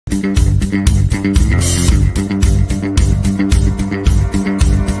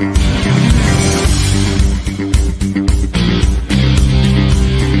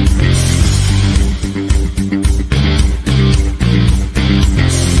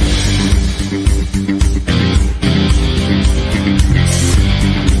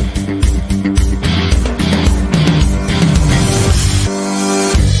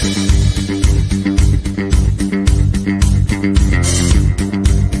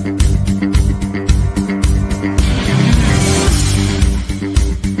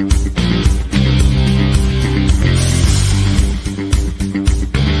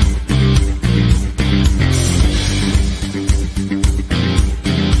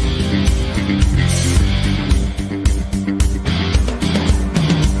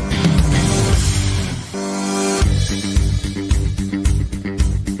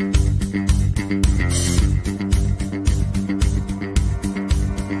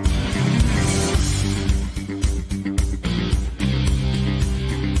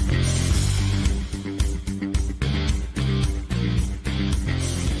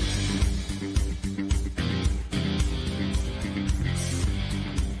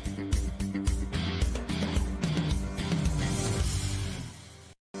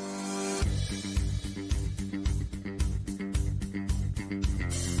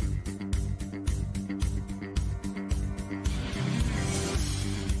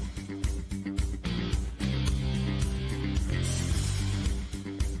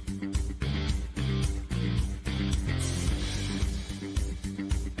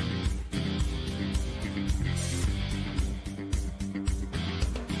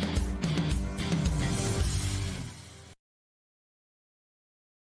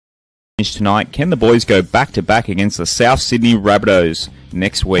Tonight, can the boys go back-to-back against the South Sydney Rabbitohs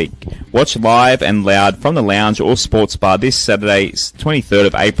next week? Watch live and loud from the lounge or sports bar this Saturday, 23rd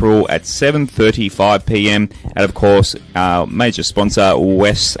of April at 7:35 p.m. And of course, our major sponsor,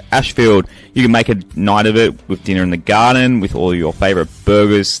 West Ashfield. You can make a night of it with dinner in the garden with all your favourite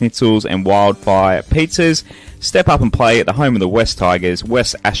burgers, schnitzels and wildfire pizzas. Step up and play at the home of the West Tigers,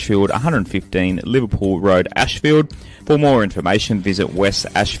 West Ashfield, 115 Liverpool Road, Ashfield. For more information, visit West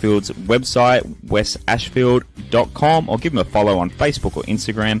Ashfield's website, westashfield.com, or give them a follow on Facebook or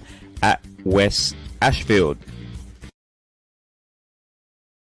Instagram at West Ashfield.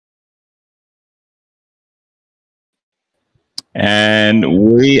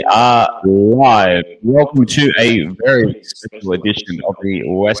 And we are live. Welcome to a very special edition of the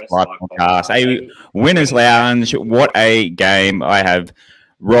West Live Podcast, a Winners Lounge. What a game. I have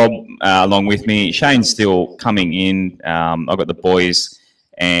Rob along with me. Shane's still coming in. I've got the boys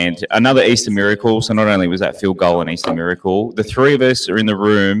and another Easter miracle. So not only was that field goal an Easter miracle, the three of us are in the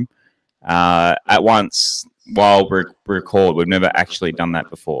room at once while we record. We've never actually done that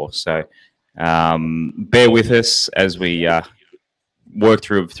before. So bear with us as we work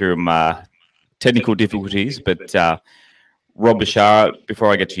through technical difficulties. But Rob Bashara,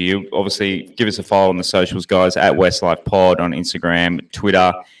 before I get to you, obviously give us a follow on the socials, guys, at Westlife Pod on Instagram,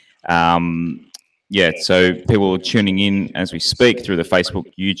 Twitter. So people are tuning in as we speak through the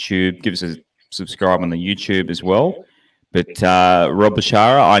Facebook, YouTube. Give us a subscribe on the YouTube as well. But Rob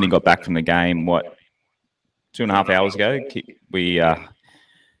Bashara, I only got back from the game, 2.5 hours ago.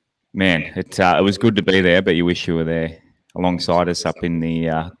 It was good to be there, but you wish you were there alongside us up in the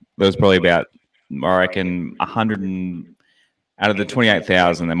there was probably about, I reckon, 100 out of the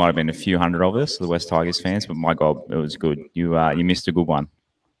 28,000, there might have been a few hundred of us, the West Tigers fans, but my God, it was good. You missed a good one.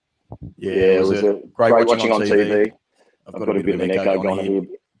 Yeah, it was a great watching on TV. I've got a bit of an echo going here,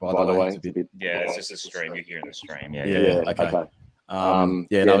 by the way. It's just a stream. You're hearing the stream. Yeah, okay.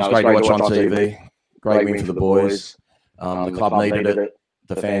 It was great to watch on TV. Great win for the boys. The club needed it.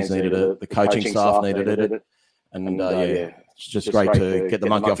 The fans needed it. The coaching staff needed it. And it's just great to get the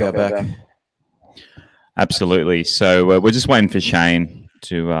monkey off our back. Absolutely. So we're just waiting for Shane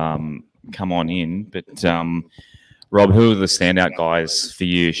to come on in. But Rob, who are the standout guys for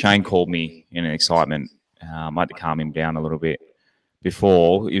you? Shane called me in an excitement. I had to calm him down a little bit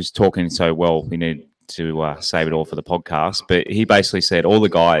before. He was talking so well, we need to save it all for the podcast. But he basically said all the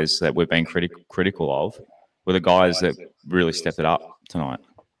guys that we've been critical of were the guys that really stepped it up tonight.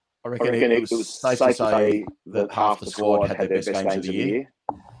 I reckon it was safe to say that half the squad had their best games of the year.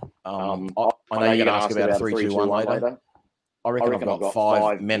 I know you're going to ask about a 3-2-1 later. I reckon I've got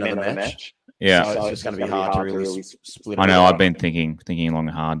 5 men of the match. Yeah. So it's just going to be hard to really split it. I know, I've been thinking long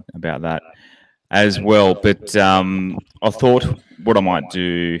and hard about that as well. But I thought what I might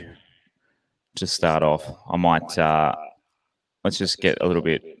do to start off, I might, let's just get a little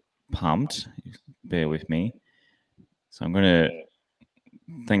bit pumped. Bear with me. So I'm going to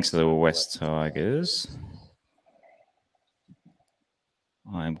thanks to the West Tigers,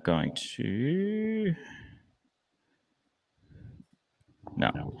 I'm going to.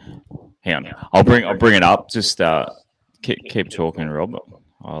 No, hang on. I'll bring it up. Just keep talking, Rob.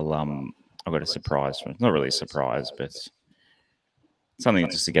 I've got a surprise for. Not really a surprise, but something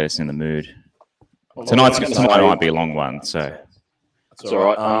just to get us in the mood. Tonight might be a long one, so that's all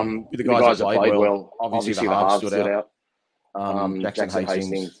right. The guys that played well, obviously the halves stood out. Jackson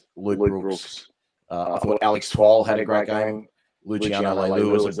Hastings, Luke Brooks. I thought Alex Twal had a great game. Luciano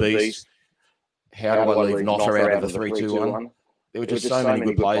Leilua was a beast. How do I leave Noffer out of the 3-2-1? There were just so many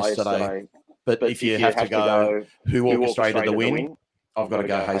good players today. But if you have to go who orchestrated the win, I've got to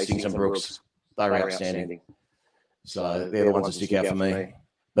go Hastings and Brooks. They were outstanding. So they're the ones that stick out for me.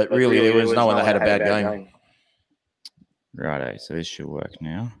 But really, there was no one that had a bad game. Righto, so this should work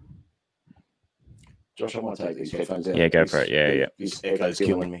now. Josh, I want to take these headphones out. Yeah, go for it. Yeah. This echo's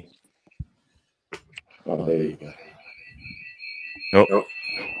killing me. Oh, there you go. Oh.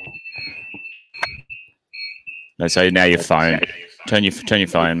 No, so now your phone. Turn your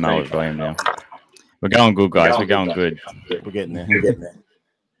phone, Mo, volume now. We're going good, guys. We're going good. We're getting there.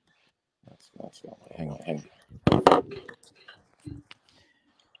 That's hang on.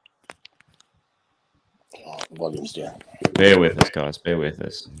 Oh, the volume's down. Bear with us, guys. Bear with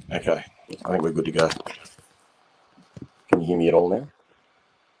us. Okay. I think we're good to go. Can you hear me at all now?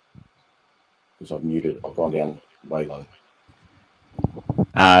 Because I've muted. I've gone down way low.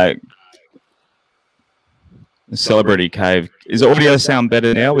 Celebrity Cave. Is the audio sound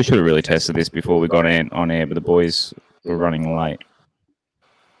better now? We should have really tested this before we got on air, but the boys were running late.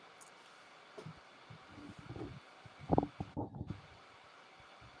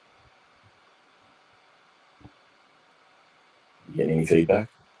 You getting any feedback?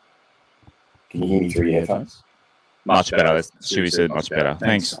 Can you hear me through your headphones? Much better. Stewie said much better.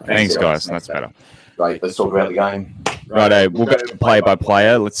 Thanks, guys. That's better. Right, let's talk about the game. Righto, we'll go player by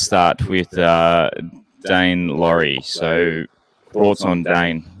player. Let's start with Dane Laurie. So, thoughts on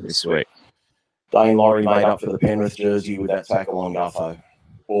Dane this week? Dane Laurie made up for the Penrith jersey with that tackle on Gutho.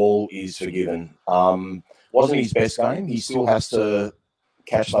 All is forgiven. Wasn't his best game. He still has to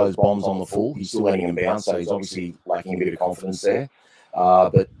catch those bombs on the full. He's still letting them bounce, so he's obviously lacking a bit of confidence there.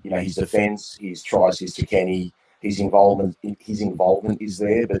 But his defence, his tries, his to Kenny, his involvement is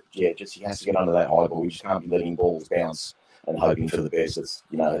there. But yeah, just he has to get under that high ball. We just can't be letting balls bounce and hoping for the best. It's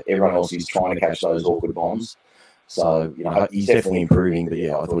everyone else is trying to catch those awkward bombs. So he's definitely improving. But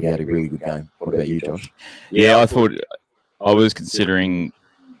yeah, I thought he had a really good game. What about you, Josh? Yeah, I was considering.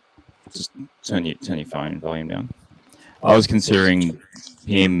 Just turn your phone volume down. I was considering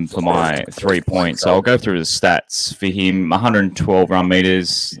him for my 3 points. So I'll go through the stats for him: 112 run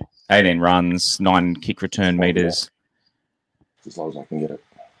meters, 18 runs, 9 kick return meters. As long as I can get it.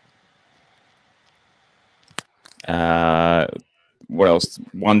 What else?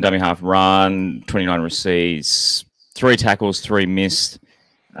 1 dummy half run, 29 receipts, 3 tackles, 3 missed,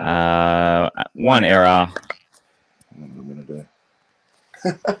 1 error. What am I going to do?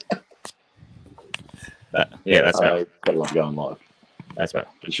 That's better. I love going live. That's better.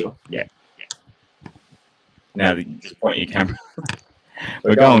 For sure. Yeah. Now, just point your camera.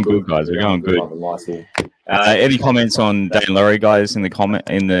 We're going good, guys. We're going good. Any comments on Dane Laurie, guys, in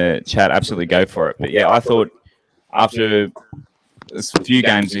the chat? Absolutely go for it. But yeah, I thought after a few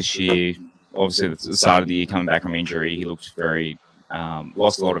games this year, obviously at the start of the year coming back from injury, he looked very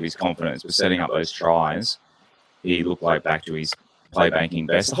lost a lot of his confidence. But setting up those tries, he looked like back to his playmaking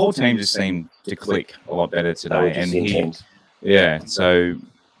best. The whole team just seemed to click a lot better today, and Dane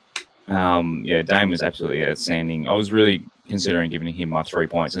was absolutely outstanding. I was really considering giving him my 3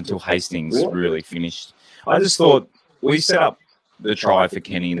 points until Hastings really finished. I just thought we set up the try for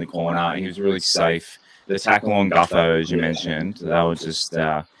Kenny in the corner. He was really safe. The tackle on Gutho, as you mentioned, that was just big.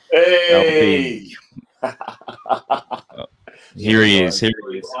 Here he is. I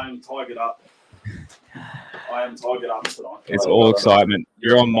am tigered up. Tonight. It's all excitement.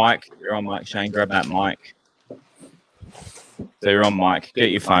 You're on mic. Shane, grab that mic. So you're on mic.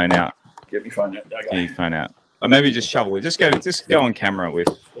 Get your phone out. Get your phone out. Okay. Get your phone out. Or maybe just shovel it. Just go on camera with.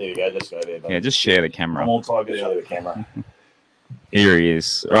 There you go. Just go there. Buddy. Yeah, just share the camera. I'm all tigered Show out. the camera. Here he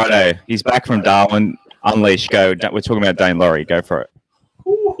is. Righto. He's back from Darwin. Unleash. Go. We're talking about Dane Laurie. Go for it.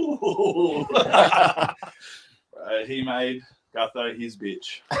 He made Gutho his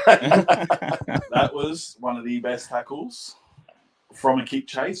bitch. That was one of the best tackles from a kick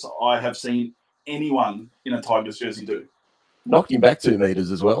chase I have seen anyone in a Tigers jersey do. Knocked him back 2 meters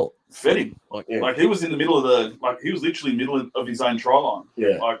as well. Fed him. Like he was in the middle of he was literally middle of his own try line.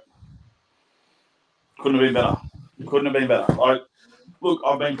 Yeah. Couldn't have been better. look,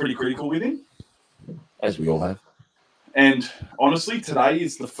 I've been pretty critical with him. As we all have. And honestly, today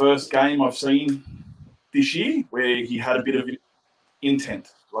is the first game I've seen this year where he had a bit of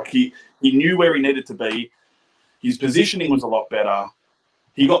intent. Like he knew where he needed to be. His positioning was a lot better.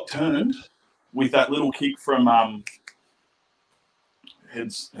 He got turned with that little kick from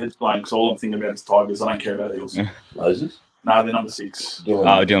heads blank. So all I'm thinking about is Tigers. I don't care about Eels. Moses? No, they're number 6.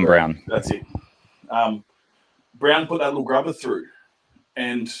 Dylan Brown. That's it. Brown put that little grubber through,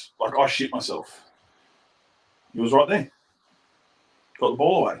 and like I shit myself. He was right there. Got the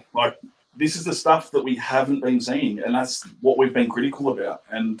ball away. Like, this is the stuff that we haven't been seeing, and that's what we've been critical about.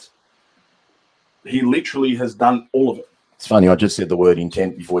 And he literally has done all of it. It's funny, I just said the word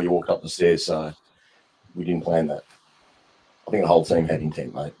intent before you walked up the stairs, so we didn't plan that. I think the whole team had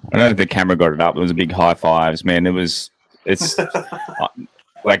intent, mate. I don't know if the camera got it up. It was a big high fives, man. It's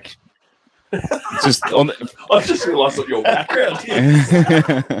like, it's just on the... I just realised what your background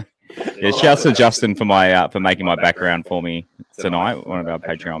is. Yeah, shouts to Justin for making my background for me tonight, one of our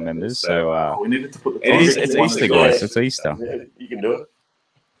Patreon members. So we needed to put the it's Easter, guys. It's Easter. Yeah, you can do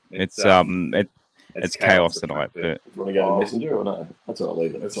it. It's chaos tonight. But You want to go to Messenger or no? That's all right,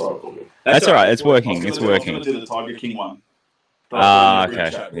 leave it. That's all right. that's all right. It's working. It's I was working. going to do the Tiger King one.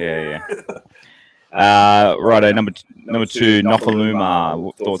 Okay. Yeah. Righto. Number 2,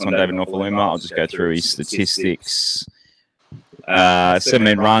 Nofaluma. Thoughts on David Nofaluma? I'll just go through his statistics.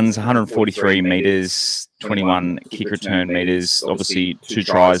 17 runs, 143 metres, 21 kick return metres. Obviously, 2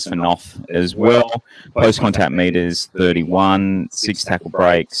 tries for Noff as well. Post contact metres, 31. 6 tackle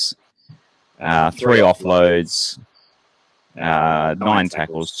breaks, 3 offloads, 9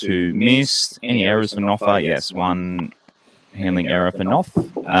 tackles, 2 missed. Any errors for Noffa? Yes, 1 handling error for Noff.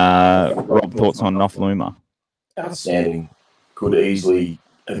 Rob, thoughts on Nofaluma? Outstanding. Could easily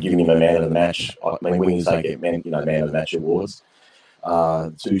have given him a man of the match. I mean, wingers don't get man of the match awards.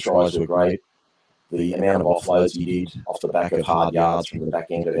 2 tries were great. The amount of offloads he did off the back of hard yards from the back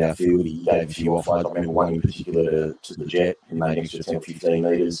end of our field, he gave a few offloads. I remember one in particular to the Jet. He made an extra 10 or 15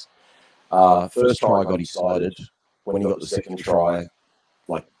 metres. First try I got excited. When he got the second try,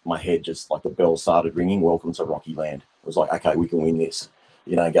 like my head just like the bell started ringing. Welcome to Rocky Land. It was like, okay, we can win this.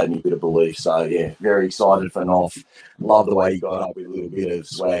 You know, gave me a bit of belief. So yeah, very excited for Noff. Love the way he got up with a little bit of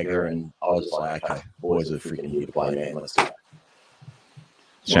swagger, and I was like, okay, boys are freaking here to play, man. Let's do it.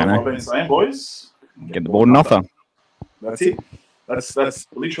 What I've been saying, boys. Get the board and offer. That's it. That's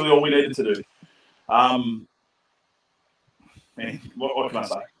literally all we needed to do. Man, what can I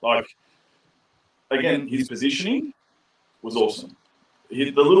say? Like, again, his positioning was awesome.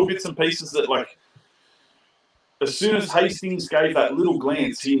 The little bits and pieces that, like, as soon as Hastings gave that little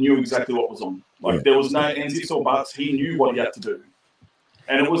glance, he knew exactly what was on. Like, there was no ands, ifs, or buts. He knew what he had to do.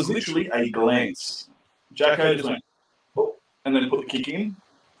 And it was literally a glance. Jacko just went, oh, and then put the kick in,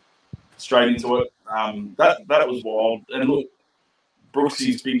 straight into it. That was wild. And look,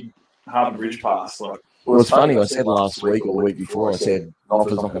 Brooksy's big Harbour Bridge pass. Like, well, it's funny. I said last week or the week before, I said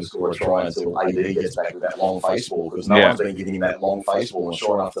Noffa's not going to score a try until AD gets back with that long face ball, because no one's been giving him that long face ball. And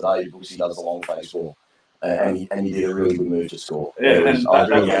sure enough, today Brooksy does the long face ball. And he did a really good move to score. Yeah, and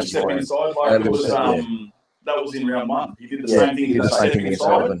that step inside, like, that was in round 1. He did the same thing. He did the same thing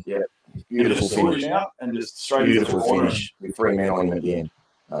inside. Yeah, beautiful finish. Out and just straight beautiful into the corner. finish with 3 men on him at the end.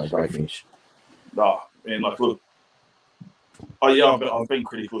 Great finish. Oh, and like, look, I've been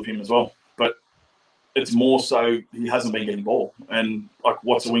critical of him as well, but it's more so he hasn't been getting ball. And like,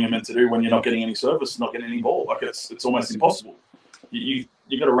 what's a winger meant to do when you're not getting any service, not getting any ball? Like, it's almost impossible. You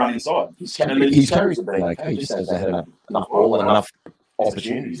got to run inside. His carries have been okay. He just hasn't had enough ball and enough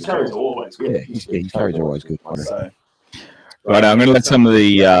opportunities. His carries are always good. Yeah, his carries are always good. So, Right, I'm going to let some of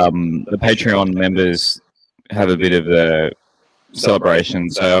the Patreon members have a bit of a celebration.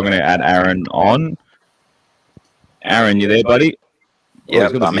 So I'm going to add Aaron on. Aaron, you there, buddy? Yeah,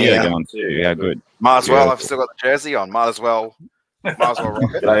 I'm here. Going too. Yeah, good. Might as well. I've still got the jersey on. Might as well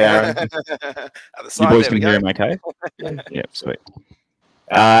rock it. Hey, Aaron. At the You side, boys there we can hear go. him okay? Yep, sweet.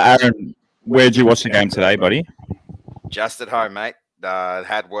 Aaron, where did you watch the game today, buddy? Just at home, mate.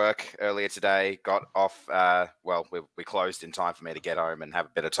 Had work earlier today. Got off. Well, we closed in time for me to get home and have a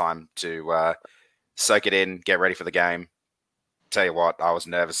bit of time to soak it in, get ready for the game. Tell you what, I was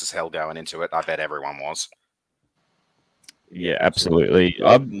nervous as hell going into it. I bet everyone was. Yeah, absolutely.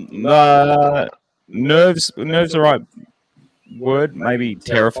 Nerves are right word. Maybe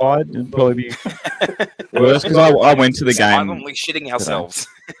terrified would probably be worse, because I went to the game. Silently shitting ourselves.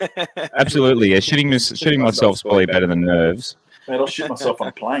 Absolutely, yeah. Shitting myself is probably better than nerves. man, I'll shit myself on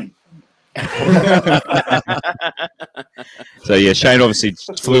a plane. So yeah, Shane obviously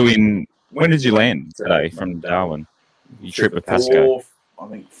flew in. When did you land today from Darwin? You trip with Pasco. I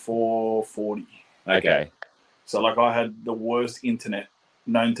think 440. Okay. So like I had the worst internet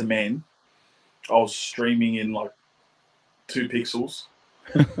known to man. I was streaming in like 2 pixels,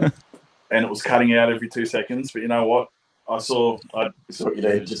 and it was cutting out every 2 seconds. But you know what? I saw what you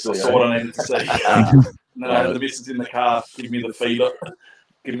needed to see. I saw what I needed to see. And then I had the missus in the car give me the feedback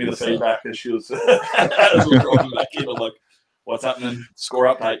as she was as we were driving back in. I'm like, "What's happening? Score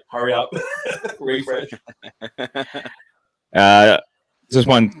update! Hurry up! Refresh." Just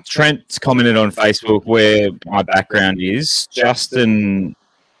one. Trent commented on Facebook where my background is. Justin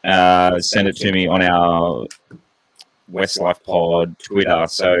sent it to me on our Westlife Pod Twitter.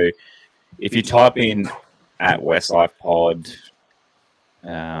 So if you type in at Westlife Pod,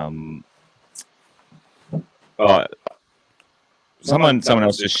 someone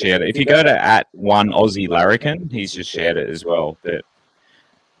else just shared it. If you go to at one Aussie Larrikin, he's just shared it as well. But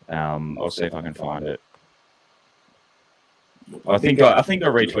I'll see if I can find it. I think I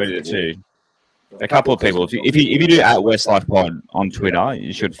retweeted it too. A couple of people. If you do at Westlife Pod on Twitter,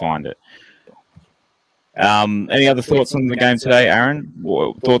 you should find it. Any other thoughts on the game today, Aaron?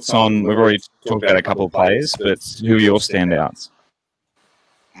 Thoughts on, we've already talked about a couple of players, but who are your standouts?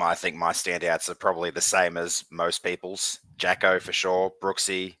 I think my standouts are probably the same as most people's. Jacko for sure,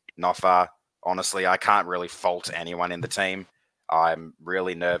 Brooksy, Noffa. Honestly, I can't really fault anyone in the team. I'm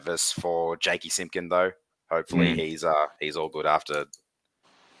really nervous for Jakey Simpkin though. Hopefully he's all good after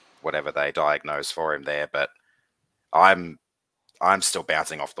whatever they diagnose for him there. But I'm still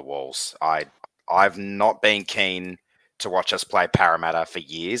bouncing off the walls. I've not been keen to watch us play Parramatta for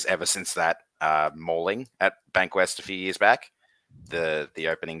years, ever since that mauling at Bankwest a few years back, the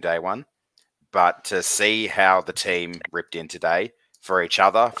opening day one. But to see how the team ripped in today for each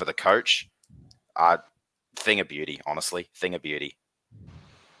other, for the coach, thing of beauty, honestly, thing of beauty.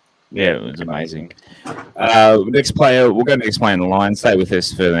 Yeah, it was amazing. Next player, we're going to explain the line. Stay with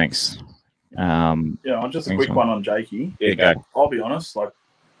us for the next. Just a quick one on Jakey. Yeah, go. I'll be honest, like,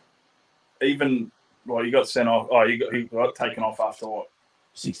 even, well, you got sent off. Oh, he got taken off after what?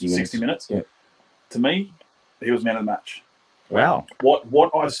 60 minutes. 60 minutes? Yeah. To me, he was man of the match. Wow.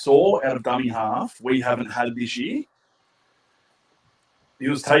 What I saw out of dummy half, we haven't had this year. He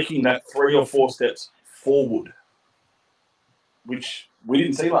was taking that 3 or 4 steps forward, which we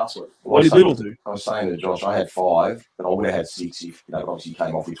didn't see last week. What did Little do? I was saying to Josh, I had 5, but I would have had 6 if, obviously he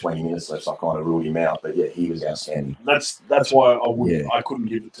came off with 20 minutes left, so I kind of ruled him out. But yeah, he was outstanding. That's why I couldn't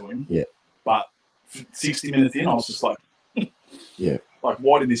give it to him. Yeah. But 60 minutes in, I was just like, yeah. Like,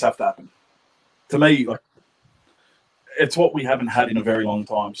 why did this have to happen? To me, like, it's what we haven't had in a very long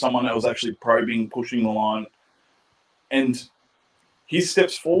time. Someone that was actually probing, pushing the line. And his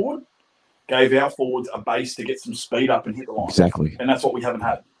steps forward gave our forwards a base to get some speed up and hit the line. Exactly. And that's what we haven't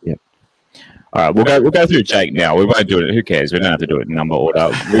had. Yep. All right, we'll go through Jake now. We won't do it. Who cares? We don't have to do it in number order.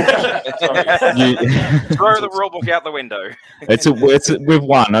 Throw the rule book out the window. We've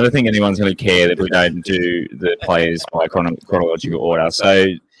won. I don't think anyone's going to care that we don't do the players by chronological order. So,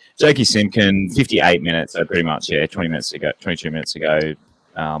 Jakey Simpkin, 58 minutes. So pretty much, 22 minutes ago,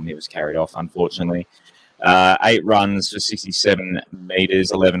 he was carried off, unfortunately. 8 runs for 67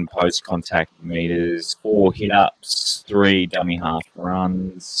 metres, 11 post-contact metres, 4 hit-ups, 3 dummy half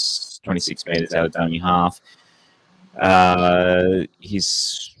runs, 26 metres out of dummy half.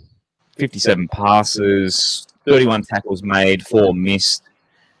 His 57 passes, 31 tackles made, 4 missed,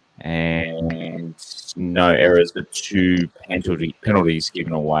 and no errors, but 2 penalties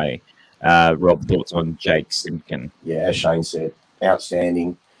given away. Rob, thoughts on Jake Simpkin? Yeah, as Shane said,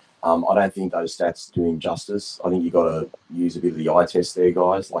 outstanding. I don't think those stats do him justice. I think you've got to use a bit of the eye test there,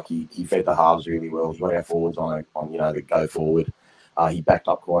 guys. Like, he fed the halves really well. He got our forwards on the go forward. He backed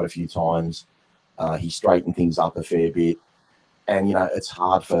up quite a few times. He straightened things up a fair bit. And, it's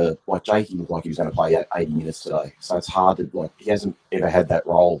hard for, like, Jakey looked like he was going to play 80 minutes today. So it's hard to, like, he hasn't ever had that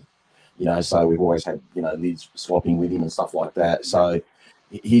role, so we've always had, Lids swapping with him and stuff like that. So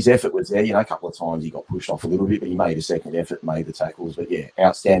his effort was there. A couple of times he got pushed off a little bit, but he made a second effort, made the tackles. But, yeah,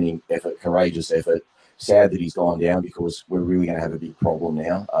 outstanding effort, courageous effort. Sad that he's gone down because we're really going to have a big problem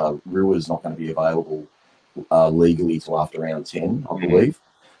now. Rua's not going to be available legally till after round 10, I believe.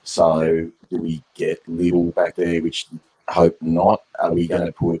 So do we get Little back there, which I hope not? Are we going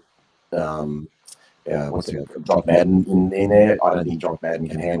to put Jock Madden in there? I don't think Jock Madden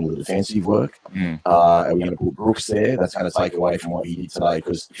can handle the defensive work. Are we going to put Brooks there? That's going to take away from what he did today.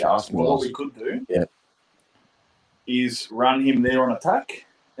 Because if you ask me, what we could do is run him there on attack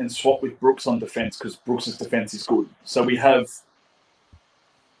and swap with Brooks on defence, because Brooks' defence is good. So we have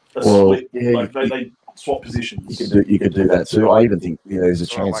a split. swap positions. You could do that too. I even think there's a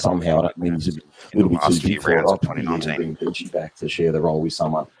chance somehow. I mean, he's a little bit too big for it. I'll probably even bring Peachy back to share the role with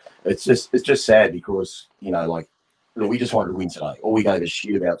someone. It's just sad because we just wanted to win today. All we gave a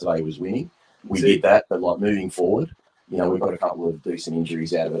shit about today was winning. We did that, but moving forward, we've got a couple of decent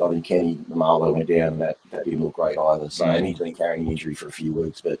injuries out of it. I think Kenny Mamalo went down, and that didn't look great either. So, and he's been carrying an injury for a few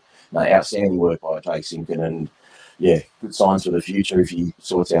weeks. But no, outstanding work by Jake Simpkin, and good signs for the future if he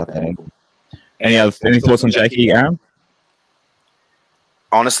sorts out that ankle. Any thoughts on Jakey, Aaron?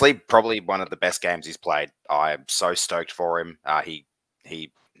 Honestly, probably one of the best games he's played. I'm so stoked for him.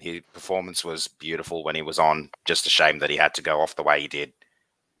 His performance was beautiful when he was on. Just a shame that he had to go off the way he did.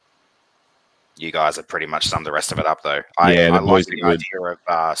 You guys have pretty much summed the rest of it up, though. I like the idea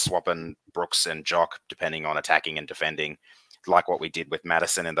of swapping Brooks and Jock, depending on attacking and defending, like what we did with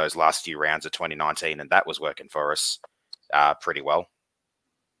Madison in those last few rounds of 2019, and that was working for us pretty well.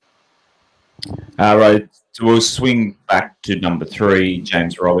 Right, so we'll swing back to number 3,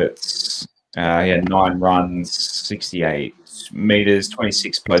 James Roberts. He had 9 runs, 68 meters,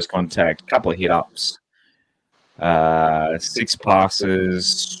 26 close contact, couple of hit-ups, 6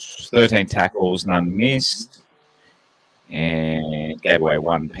 passes, 13 tackles, none missed, and gave away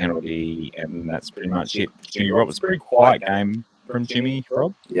 1 penalty, and that's pretty much it. Jimmy Roberts, pretty quiet game from Jimmy,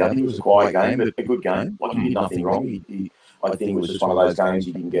 Rob? Yeah, I think it was a quiet game, but a good game. He did nothing wrong. I think it was just one of those games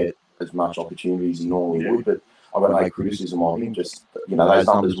he didn't get as much opportunity as he normally would, but I've got no criticism of him. Just, those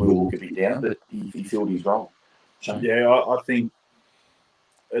numbers will look a bit down, but he filled his role. Shane? Yeah, I think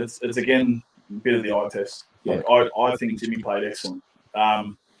it's again a bit of the eye test. Yeah. I think Jimmy played excellent.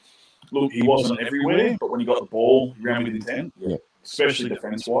 Look, he wasn't everywhere, but when he got the ball, he ran with intent, especially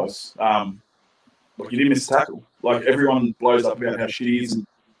defence-wise. He didn't miss a tackle. Everyone blows up about how shit he is in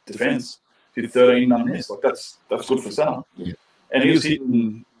defence. He did 13 none miss. That's good for centre. Yeah. And he was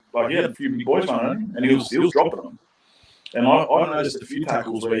hitting, he had a few big boys running him, and he was dropping them. And I noticed a few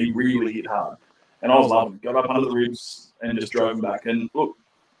tackles where he really hit hard. And I was loving it. Got up under the ribs and just drove him back. And look,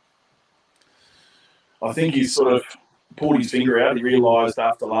 I think he sort of pulled his finger out. He realised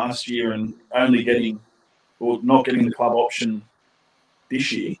after last year and not getting the club option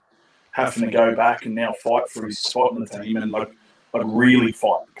this year, having to go back and now fight for his spot in the team and really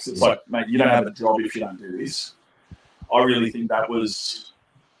fight. Because it's mate, you don't have a job if you don't do this. I really think that was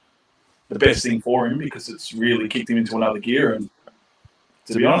the best thing for him because it's really kicked him into another gear. And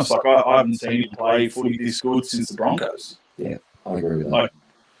to be honest, I haven't seen him play footy this good since the Broncos. Yeah, I agree with that.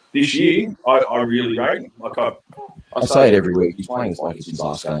 This year, I really rate him. I say it every week. He's playing like it's his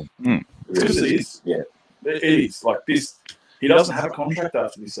last game. Because it is. Yeah. It is. This, he doesn't have a contract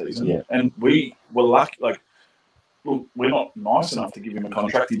after this season. Yeah. And we were lucky. Look, we're not nice enough to give him a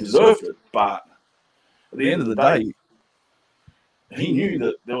contract. He deserved it. But at the end of the day, he knew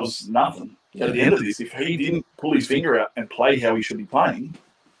that there was nothing. At the end of this, if he didn't pull his finger out and play how he should be playing,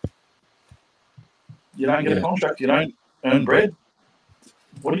 you don't get a contract. You don't earn bread.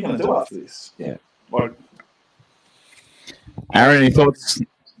 What are you going to do after this? Yeah. Aaron, any thoughts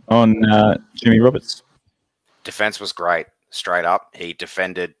on Jimmy Roberts? Defense was great, straight up. He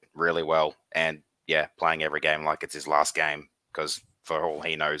defended really well, and playing every game like it's his last game because for all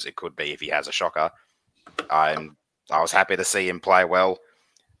he knows, it could be if he has a shocker. I was happy to see him play well.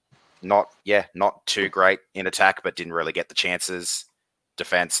 Not too great in attack, but didn't really get the chances.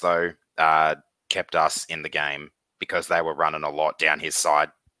 Defense though kept us in the game because they were running a lot down his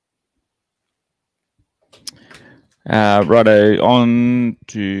side. Righto, on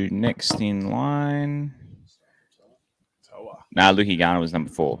to next in line. Lukey Garner was number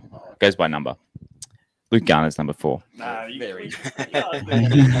 4. Goes by number. Luke Garner's number 4. Nah, you can't.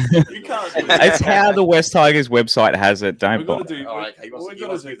 It's how the West Tigers website has it. Don't bother. He wants to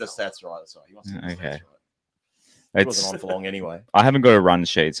do the stats right. Sorry. He wants to do the Okay. stats right. It wasn't on for long anyway. I haven't got a run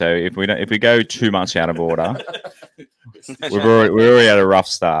sheet, so if we go too much out of order, we're already at a rough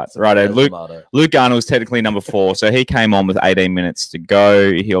start. Right, Luke Garner was technically number 4, so he came on with 18 minutes to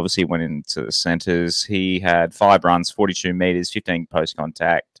go. He obviously went into the centres. He had 5 runs, 42 metres, 15 post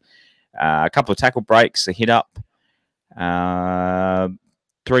contact, a couple of tackle breaks, a hit up,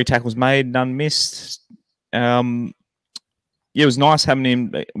 3 tackles made, none missed. It was nice having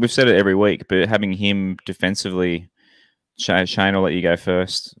him. We've said it every week, but having him defensively, Shane, I'll let you go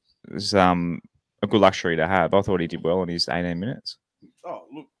first. Is a good luxury to have. I thought he did well in his 18 minutes. Oh,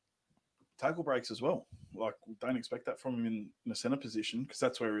 look, tackle breaks as well. Don't expect that from him in the centre position because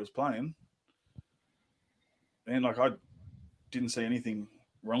that's where he was playing. And I didn't see anything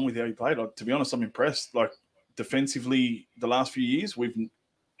wrong with how he played. To be honest, I'm impressed. Defensively, the last few years, we've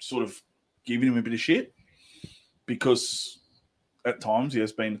sort of given him a bit of shit because at times he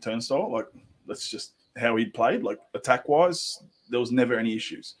has been a turnstile. Let's just how he played, like attack wise, there was never any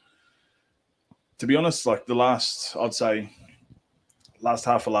issues. To be honest, like I'd say last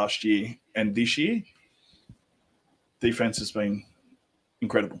half of last year and this year, defense has been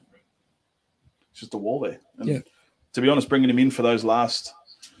incredible. It's just a wall there. And to be honest, bringing him in for those last,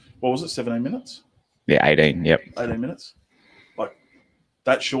 17 minutes? Yeah, 18, yep. 18 minutes. Like,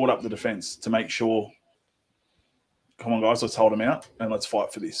 that shored up the defense to make sure, come on, guys, let's hold him out and let's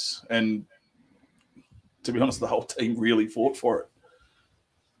fight for this. And to be honest, the whole team really fought for it.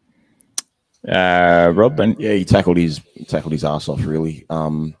 Rob? Yeah, he tackled his ass off, really.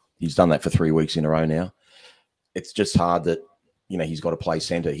 He's done that for 3 weeks in a row now. It's just hard that, he's got to play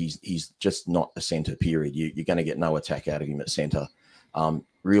centre. He's just not a centre, period. You're going to get no attack out of him at centre.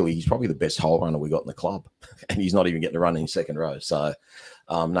 Really, he's probably the best hole runner we got in the club, and he's not even getting a run in second row. So,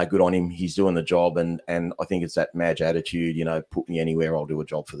 no, good on him. He's doing the job, and I think it's that Madge attitude, put me anywhere, I'll do a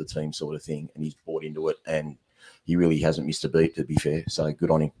job for the team sort of thing, and he's bought into it, and he really hasn't missed a beat, to be fair. So,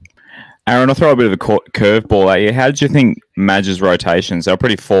 good on him. Aaron, I'll throw a bit of a curveball at you. How did you think Madge's rotations? They were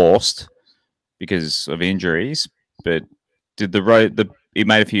pretty forced because of injuries, but did he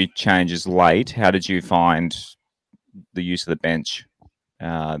made a few changes late. How did you find the use of the bench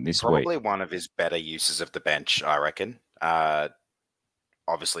this week? Probably one of his better uses of the bench, I reckon.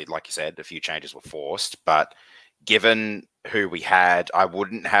 Obviously, like you said, a few changes were forced, but given who we had, I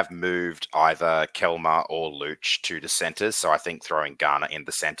wouldn't have moved either Kelmer or Luch to the centres. So I think throwing Garner in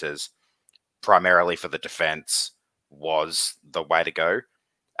the centres, primarily for the defence, was the way to go.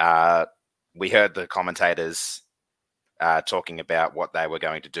 We heard the commentators talking about what they were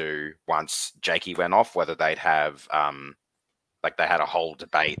going to do once Jakey went off, whether they'd have, they had a whole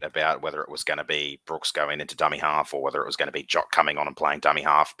debate about whether it was going to be Brooks going into dummy half or whether it was going to be Jock coming on and playing dummy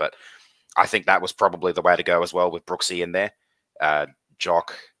half. But I think that was probably the way to go as well, with Brooksy in there.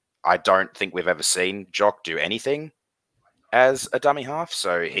 Jock, I don't think we've ever seen Jock do anything as a dummy half.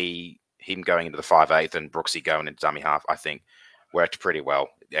 So him going into the 5/8 and Brooksy going into dummy half, I think worked pretty well.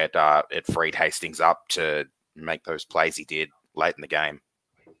 It freed Hastings up to make those plays he did late in the game.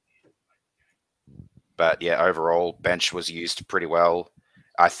 But yeah, overall, bench was used pretty well.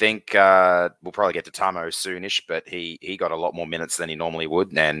 I think we'll probably get to Tamo soonish, but he got a lot more minutes than he normally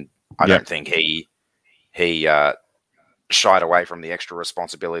would, and I don't think he shied away from the extra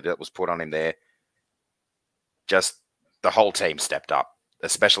responsibility that was put on him there. Just the whole team stepped up,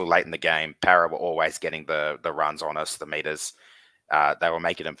 especially late in the game. Para were always getting the runs on us, the meters. They were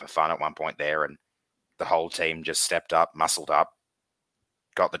making them for fun at one point there, and the whole team just stepped up, muscled up,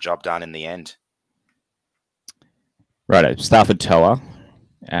 got the job done in the end. Righto, Stafford Toa.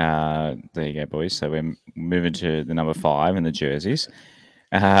 There you go, boys. So we're moving to the number 5 in the jerseys.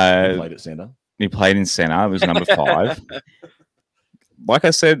 He played at centre. He played in centre. It was number 5. Like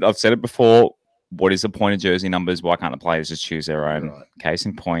I said, I've said it before. What is the point of jersey numbers? Why can't the players just choose their own? Right. Case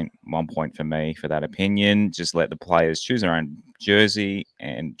in point, 1 point for me for that opinion. Just let the players choose their own jersey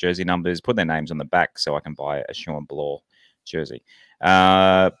and jersey numbers, put their names on the back so I can buy a Sean Bloor jersey.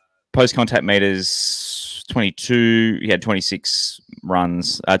 Post-contact meters, 22. He had 26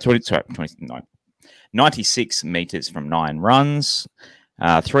 runs. 96 meters from 9 runs.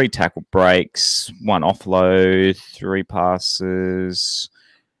 3 tackle breaks, 1 offload, 3 passes,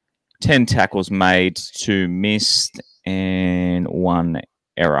 10 tackles made, 2 missed, and 1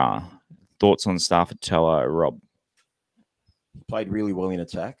 error. Thoughts on Stafford Toa, Rob? Played really well in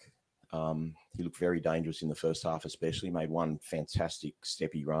attack. He looked very dangerous in the first half, especially. Made 1 fantastic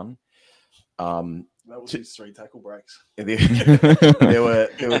steppy run. That was his 3 tackle breaks. There were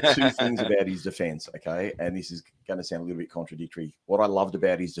 2 things about his defence, okay? And this is going to sound a little bit contradictory. What I loved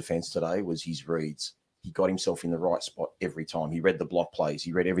about his defence today was his reads. He got himself in the right spot every time. He read the block plays.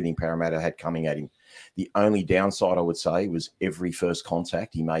 He read everything Parramatta had coming at him. The only downside, I would say, was every first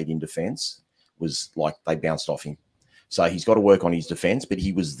contact he made in defence was like they bounced off him. So he's got to work on his defence, but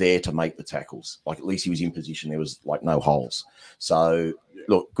he was there to make the tackles. Like, at least he was in position. There was, like, no holes. So,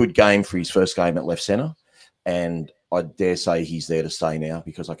 look, good game for his first game at left centre. And I dare say he's there to stay now,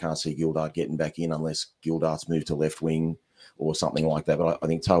 because I can't see Gildart getting back in unless Gildart's moved to left wing or something like that. But I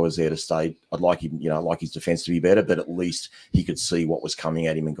think Toa's there to stay. I'd like him, like his defence to be better, but at least he could see what was coming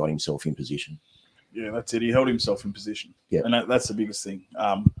at him and got himself in position. Yeah, that's it. He held himself in position. Yeah. And that's the biggest thing.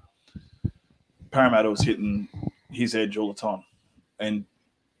 Parramatta was hitting his edge all the time, and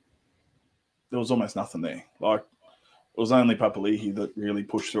there was almost nothing there. Like, it was only Papali'i that really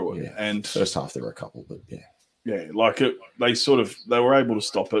pushed through it. Yeah. And first half there were a couple, but yeah. Yeah, like it, they were able to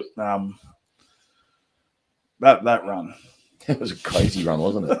stop it. That run. It was a crazy run,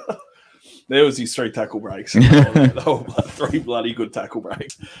 wasn't it? There was his 3 tackle breaks. They were 3 bloody good tackle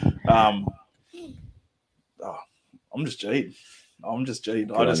breaks. I'm just G'd. Good I on just you,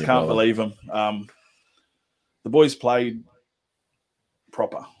 can't brother. believe them. The boys played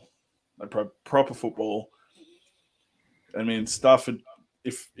proper. They played proper football. I mean, Stafford,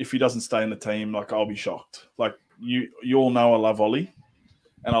 if he doesn't stay in the team, like, I'll be shocked. Like, you all know I love Ollie,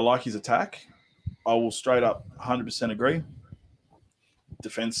 and I like his attack. I will straight up 100% agree.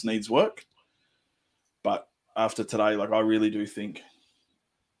 Defense needs work. But after today, like, I really do think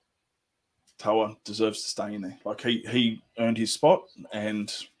Toa deserves to stay in there. Like, he earned his spot,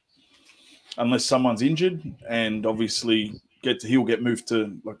 and unless someone's injured, and obviously he'll get moved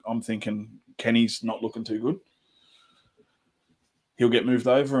to, like, I'm thinking Kenny's not looking too good. He'll get moved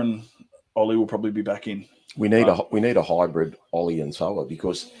over, and Ollie will probably be back in. We need a hybrid Ollie and Toa,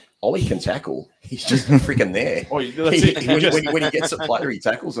 because Ollie can tackle. He's just freaking there. Oh, that's it. When he gets a player, he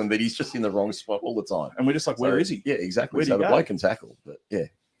tackles him, but he's just in the wrong spot all the time. And we're just like, where is he? Yeah, exactly. Where'd So he the go? bloke can tackle, but yeah,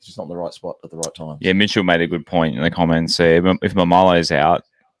 he's just not in the right spot at the right time. Yeah, Mitchell made a good point in the comments. If Mamalo's out,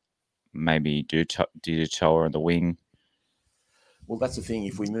 maybe do Toa on the wing. Well, that's the thing.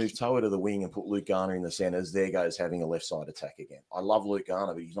 If we move Toa to the wing and put Luke Garner in the centres, there goes having a left side attack again. I love Luke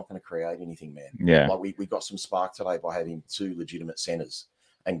Garner, but he's not going to create anything, man. Yeah. Like we got some spark today by having two legitimate centres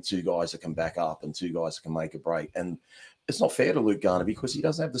and two guys that can back up and two guys that can make a break. And it's not fair to Luke Garner because he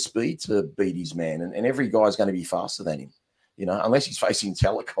doesn't have the speed to beat his man. And every guy's going to be faster than him, you know, unless he's facing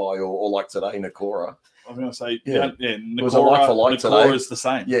Talakai or like today, Nakora. I was going to say, Yeah. Nakora, It was a like for like today. Nakora's the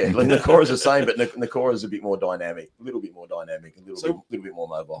same. Yeah, like Nakora's the same, but Nakora's a bit more dynamic, a little bit more dynamic, a little bit more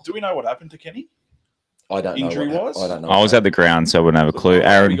mobile. Do we know what happened to Kenny? I don't know. Injury-wise? I don't know. I was at the ground, so I wouldn't have a clue.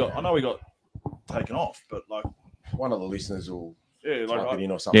 Aaron, I know we got taken off, but like, one of the listeners will yeah, type like it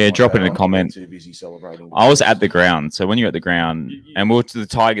in or something. yeah, like drop that. it in a I'm comment. Too busy celebrating. I was at the ground, so when you're at the ground, You- and the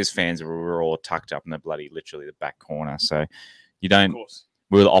Tigers fans were all tucked up in the literally the back corner, so you of don't. course.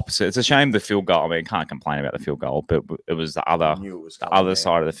 We were the opposite. It's a shame the field goal. I mean, can't complain about the field goal, but it was the I other knew it was the coming, other man.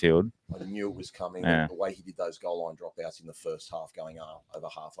 side of the field. I knew it was coming. Yeah. The way he did those goal line dropouts in the first half, going up over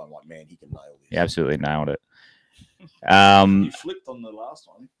half, I'm like, man, he can nail this. He absolutely nailed it. He flipped on the last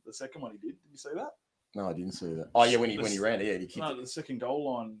one. The second one he did. Did you see that? No, I didn't see that. Oh yeah, when he ran, yeah, he kicked No, it. the second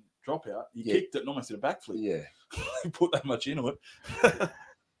goal line dropout. He Yeah. kicked it and almost did a backflip. Yeah. He put that much into it.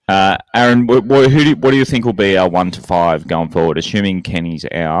 Aaron, what do you think will be our 1 to 5 going forward? Assuming Kenny's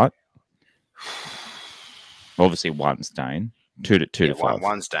out, obviously 1's Dane, 2 to 5.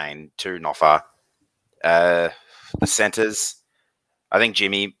 One's Dane, 2 Noffa. The centres, I think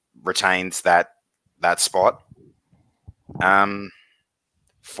Jimmy retains that spot.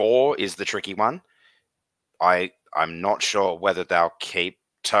 4 is the tricky one. I'm not sure whether they'll keep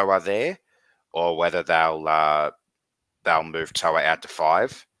Toa there or whether they'll move Toa out to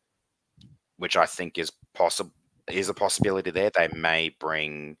 5, which I think is a possibility there. They may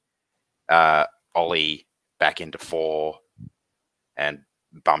bring Ollie back into 4 and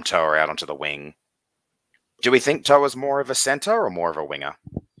bump Toa out onto the wing. Do we think Toa's more of a centre or more of a winger?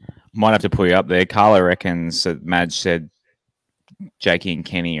 Might have to put you up there. Carla reckons that Madge said Jakey and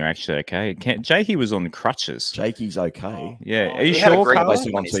Kenny are actually okay. Jakey was on crutches. Jakey's okay. Yeah, Oh, are you he had a sure, great Carla?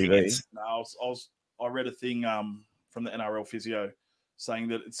 lesson on his TV. fingers. No, I read a thing from the NRL physio saying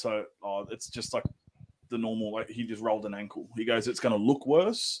that it's just like the normal, like he just rolled an ankle. He goes, it's going to look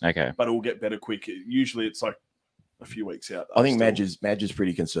worse, Okay. but it will get better quick. Usually it's like a few weeks out. I think still. Madge is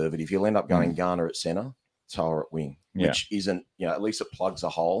pretty conservative. You'll end up going Garner at centre, Toa at wing, Yeah. which isn't, at least it plugs a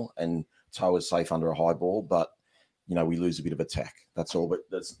hole and Toa's safe under a high ball, but we lose a bit of attack. That's all. But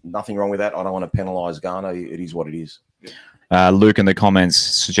there's nothing wrong with that. I don't want to penalise Garner. It is what it is. Luke in the comments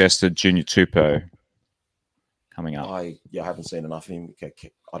suggested Junior Tupou coming up. I haven't seen enough of him.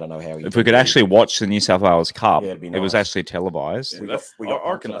 I don't know how he. If we could actually watch the New South Wales Cup, Yeah, it'd be it was nice. actually televised. Yeah, we got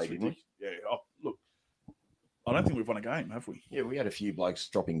I reckon pumped that's today, didn't we? ridiculous. Yeah, look, I don't think we've won a game, have we? Yeah, we had a few blokes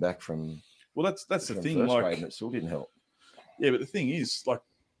dropping back from. Well, that's the from thing. first Like, grade, and it still didn't help. yeah, but the thing is, like,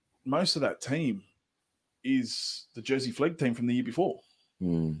 most of that team is the Jersey Flegg team from the year before.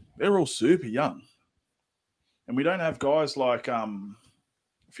 They're all super young, and we don't have guys like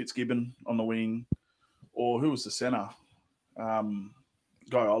Fitzgibbon on the wing, or who was the centre?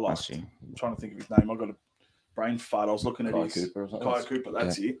 Guy I liked. Actually. I'm trying to think of his name. I got a brain fart. I was looking at Kai his Cooper or something. Kai Cooper.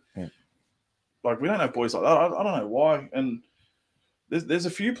 That's it. Yeah. Like, we don't have boys like that. I don't know why. And there's a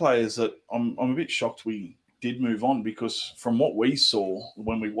few players that I'm a bit shocked we did move on, because from what we saw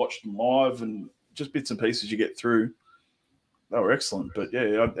when we watched them live and just bits and pieces you get through, they were excellent. But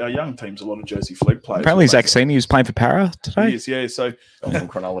yeah, our young team's a lot of Jersey Flegg players. Apparently, Zach Senior was playing for Para today. Yes, yeah. So From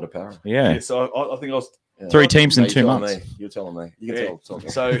Cronulla to Para. Yeah. so I think I was. Yeah. 3 teams in You're 2 telling months. me. You're telling me. You can Yeah. tell. Talking.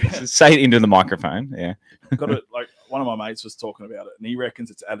 So Say it into the microphone. Yeah. got it. Like, one of my mates was talking about it, and he reckons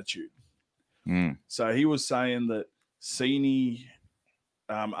it's attitude. Mm. So he was saying that Sini,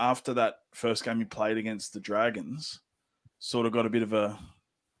 after that first game he played against the Dragons, sort of got a bit of a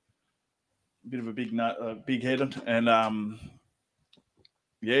big head, and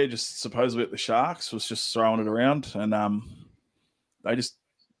yeah, just supposedly at the Sharks was just throwing it around, and they just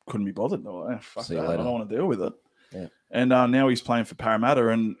couldn't be bothered. Oh, fuck that, I don't want to deal with it. Yeah. And now he's playing for Parramatta,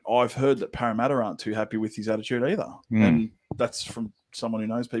 and I've heard that Parramatta aren't too happy with his attitude either. And that's from someone who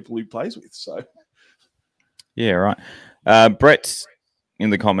knows people he plays with. So, yeah, right. Brett in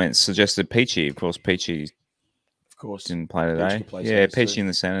the comments suggested Peachy. Of course, Peachy didn't play today. Yeah, Peachy in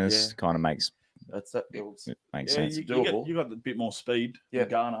the centres kind of makes that makes sense. You got a bit more speed. Yeah,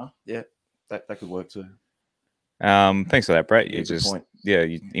 Garner. Yeah, that could work too. Thanks for that, Brett. Yeah, You just point.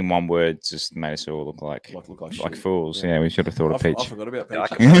 you, in one word, just made us all look like fools. Yeah, we should have thought of Peach. I forgot about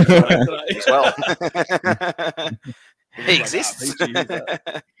Peach as well. He exists.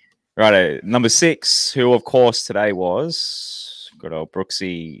 Right, number 6, who of course today was good old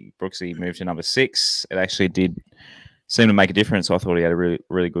Brooksy. Brooksy moved to number 6. It actually did seem to make a difference. I thought he had a really,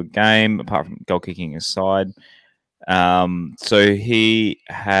 really good game, apart from goal kicking aside. So he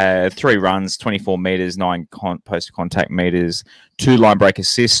had 3 runs, 24 meters, 9 post contact meters, 2 line break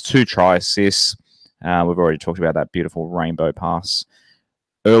assists, 2 try assists. We've already talked about that beautiful rainbow pass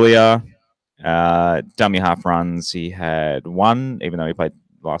earlier. Dummy half runs, he had 1, even though he played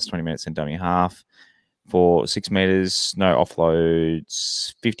the last 20 minutes in dummy half for 6 meters, no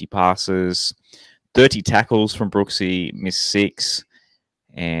offloads, 50 passes, 30 tackles from Brooksy, missed 6.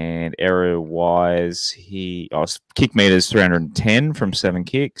 And error-wise, kick meters 310 from 7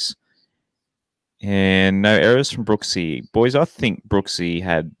 kicks. And no errors from Brooksy. Boys, I think Brooksy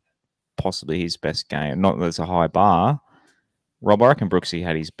had possibly his best game. Not that it's a high bar. Rob, I reckon Brooksy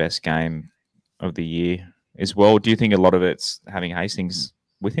had his best game of the year as well. Do you think a lot of it's having Hastings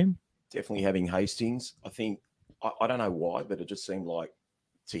with him? Definitely having Hastings. I think, I don't know why, but it just seemed like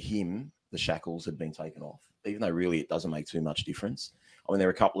to him, the shackles had been taken off, even though really it doesn't make too much difference. I mean, there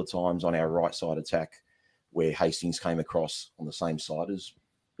were a couple of times on our right side attack where Hastings came across on the same side as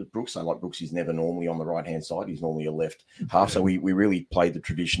Brooks. So, like, Brooks is never normally on the right-hand side. He's normally a left half. So we really played the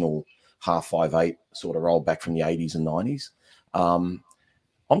traditional half 5'8" sort of role back from the 80s and 90s.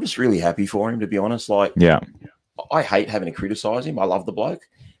 I'm just really happy for him, to be honest. Like, yeah, I hate having to criticise him. I love the bloke.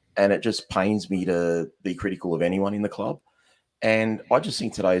 And it just pains me to be critical of anyone in the club. And I just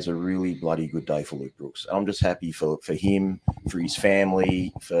think today is a really bloody good day for Luke Brooks. And I'm just happy for him, for his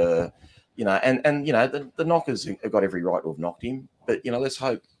family, for, and the knockers have got every right to have knocked him. But, let's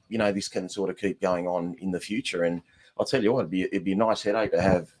hope, this can sort of keep going on in the future. And I'll tell you what, it'd be a nice headache to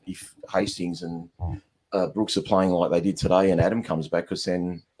have if Hastings and Brooks are playing like they did today and Adam comes back, because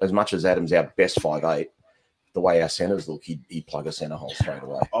then as much as Adam's our best 5'8", the way our centres look, he'd plug a centre hole straight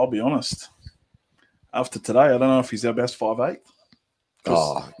away. I'll be honest. After today, I don't know if he's our best 5'8".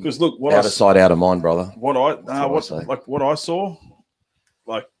 Because look, out of sight, out of mind, brother. What I saw,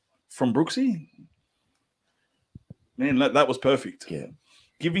 like from Brooksy, man, that was perfect. Yeah,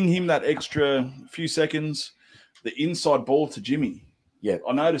 giving him that extra few seconds, the inside ball to Jimmy. Yeah,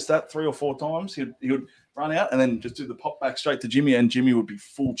 I noticed that 3 or 4 times. He would run out and then just do the pop back straight to Jimmy, and Jimmy would be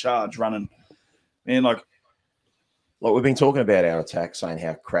full charge running. Man, like we've been talking about our attack, saying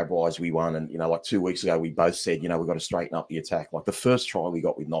how crab-wise we won. And, like 2 weeks ago, we both said, we've got to straighten up the attack. Like the first try we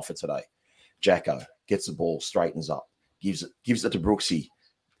got with Noffa today, Jacko gets the ball, straightens up, gives it to Brooksy,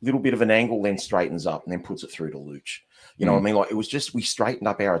 little bit of an angle, then straightens up, and then puts it through to Luch. You know what I mean? Like it was just, we straightened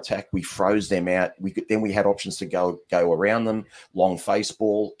up our attack. We froze them out. Then we had options to go around them, long face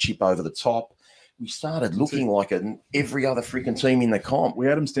ball, chip over the top. We started looking like every other freaking team in the comp. We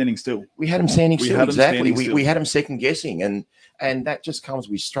had them standing still. Exactly. We had them second guessing, and that just comes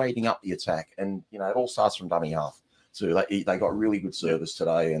with straightening up the attack. And it all starts from dummy half. So they got really good service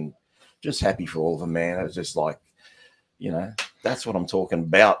today, and just happy for all of them, man. It was just like, that's what I'm talking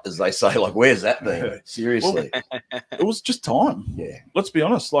about, as they say. Like, where's that been? Seriously, it was just time. Yeah. Let's be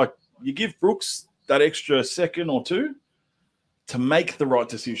honest. Like, you give Brooks that extra second or two to make the right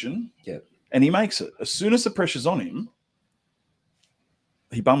decision. Yeah. And he makes it. As soon as the pressure's on him,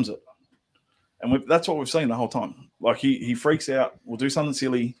 he bums it. And that's what we've seen the whole time. Like, he freaks out, will do something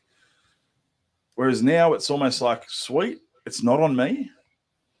silly. Whereas now it's almost like, sweet, it's not on me.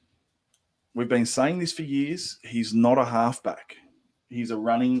 We've been saying this for years. He's not a halfback. He's a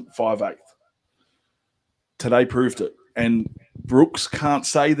running 5'8". Today proved it. And Brooks can't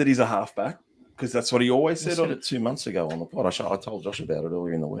say that he's a halfback, because that's what he always said. I said it 2 months ago on the pod. I told Josh about it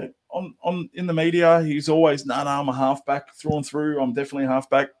earlier in the week. In the media, he's always, no, I'm a halfback through and through. I'm definitely a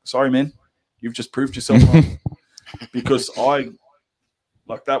halfback. Sorry, man. You've just proved yourself wrong. Because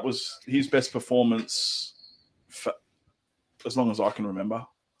that was his best performance as long as I can remember.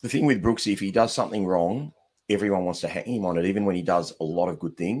 The thing with Brooksy, if he does something wrong, everyone wants to hang him on it, even when he does a lot of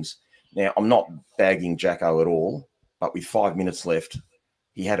good things. Now, I'm not bagging Jacko at all, but with 5 minutes left,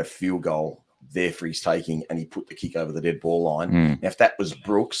 he had a field goal there for his taking, and he put the kick over the dead ball line. Now, if that was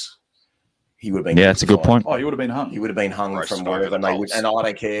Brooks, he would have been. Yeah, that's a good point. Oh, he would have been hung. He would have been hung from wherever they would. And I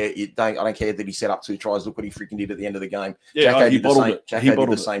don't care. I don't care that he set up 2 tries. Look what he freaking did at the end of the game. Yeah, Jacko he did bottled it. Jacko did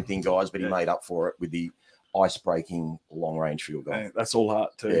the same thing, guys, but he made up for it with the ice-breaking long-range field goal. Hey, that's all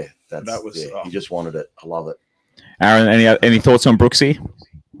heart too. Yeah, that was. Yeah, he just wanted it. I love it. Aaron, any thoughts on Brooksy?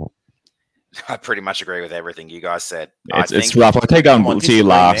 I pretty much agree with everything you guys said. It's rough. I'll take on Brooksy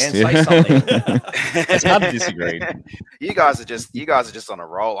last. Man, say something. It's hard to disagree. You guys are just on a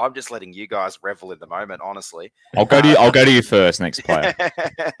roll. I'm just letting you guys revel in the moment, honestly. I'll go to you first, next player.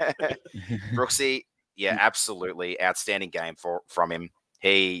 Brooksy, yeah, absolutely outstanding game from him.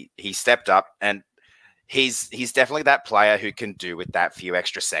 He stepped up, and he's definitely that player who can do with that few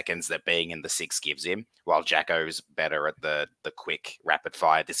extra seconds that being in the 6 gives him, while Jacko's better at the quick rapid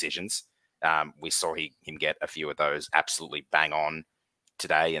fire decisions. We saw him get a few of those absolutely bang on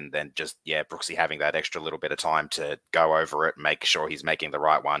today, and then just, Brooksy having that extra little bit of time to go over it, make sure he's making the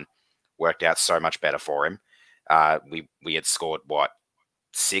right one, worked out so much better for him. We had scored,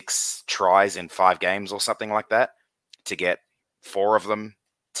 6 tries in 5 games or something like that. To get 4 of them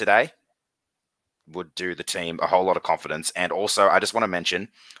today would do the team a whole lot of confidence. And also, I just want to mention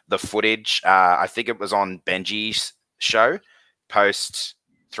the footage. I think it was on Benji's show, post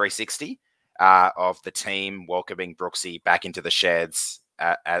 360, of the team welcoming Brooksy back into the sheds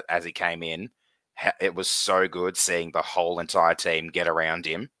as he came in. It was so good seeing the whole entire team get around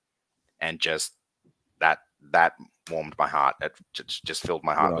him, and just that warmed my heart. It just filled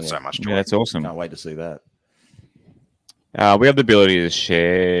my heart with so much joy. Yeah, that's awesome. Can't wait to see that. We have the ability to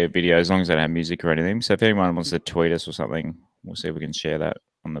share videos as long as they don't have music or anything. So if anyone wants to tweet us or something, we'll see if we can share that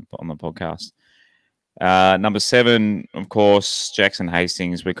on the podcast. Number 7, of course, Jackson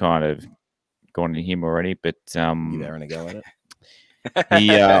Hastings. We kind of gone to him already, but Give Aaron a go at it.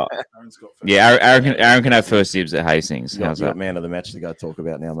 Aaron can have first dibs at Hastings. How's that? Man of the match to go talk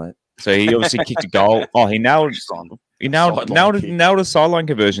about now, mate. So he obviously kicked a goal. Oh, he nailed a sideline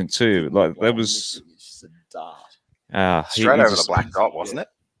conversion too. Like that was straight over the black dot, wasn't it?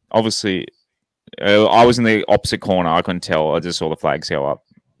 Obviously, I was in the opposite corner. I couldn't tell. I just saw the flags go up.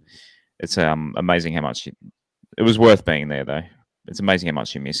 It's amazing how much it was worth being there, though. It's amazing how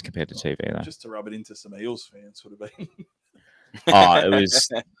much you missed compared to TV, though. Just to rub it into some Eels fans would have been.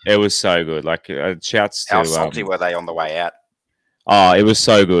 It was so good. Like shouts to how salty were they on the way out? Oh, it was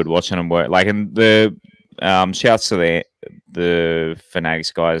so good watching them work. Like, and the shouts to the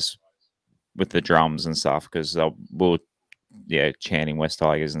Fanatics guys with the drums and stuff, because they were chanting West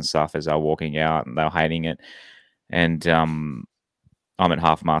Tigers and stuff as they were walking out, and they were hating it. And I'm at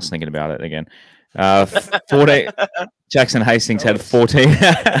half mast thinking about it again. 14. Jackson Hastings had 14.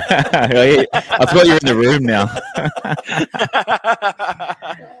 I thought you were in the room now.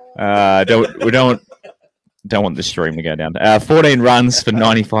 Don't want the stream to go down. 14 runs for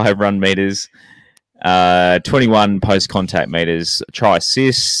 95 run meters. 21 post contact meters. Try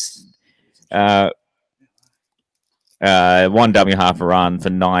assist. 1 W half a run for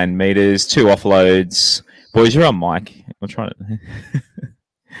 9 meters. 2 offloads. Boys, you're on mic. I'm trying to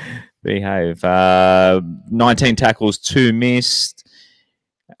behave. 19 tackles, 2 missed.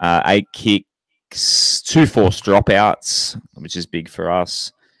 8 kicks, 2 forced dropouts, which is big for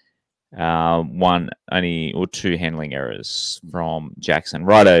us. 2 handling errors from Jackson.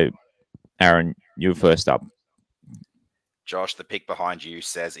 Righto, Aaron, you're first up. Josh, the pick behind you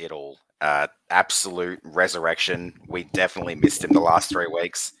says it all. Absolute resurrection. We definitely missed him the last 3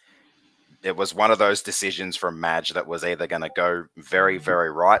 weeks. It was one of those decisions from Madge that was either going to go very,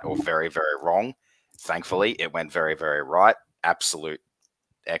 very right or very, very wrong. Thankfully, it went very, very right. Absolute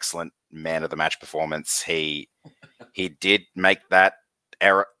excellent man of the match performance. He did make that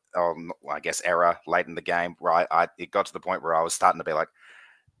error, error late in the game. Right, it got to the point where I was starting to be like,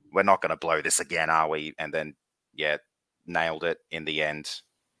 we're not going to blow this again, are we? And then, nailed it in the end.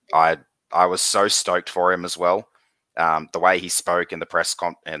 I was so stoked for him as well. The way he spoke in the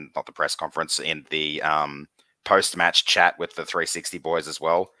in the post-match chat with the 360 boys as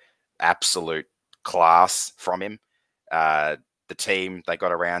well. Absolute class from him. The team, they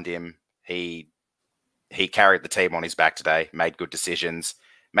got around him. He carried the team on his back today, made good decisions,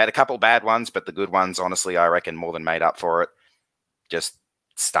 made a couple bad ones, but the good ones, honestly, I reckon more than made up for it. Just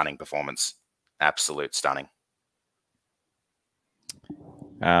stunning performance. Absolute stunning.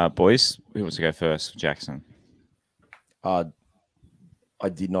 Boys, who wants to go first? Jackson. I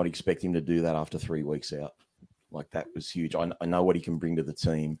did not expect him to do that after 3 weeks out. Like, that was huge. I know what he can bring to the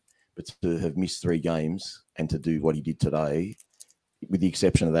team, but to have missed 3 games and to do what he did today, with the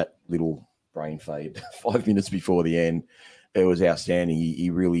exception of that little brain fade 5 minutes before the end, it was outstanding. He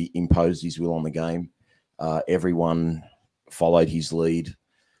really imposed his will on the game. Everyone followed his lead.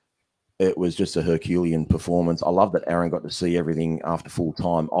 It was just a Herculean performance. I love that Aaron got to see everything after full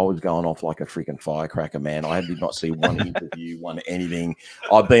time. I was going off like a freaking firecracker, man. I did not see one interview, one anything.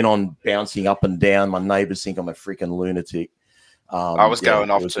 I've been on bouncing up and down. My neighbours think I'm a freaking lunatic. I was going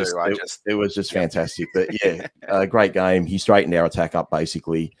off too. It was just fantastic. But yeah, a great game. He straightened our attack up,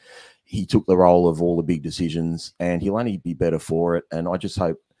 basically. He took the role of all the big decisions, and he'll only be better for it. And I just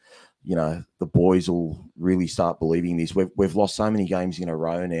hope, the boys will really start believing this. We've lost so many games in a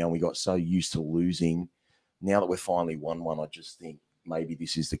row now, and we got so used to losing. Now that we've finally won one, I just think maybe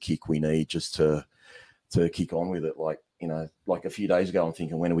this is the kick we need just to kick on with it. Like a few days ago, I'm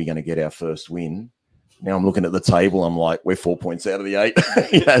thinking, when are we going to get our first win? Now I'm looking at the table. I'm like, we're 4 points out of the 8.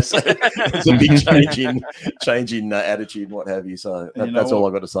 So it's a big change in attitude and what have you. So that's all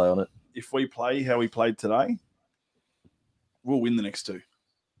I've got to say on it. If we play how we played today, we'll win the next 3.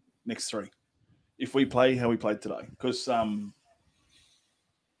 If we play how we played today, because I'll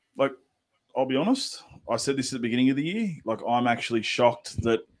be honest, I said this at the beginning of the year. Like, I'm actually shocked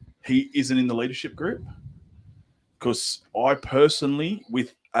that he isn't in the leadership group, because I personally,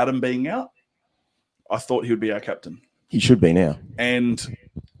 with Adam being out, I thought he would be our captain. He should be now. And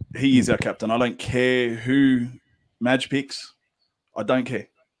he is our captain. I don't care who Madge picks. I don't care.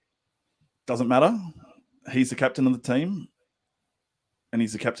 Doesn't matter. He's the captain of the team, and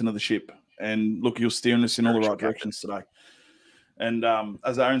he's the captain of the ship. And look, you're steering us in all the right directions today. And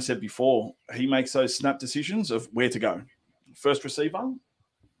as Aaron said before, he makes those snap decisions of where to go. First receiver,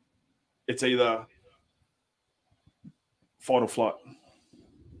 it's either fight or flight.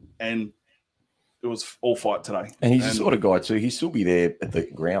 And it was all fight today. And he's the sort of guy too. He'd still be there at the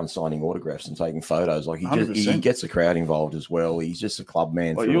ground signing autographs and taking photos. Like, he gets the crowd involved as well. He's just a club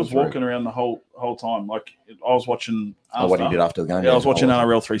man. Like, he was walking around the whole time. Like, I was watching what he did after the game. Yeah, I was watching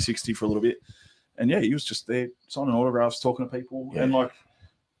NRL 360 for a little bit, and yeah, he was just there signing autographs, talking to people, and like,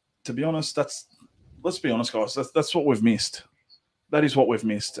 to be honest, let's be honest, guys. That's what we've missed. That is what we've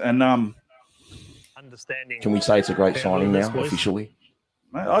missed. And understanding. Can we say it's a great signing now officially?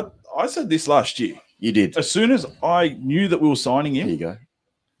 Mate, I said this last year. You did. As soon as I knew that we were signing him, there you go.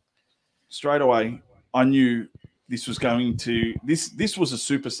 Straight away, I knew this was going to this was a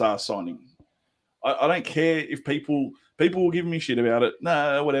superstar signing. I don't care if people will give me shit about it.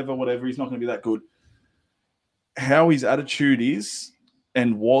 No, whatever. He's not going to be that good. How his attitude is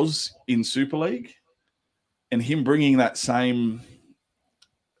and was in Super League, and him bringing that same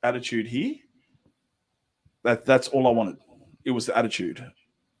attitude here, that's all I wanted. It was the attitude.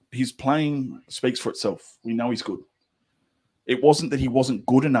 His playing speaks for itself. We know he's good. It wasn't that he wasn't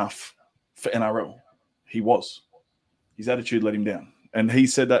good enough for NRL. He was. His attitude let him down. And he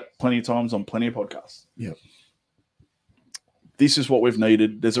said that plenty of times on plenty of podcasts. Yeah. This is what we've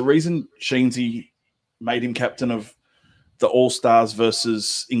needed. There's a reason Sheensy made him captain of the All-Stars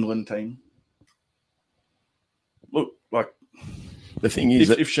versus England team. Look, like, the thing is,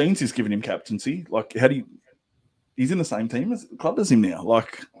 if Sheensy's given him captaincy, like, he's in the same team as the club as him now.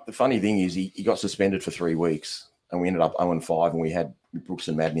 Like, the funny thing is, he got suspended for 3 weeks, and we ended up 0-5, and we had Brooks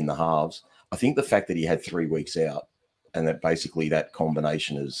and Madden in the halves. I think the fact that he had 3 weeks out, and that basically that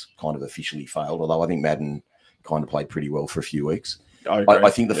combination has kind of officially failed, although I think Madden kind of played pretty well for a few weeks. I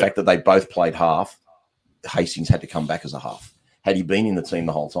think the fact that they both played half, Hastings had to come back as a half. Had he been in the team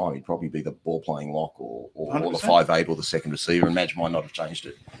the whole time, he'd probably be the ball-playing lock or the 5'8" or the second receiver, and Madge might not have changed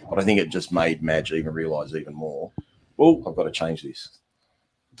it. But I think it just made Madge even realise even more, well, I've got to change this.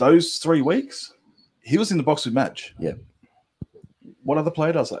 Those 3 weeks, he was in the box with Madge. Yeah. What other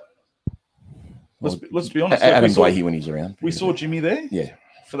player does that? Let's be honest. Adam's way here when he's around. We saw Jimmy there. Yeah.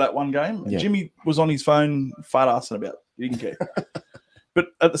 For that one game. Yeah. Jimmy was on his phone fart-assing about it. He didn't care. But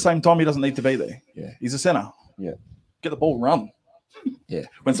at the same time, he doesn't need to be there. Yeah. He's a centre. Yeah. Get the ball and run. Yeah.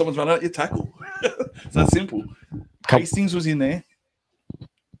 When someone's running out, you tackle. It's that simple. Hastings was in there.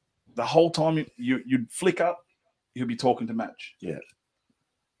 The whole time you'd flick up, he'll be talking to Madge. Yeah.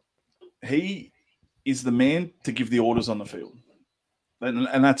 He is the man to give the orders on the field.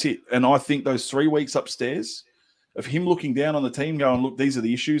 And that's it. And I think those 3 weeks upstairs of him looking down on the team going, look, these are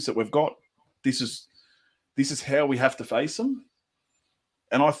the issues that we've got. This is how we have to face them.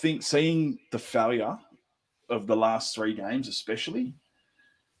 And I think seeing the failure of the last 3 games, especially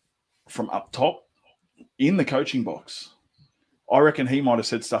from up top in the coaching box, I reckon he might have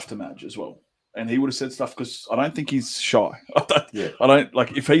said stuff to Madge as well. And he would have said stuff because I don't think he's shy. I don't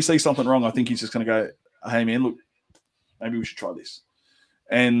like if he sees something wrong, I think he's just going to go, hey, man, look, maybe we should try this.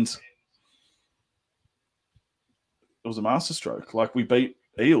 And it was a masterstroke. Like, we beat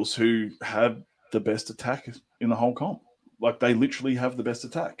Eels, who have the best attack in the whole comp. Like, they literally have the best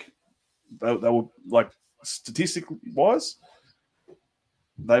attack. They were, like, statistically wise,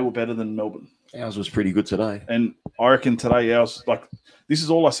 they were better than Melbourne. Ours was pretty good today. And I reckon today ours, like, this is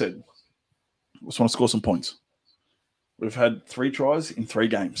all I said. I just want to score some points. We've had 3 tries in 3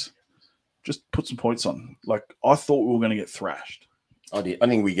 games. Just put some points on. Like, I thought we were going to get thrashed. I did. I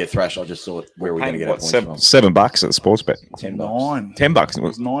think we get thrashed. I just thought where we're going to get our points from. $7 at the sports bet. $10. $9. $10. It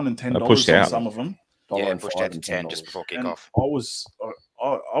was $9 and $10 pushed on out. some of them. Yeah, pushed out to 10 just before kickoff.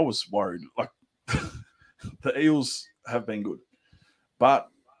 I was worried. Like, the Eels have been good, but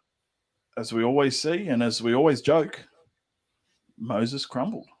as we always see and as we always joke, Moses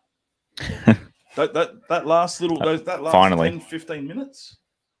crumbled. that last little that last Finally. 10, 15 minutes,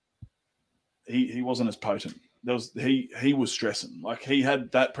 he wasn't as potent. He was stressing. Like, he had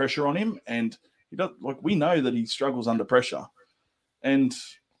that pressure on him, and he does, like, we know that he struggles under pressure, and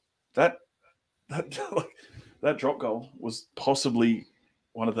that drop goal was possibly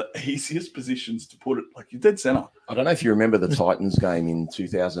one of the easiest positions to put it. Like, you're dead center. I don't know if you remember the Titans game in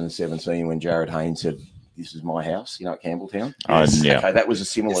 2017 when Jared Haynes said, "This is my house," at Campbelltown. Yeah. Okay, that was a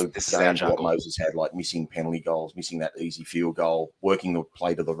similar This game to what Moses had, like missing penalty goals, missing that easy field goal, working the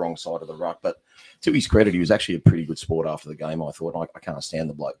play to the wrong side of the ruck. But to his credit, he was actually a pretty good sport after the game, I thought. I can't stand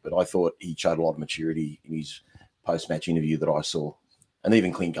the bloke, but I thought he showed a lot of maturity in his post-match interview that I saw. And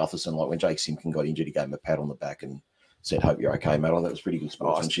even Clint Gutherson, like when Jake Simpkin got injured, he gave him a pat on the back and said, "Hope you're okay, mate." I thought that was pretty good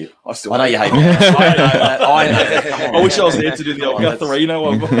sportsmanship. I know you hate me. I know. I wish I was there to do the old Gutherino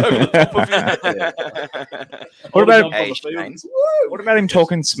over the top of him. What about him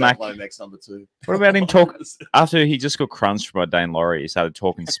talking smack? Next number 2. What about him talk after he just got crunched by Dane Laurie? He started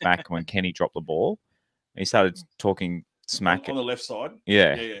talking smack when Kenny dropped the ball. He started talking smack on the left side.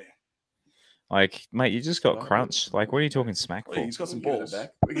 Yeah. Like, mate, you just got crunched. Like, what are you talking smack for? Well, he's got some balls.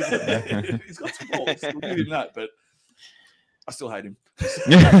 He's got some balls. We'll give him that, but I still hate him.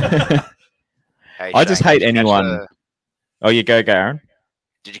 Hey, I just Shane, hate anyone. Oh, you go, Aaron.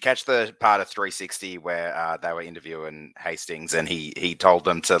 Did you catch the part of 360 where they were interviewing Hastings and he told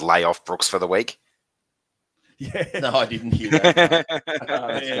them to lay off Brooks for the week? Yeah. No, I didn't hear that.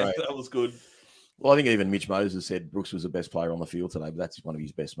 That was good. Well, I think even Mitch Moses said Brooks was the best player on the field today, but that's one of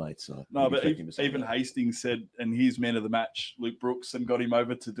his best mates. So no, but even Hastings said, and he's man of the match, Luke Brooks, and got him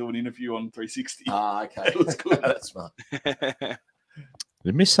over to do an interview on 360. Ah, okay. It was good. That's smart.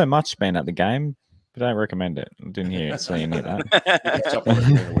 We missed so much being at the game, but I don't recommend it. I didn't see any of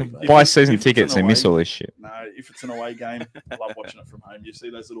that. Buy season tickets and miss all this shit. No, if it's an away game, I love watching it from home. You see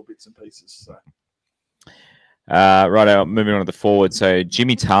those little bits and pieces. So. Right out, moving on to the forward. So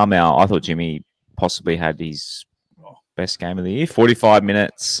Jimmy Tarmow, I thought Jimmy possibly had his best game of the year. 45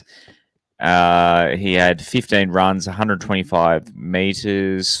 minutes. He had 15 runs, 125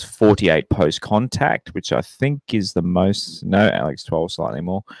 meters, 48 post contact, which I think is the most. No, Alex 12, slightly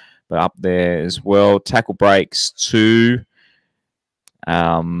more, but up there as well. Tackle breaks 2,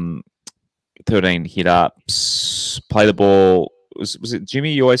 13 hit ups. Play the ball. Was it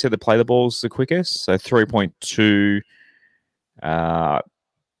Jimmy? You always said the play the ball's the quickest. So 3.2.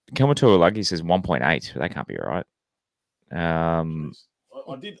 Kelmatua Lucky says 1.8. That can't be right. I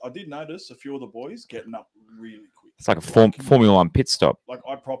did notice a few of the boys getting up really quick. It's like a Formula One pit stop. Like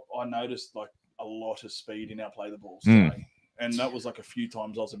I noticed like a lot of speed in our play the balls today, and that was like a few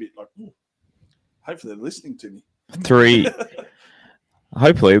times I was a bit like, ooh, hopefully they're listening to me. 3.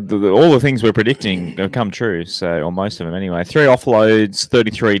 Hopefully, all the things we're predicting have come true. So, or most of them anyway. 3 offloads,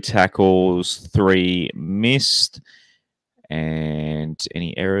 33 tackles, 3 missed. And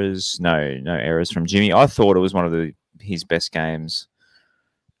any errors? No errors from Jimmy. I thought it was one of his best games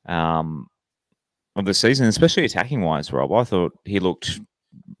of the season, especially attacking wise, Rob. I thought he looked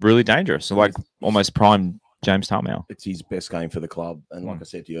really dangerous, so like almost prime James Tarmow. It's his best game for the club, and like I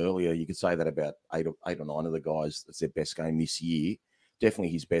said to you earlier, you could say that about eight or 9 of the guys. That's their best game this year.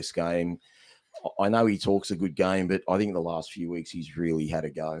 Definitely his best game. I know he talks a good game, but I think the last few weeks he's really had a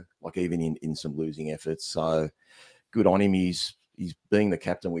go, like even in some losing efforts. So good on him. He's being the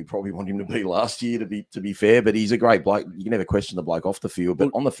captain we probably want him to be last year, to be fair, but he's a great bloke. You can never question the bloke off the field, but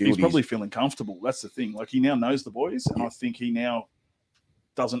on the field he's probably feeling comfortable. That's the thing. Like, he now knows the boys, and I think he now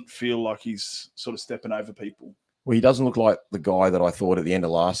doesn't feel like he's sort of stepping over people. Well, he doesn't look like the guy that I thought at the end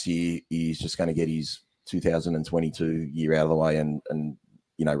of last year he's just going to get his 2022 year out of the way and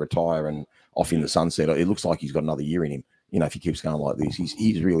retire and off in the sunset. It looks like he's got another year in him. you know, if he keeps going like this,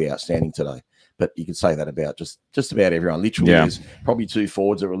 he's really outstanding today. But you could say that about just about everyone. Literally, there's probably 2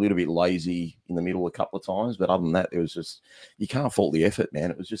 forwards that were a little bit lazy in the middle a couple of times. But other than that, it was just, you can't fault the effort, man.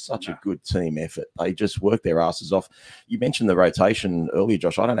 It was just such a good team effort. They just worked their asses off. You mentioned the rotation earlier,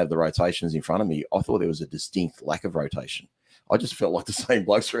 Josh. I don't have the rotations in front of me. I thought there was a distinct lack of rotation. I just felt like the same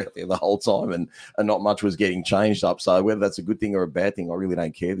blokes were out there the whole time and not much was getting changed up. So whether that's a good thing or a bad thing, I really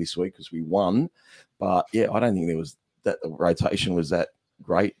don't care this week because we won. But, yeah, I don't think there was that the rotation was that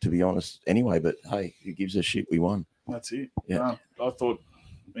great, to be honest, anyway. But, hey, who gives a shit? We won. That's it. Yeah. I thought,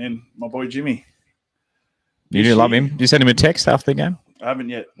 man, my boy Jimmy. You do love him? Did you send him a text after the game? I haven't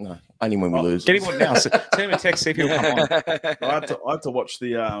yet. No, only when we lose. Get him one now. Send him a text, see if he'll come on. I had to watch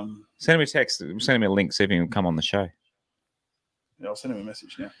the Send him a text. Send him a link, see if he can come on the show. Yeah, I'll send him a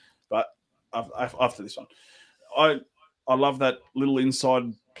message now. But after this one, I love that little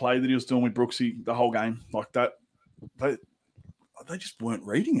inside play that he was doing with Brooksy the whole game. Like that, they just weren't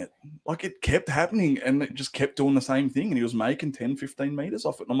reading it. Like it kept happening and it just kept doing the same thing. And he was making 10, 15 meters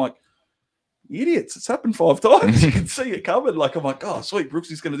off it. And I'm like, idiots, it's happened 5 times. You can see it covered. Like, I'm like, oh, sweet,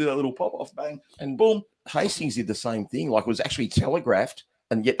 Brooksy's going to do that little pop off, bang, and boom. Hastings did the same thing. Like, it was actually telegraphed,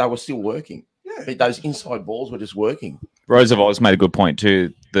 and yet they were still working. Yeah. Those inside balls were just working. Roosevelt's made a good point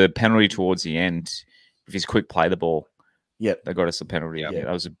too. The penalty towards the end, if he's quick play the ball, they got us the penalty. Yeah.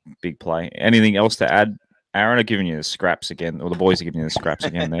 That was a big play. Anything else to add? Aaron are giving you the scraps again, or the boys are giving you the scraps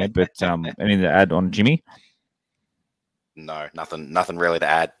again there. But anything to add on Jimmy? No, nothing really to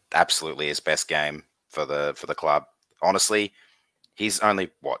add. Absolutely his best game for the club. Honestly, he's only,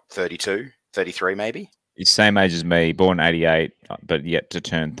 32, 33 maybe? He's same age as me, born 88, but yet to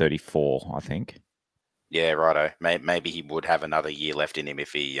turn 34, I think. Yeah, righto. Maybe he would have another year left in him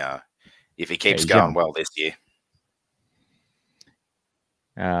if he keeps going well this year.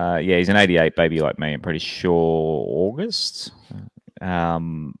 He's an 88 baby like me. I'm pretty sure August.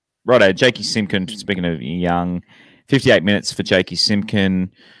 Righto, Jakey Simpkin, speaking of young, 58 minutes for Jakey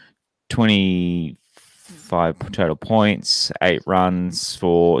Simpkin, 25 total points, 8 runs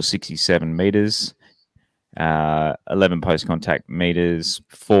for 67 meters, 11 post-contact meters,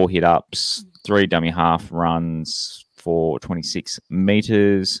 4 hit-ups, 3 dummy half runs for 26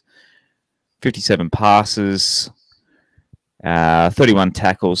 meters, 57 passes, 31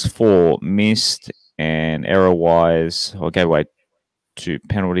 tackles, 4 missed, and error-wise, I gave away 2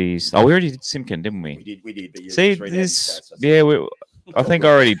 penalties. Oh, we already did Simpkin, didn't we? We did. But see, this, I think I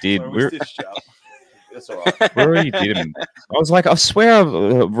already did. That's all right. We already did him. I was like, I swear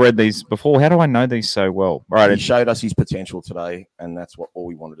I've read these before. How do I know these so well? Right, he showed us his potential today, and that's all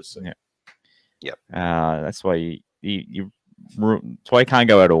we wanted to see. Yeah. Yep. That's why that's why you can't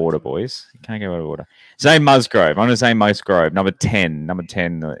go out of order, boys. You can't go out of order. Zane Musgrove. I'm going to say Musgrove, number 10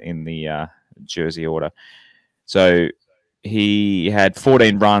 in the jersey order. So he had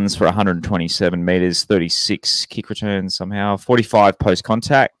 14 runs for 127 meters, 36 kick returns somehow, 45 post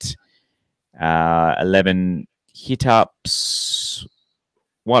contact, 11 hit ups,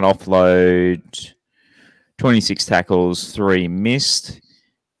 1 offload, 26 tackles, 3 missed.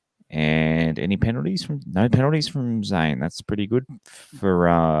 And any penalties no penalties from Zane. That's pretty good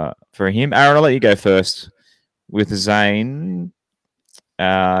for him. Aaron, I'll let you go first with Zane.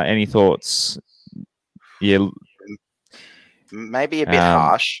 Any thoughts? Yeah, maybe a bit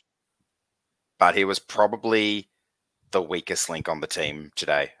harsh, but he was probably the weakest link on the team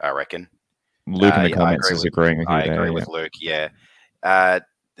today, I reckon. Luke in the comments is agreeing with you. I agree with Luke. Yeah,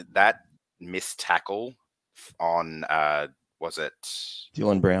 that missed tackle on was it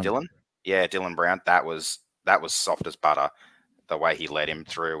Dylan Brown? Yeah, Dylan Brown. That was soft as butter. The way he led him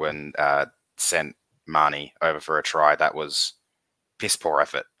through and sent Marnie over for a try. That was piss poor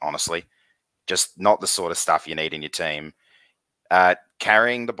effort. Honestly, just not the sort of stuff you need in your team.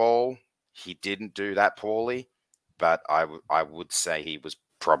 Carrying the ball, he didn't do that poorly, but I would say he was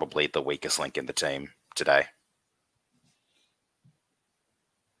probably the weakest link in the team today.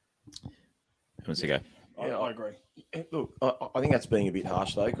 Who wants to go? Yeah, I agree. Look, I think that's being a bit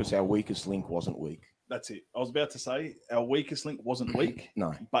harsh, though, because our weakest link wasn't weak. That's it. I was about to say our weakest link wasn't weak.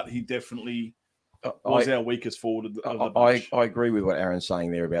 No. But he definitely was our weakest forward of the I agree with what Aaron's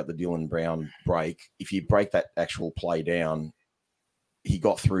saying there about the Dylan Brown break. If you break that actual play down, he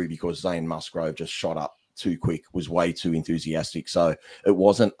got through because Zane Musgrove just shot up too quick, was way too enthusiastic. So it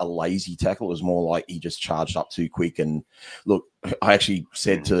wasn't a lazy tackle. It was more like he just charged up too quick. And look, I actually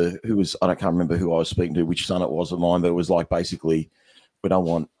said to I can't remember who I was speaking to, which son it was of mine, but it was like basically, I don't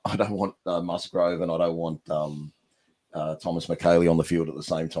want Musgrove and I don't want Thomas McKaylee on the field at the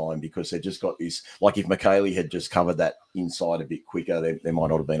same time, because they just got this. Like if McKaylee had just covered that inside a bit quicker, there might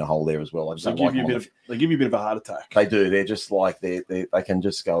not have been a hole there as well. I just they give you a bit of a heart attack. They do. They're just like they can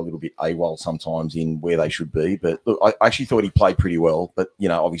just go a little bit AWOL sometimes in where they should be. But look, I actually thought he played pretty well. But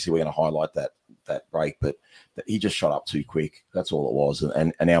obviously we're going to highlight that break. But he just shot up too quick. That's all it was.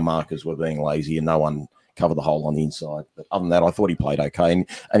 And our markers were being lazy, and no one covered the hole on the inside. But other than that, I thought he played okay. And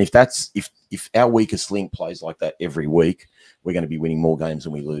if our weakest link plays like that every week, we're going to be winning more games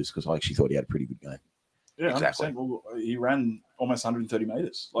than we lose, because I actually thought he had a pretty good game. Yeah, exactly. Well, he ran almost 130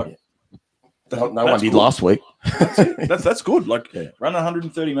 meters. Like no one did last week. That's good. Like run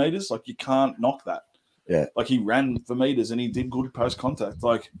 130 meters, like you can't knock that. Yeah. Like he ran for meters and he did good post contact.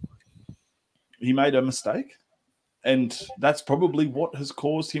 Like he made a mistake, and that's probably what has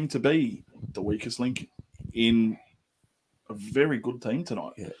caused him to be the weakest link in a very good team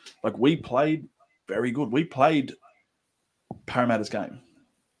tonight. Yeah. Like we played very good. We played Parramatta's game.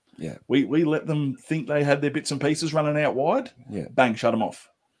 Yeah. We let them think they had their bits and pieces running out wide. Yeah. Bang, shut them off.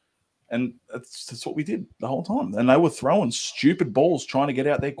 And that's what we did the whole time. And they were throwing stupid balls, trying to get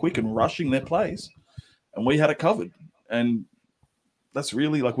out there quick and rushing their plays. And we had it covered. And that's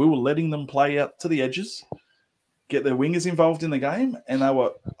really like we were letting them play out to the edges, get their wingers involved in the game, and they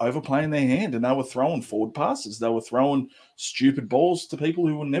were overplaying their hand, and they were throwing forward passes. They were throwing stupid balls to people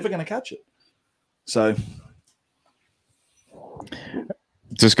who were never going to catch it. So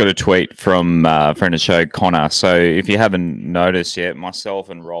just got a tweet from friend of the show, Connor. So if you haven't noticed yet, myself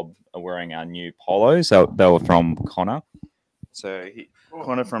and Rob are wearing our new polos. They were from Connor. So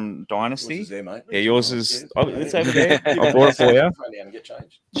Connor from Dynasty. Yours is there, mate. Yeah, yours is. Oh, it's over there. I brought it for you.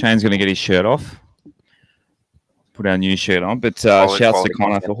 Shane's going to get his shirt off. Put our new shirt on. But shouts to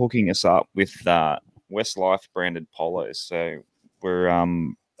Connor for hooking us up with Westlife branded polos. So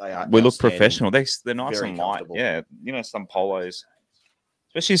we look professional. They're nice and light. Yeah, some polos,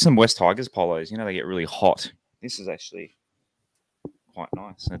 especially some West Tigers polos. They get really hot. This is actually quite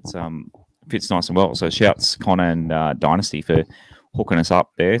nice. It's fits nice and well. So shouts Connor and Dynasty for hooking us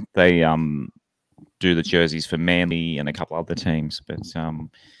up there. They do the jerseys for Manly and a couple other teams. But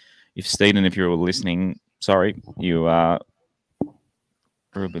if you're listening, sorry, you are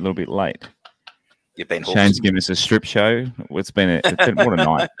a little bit late. You've been Shane's given us a strip show. It's been what a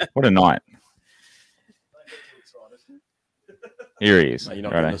night. What a night. Here he is. Mate, you're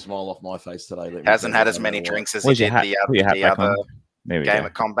not getting a smile off my face today. Hasn't had as many drinks as he did the other game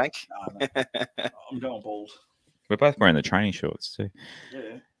at Combank. I'm going bald. We're both wearing the training shorts too.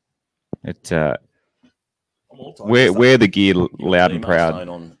 Yeah. Wear the gear loud and proud.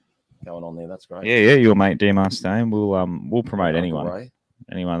 Going on there, that's great. Yeah, your mate DMR Stone. We'll promote anyone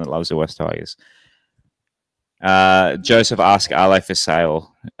that loves the West Tigers. Joseph asked, are they for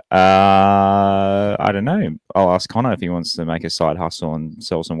sale? I don't know. I'll ask Connor if he wants to make a side hustle and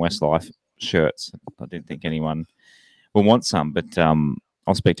sell some Westlife shirts. I didn't think anyone will want some, but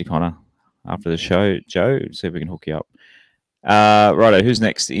I'll speak to Connor after the show. Joe, see if we can hook you up. Righto, who's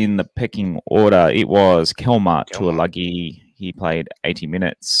next in the pecking order? It was Kelmar Tuolagi. He played 80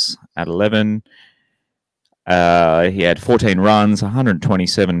 minutes at 11. He had 14 runs,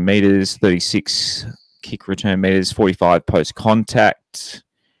 127 meters, 36 kick return meters, 45 post contact.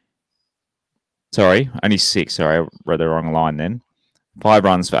 Sorry, only 6. Sorry, I read the wrong line then. 5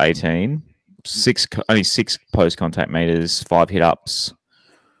 runs for 18, only 6 post contact meters, 5 hit ups,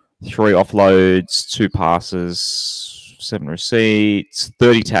 3 offloads, 2 passes, 7 receipts,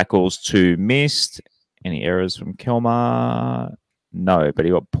 30 tackles, 2 missed. Any errors from Kelmar? No, but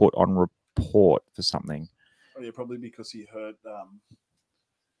he got put on report for something. Oh, yeah, probably because he hurt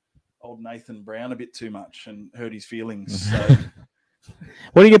old Nathan Brown a bit too much and hurt his feelings. So.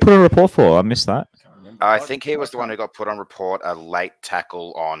 What did he get put on report for? I missed that. I think he was the one who got put on report a late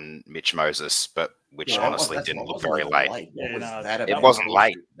tackle on Mitch Moses, but which honestly didn't look very late. It wasn't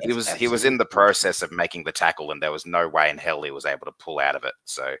late. He was in the process of making the tackle, and there was no way in hell he was able to pull out of it.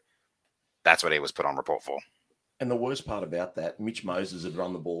 So that's what he was put on report for. And the worst part about that, Mitch Moses had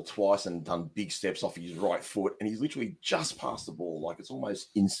run the ball twice and done big steps off his right foot, and he's literally just passed the ball. Like, it's almost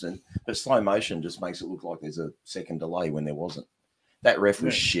instant. But slow motion just makes it look like there's a second delay when there wasn't. That ref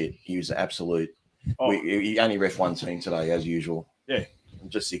was shit. He was absolute. He only ref one team today, as usual. Yeah. I'm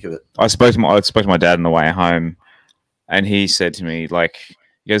just sick of it. I spoke to my dad on the way home, and he said to me, like,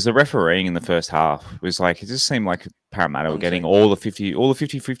 he goes, the refereeing in the first half was like, it just seemed like Parramatta were getting all the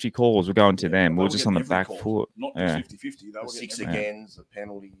 50-50 calls were going to them. We were just on the back foot. Not just 50-50. The 6 agains, the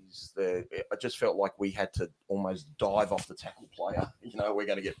penalties. I just felt like we had to almost dive off the tackle player. We're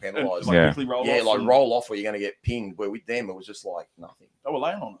going to get penalised. Roll off or you're going to get pinged. Where with them, it was just like nothing. They were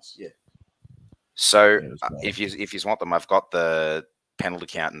laying on us. Yeah. So Yeah, it was bad. if you want them, I've got the penalty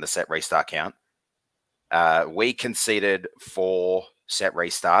count and the set restart count. We conceded 4 set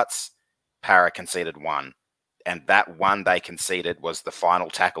restarts. Para conceded 1. And that one they conceded was the final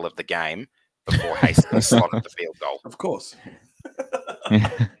tackle of the game before Hastings slotted the field goal. Of course.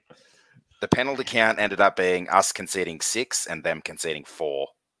 The penalty count ended up being us conceding 6 and them conceding 4.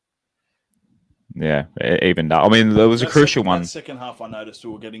 Yeah, even that. I mean, there was a crucial one. That second half, I noticed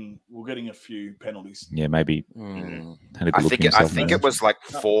we were getting a few penalties. Yeah, maybe. I think it was like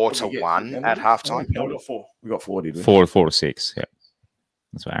 4-1 at halftime. No, we got 4. We got 4, did we? 4 to 6. Yeah,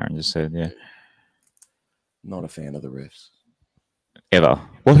 that's what Aaron just said. Yeah, Not a fan of the refs. ever.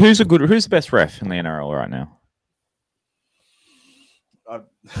 Well, who's the best ref in the NRL right now?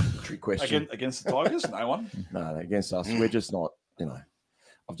 Trick question. Against the Tigers, no one. No, against us, we're just not.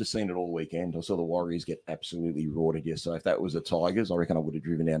 I've just seen it all weekend. I saw the Warriors get absolutely rorted yesterday. If that was the Tigers, I reckon I would have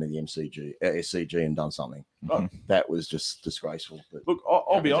driven down to the SCG and done something. That was just disgraceful. But look,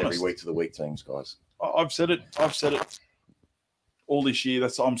 I'll be honest. Every week to the weak teams, guys. I've said it all this year.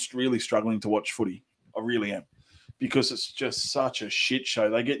 I'm really struggling to watch footy. I really am, because it's just such a shit show.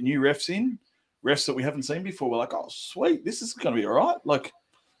 They get new refs in, refs that we haven't seen before. We're like, oh, sweet, this is going to be all right. Like,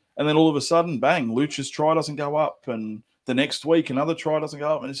 and then all of a sudden, bang, Lucha's try doesn't go up, and the next week another try doesn't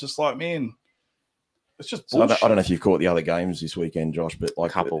go up, and it's just like, man, it's just bullshit. So I don't know if you caught the other games this weekend, Josh, but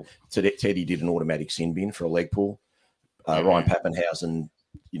like Teddy did an automatic sin bin for a leg pull. Ryan Pappenhausen,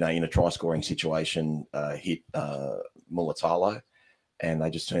 in a try scoring situation, hit Mulatalo, and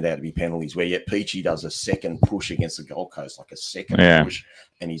they just turned out to be penalties. Where yet Peachy does a second push against the Gold Coast, like a second push,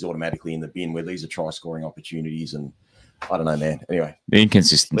 and he's automatically in the bin. Where these are try scoring opportunities, and I don't know, man. Anyway, the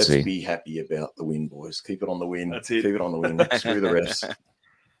inconsistency. Let's be happy about the win, boys. Keep it on the win. That's it. Keep it on the win. Screw the refs.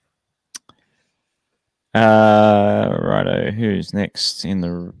 Righto. Who's next in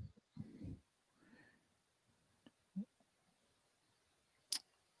the?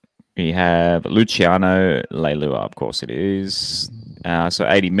 We have Luciano Leilua, of course it is. So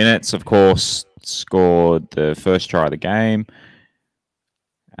 80 minutes, of course, scored the first try of the game.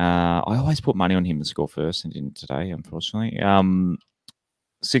 I always put money on him to score first and didn't today, unfortunately.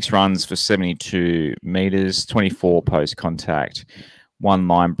 6 runs for 72 meters, 24 post contact, 1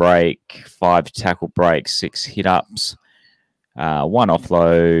 line break, 5 tackle breaks, 6 hit ups, 1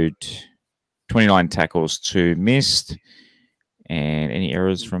 offload, 29 tackles, 2 missed. And any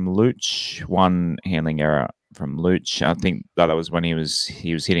errors from Luch? 1 handling error from Luch. I think that was when he was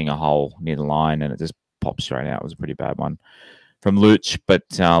hitting a hole near the line and it just popped straight out. It was a pretty bad one from Luch. But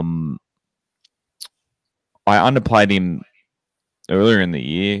I underplayed him earlier in the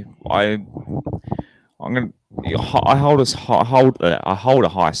year. I hold a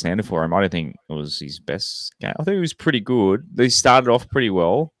high standard for him. I don't think it was his best game. I think he was pretty good. He started off pretty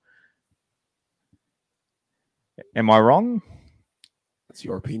well. Am I wrong? That's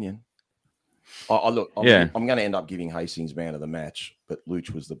your opinion. I'm going to end up giving Hastings man of the match, but Luch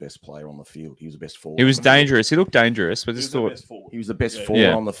was the best player on the field. He was the best forward. He was dangerous. He looked dangerous, but just thought he was the best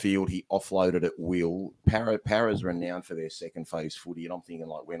forward on the field. He offloaded at will. Para's renowned for their second phase footy, and I'm thinking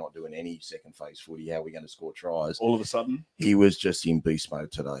like we're not doing any second phase footy. How are we going to score tries? All of a sudden, he was just in beast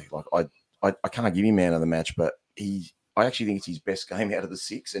mode today. Like I can't give him man of the match, but I actually think it's his best game out of the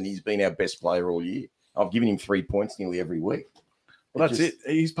 6, and he's been our best player all year. I've given him 3 points nearly every week. Well, that's it.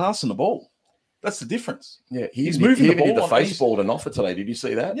 He's passing the ball. That's the difference. Yeah, he's moving the ball. Did the face ball to Noffa today. Did you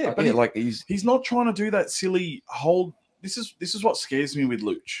see that? Yeah, but he's not trying to do that silly hold. This is what scares me with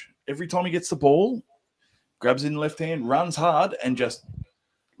Luch. Every time he gets the ball, grabs it in the left hand, runs hard, and just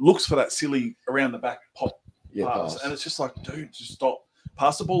looks for that silly around the back pop pass. And it's just like, dude, just stop.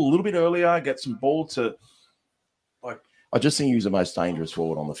 Pass the ball a little bit earlier. Get some ball to I just think he was the most dangerous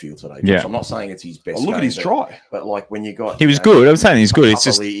forward on the field today. Yeah. I'm not saying it's his best. Look at his try. But like when you got, he was good. I'm saying he's good. It's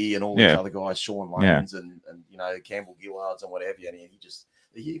just and all these other guys, Sean Lanes and Campbell Gillards and whatever. And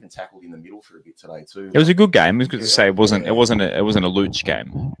he even tackled in the middle for a bit today too. It was a good game. It was good to say it wasn't a Luch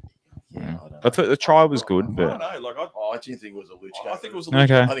game. Yeah, I thought the try was good, but I didn't think it was a Luch game. I think it was a Luch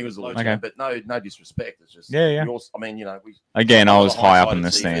game. I think it was a Luch game, but no disrespect. It's just I was high up in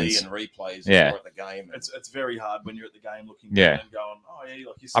the stands and replays. At the game. It's very hard when you're at the game looking down and going,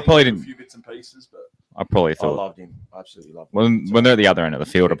 like you see I probably didn't. A few bits and pieces, but I probably I thought loved him. I absolutely loved him. when they're at the other end of the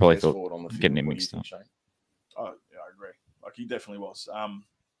field, I probably Best thought forward on the field. getting him What do you mixed think, up. Shane? oh yeah, I agree. Like he definitely was.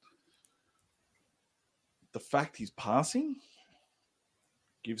 The fact he's passing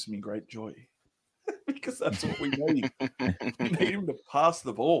gives me great joy. Because that's what we need. We need him to pass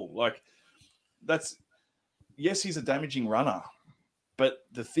the ball. Like yes, he's a damaging runner, but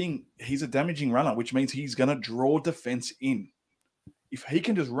he's a damaging runner, which means he's going to draw defense in. if he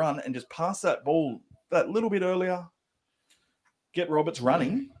can just run and just pass that ball that little bit earlier, get Roberts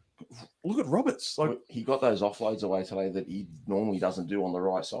running. Look at Roberts. Like he got those offloads away today that he normally doesn't do on the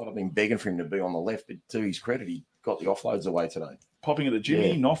right side. I've been begging for him to be on the left, but to his credit, he got the offloads away today. Popping it at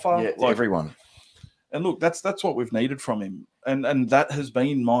Jimmy, Noffa, like everyone. And look, that's what we've needed from him, and that has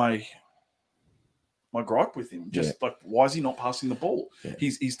been my gripe with him. Just like, why is he not passing the ball? Yeah.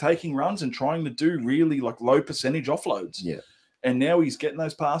 He's taking runs and trying to do really like low percentage offloads. Yeah, and now he's getting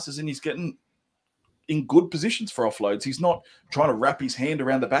those passes and he's getting in good positions for offloads. He's not trying to wrap his hand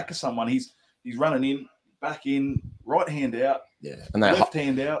around the back of someone. He's running in, back in, right hand out. Yeah, and that left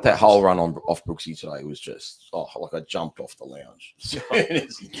hand out. That whole run off Brooksy today was just like I jumped off the lounge.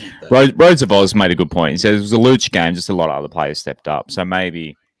 Rhodes of Oz made a good point. He says it was a Luch game, just a lot of other players stepped up. So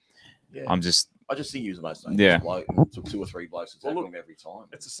maybe I just think he was the most dangerous bloke. It took 2 or 3 blokes to tackle him every time.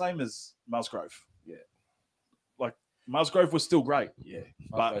 It's the same as Musgrove. Yeah, like Musgrove was still great. Yeah,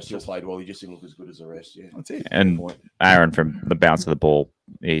 but still played well. He just didn't look as good as the rest. Yeah, that's it. And Aaron, from the bounce of the ball,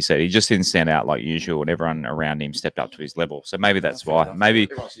 he said he just didn't stand out like usual, and everyone around him stepped up to his level. So maybe that's why. Maybe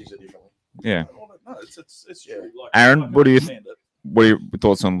everyone sees it differently. Yeah. No, it's true. Like, Aaron, what are your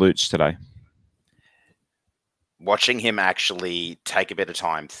thoughts on Luch today? Watching him actually take a bit of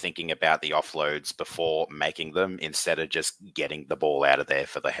time thinking about the offloads before making them instead of just getting the ball out of there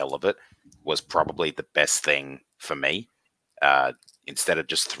for the hell of it was probably the best thing for me. Instead of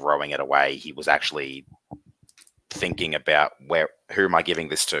just throwing it away, he was actually thinking about who am I giving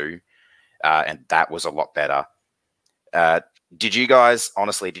this to? And that was a lot better. Did you guys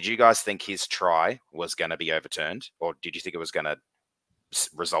think his try was going to be overturned, or did you think it was going to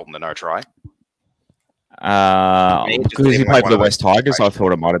result in a no try? Because he played for the West Tigers, I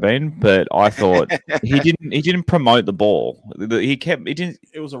thought it might have been, but I thought he didn't promote the ball. He didn't.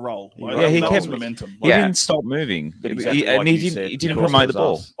 It was a roll. He kept momentum. He didn't stop moving, he didn't promote the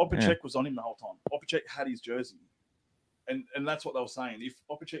ball. Opacek was on him the whole time. Opacek had his jersey, and that's what they were saying. If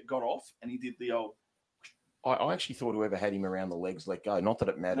Opacek got off and he did the old. I actually thought whoever had him around the legs let go. Not that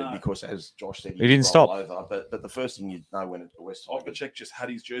it mattered because, as Josh said, he didn't stop over. But the first thing you'd know when it's the West Tigers, Opacek just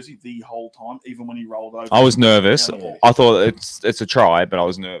had his jersey the whole time, even when he rolled over. I was nervous. I thought it's a try, but I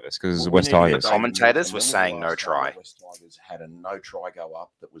was nervous because it's the West Tigers. The commentators were saying no try. West Tigers had a no try go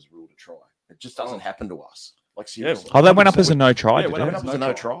up that was ruled a try. It just doesn't happen to us. Like seriously. That went up as a no try. Yeah, it went up as a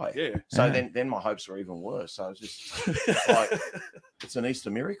no try. Yeah. So then my hopes were even worse. So it's just like it's an Easter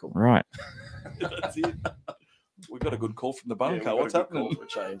miracle. Right. That's it. We got a good call from the bunker. What's happening?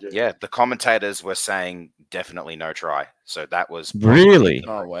 Yeah, the commentators were saying definitely no try. So that was really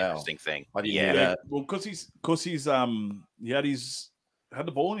interesting thing. I didn't hear that. Well, because he's he had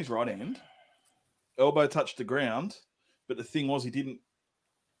the ball in his right hand, elbow touched the ground, but the thing was he didn't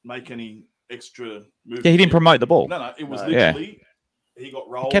make any extra movement. Yeah, he didn't promote the ball. No, it was literally he got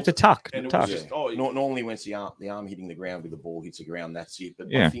rolled. He kept it tucked. And it was just normally when the arm hitting the ground with the ball hits the ground, that's it.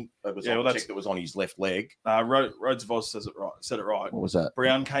 But I think it was that was on his left leg. Rhodes of Oz said it right. What was that?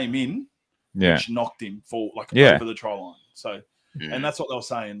 Brown came in, which knocked him over the try line. So, and that's what they were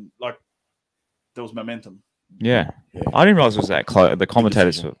saying. Like there was momentum. Yeah. I didn't realize it was that close. The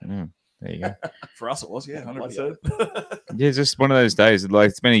commentators were. There you go. For us, it was 100%. Yeah, it's just one of those days. Like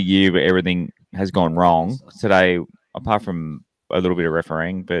it's been a year where everything has gone wrong. Today, apart from a little bit of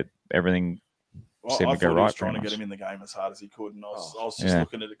refereeing, but everything seemed to go right. I was trying to get him in the game as hard as he could, and I was just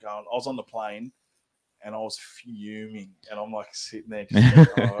looking at it going. I was on the plane, and I was fuming, and I'm like sitting there,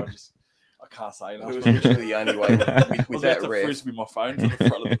 I can't say enough. It was literally the only way with that ref. Frisbee my phone to the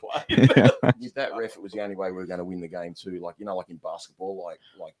front of the plane. With that ref, it was the only way we were going to win the game too. Like like in basketball,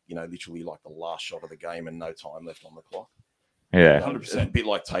 literally like the last shot of the game and no time left on the clock. Yeah, 100%. A bit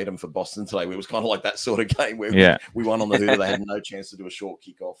like Tatum for Boston today. It was kind of like that sort of game where we won on the hooter. They had no chance to do a short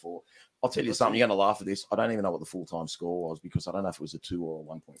kickoff. Or I'll tell you something. You're going to laugh at this. I don't even know what the full-time score was because I don't know if it was a 2 or a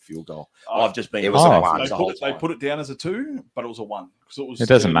 1 point field goal. I've just been. It was a 1. They put it down as a 2, but it was a 1 because it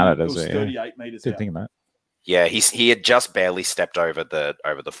doesn't matter, does it? 38 meters. Good thing about it. Yeah, he had just barely stepped over the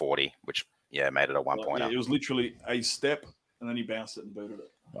 40, which made it a 1 pointer. It was literally a step, and then he bounced it and booted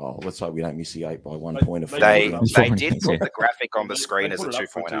it. Oh, let's hope we don't miss the 8 by 1 point. They did put the graphic on the screen as a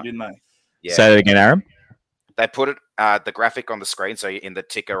 2-pointer, didn't they? Yeah. Say that again, Aaron. They put it the graphic on the screen. So in the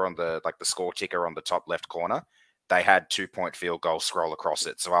ticker on the score ticker on the top left corner, they had 2-point field goal scroll across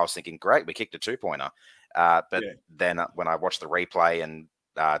it. So I was thinking, great, we kicked a 2-pointer. But then when I watched the replay and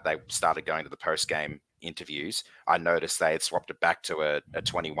they started going to the post game interviews, I noticed they had swapped it back to a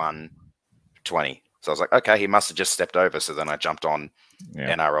 21-20. So I was like, okay, he must have just stepped over. So then I jumped on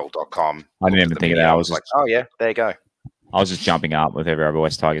NRL.com. I didn't even think of that. I was like, oh, yeah, there you go. I was just jumping up with every other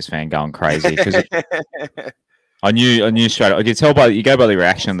West Tigers fan going crazy because I knew straight. I could tell you go by the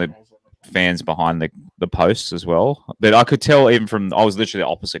reaction of the fans behind the posts as well. But I could tell even from I was literally the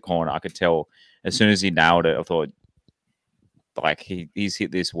opposite corner. I could tell as soon as he nailed it. I thought like he's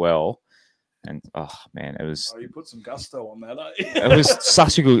hit this well. And oh man, it was. Oh, you put some gusto on that. It was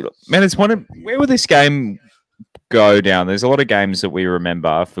such a good man. It's one of where would this game go down? There's a lot of games that we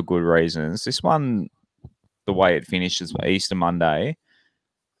remember for good reasons. This one, the way it finishes Easter Monday,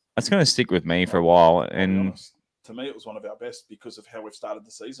 that's going to stick with me for a while. And to me, it was one of our best because of how we've started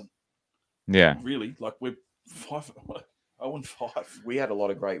the season. Yeah, really, like we're 5-5. We had a lot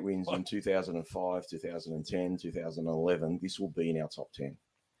of great wins in 2005, 2010, 2011. This will be in our top 10.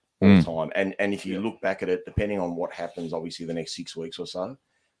 All the time. And if you look back at it, depending on what happens, obviously the next 6 weeks or so,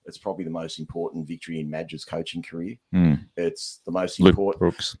 it's probably the most important victory in Madge's coaching career. It's the most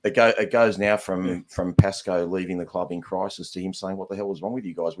important. It goes now from Pascoe leaving the club in crisis to him saying, "What the hell was wrong with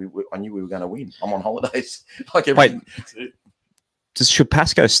you guys? I knew we were going to win. I'm on holidays." Wait, should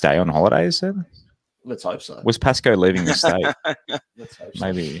Pascoe stay on holidays then? Let's hope so. Was Pascoe leaving the state? Let's hope so.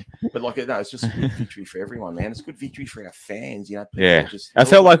 Maybe. But it's just a good victory for everyone, man. It's a good victory for our fans. I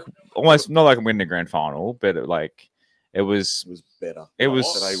felt like almost not like winning the grand final, but it was better. It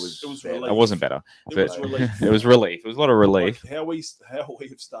wasn't better. It was relief. It was relief. It was a lot of relief. Like how we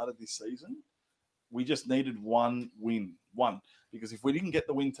have started this season, we just needed one win. Because if we didn't get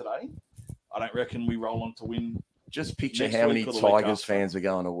the win today, I don't reckon we roll on to win. Just picture how many Tigers fans are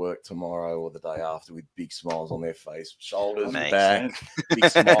going to work tomorrow or the day after with big smiles on their face, shoulders, back, big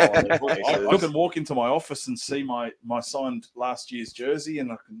smile on their faces. I can walk into my office and see my signed last year's jersey,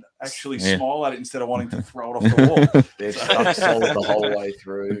 and I can actually smile at it instead of wanting to throw it off the wall. They're stuck solid the whole way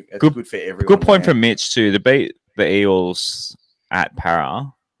through. It's good for everyone. Good point from Mitch too. To beat the Eels at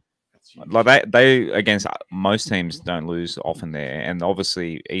Para. Like they against most teams don't lose often there, and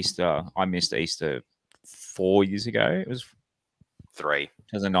obviously Easter. I missed Easter 4 years ago. It was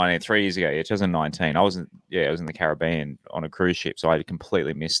 2019, 3 years ago. Yeah, 2019. I was in the Caribbean on a cruise ship, so I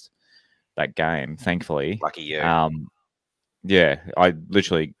completely missed that game. Thankfully, lucky you. Yeah, I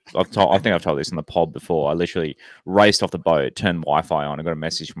think I've told this in the pod before. I literally raced off the boat, turned Wi-Fi on, and got a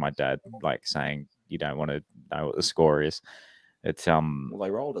message from my dad like saying, "You don't want to know what the score is." It's Well, they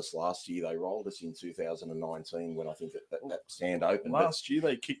rolled us last year. They rolled us in 2019 when I think that stand opened. Last year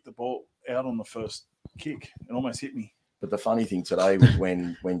they kicked the ball out on the first kick and almost hit me. But the funny thing today was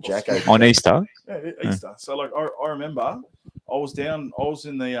when Jacko on Easter. Yeah, Easter. So like I remember I was in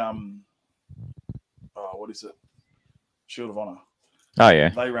the what is it? Shield of Honor. Oh yeah.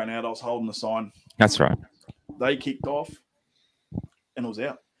 They ran out. I was holding the sign. That's right. They kicked off and it was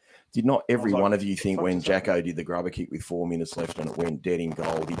out. Did not every one of you think when Jacko did the grubber kick with 4 minutes left and it went dead in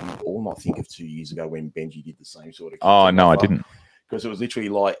goal, did you all not think of 2 years ago when Benji did the same sort of kick? Oh, no, I didn't. Because it was literally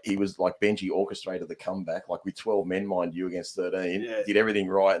like Benji orchestrated the comeback, like with 12 men, mind you, against 13, did everything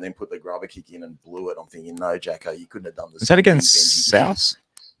right and then put the grubber kick in and blew it. I'm thinking, no, Jacko, you couldn't have done this. Is that against South?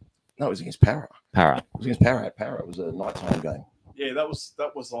 No, it was against Para. It was against Para at Para. It was a nighttime game. Yeah, that was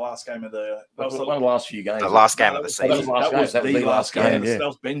the last game of the. That was one of the last few games. The last game of the season. That was the last game. That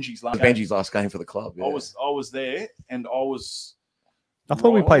was Benji's last. Benji's last game for the club. Yeah. I was there, and I was. I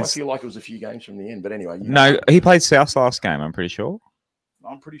thought we played. I feel like it was a few games from the end, but anyway. No, he played South's last game. I'm pretty sure.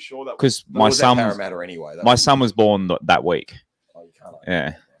 I'm pretty sure that because my son. Parramatta anyway. My son was born that week. Oh, you can't.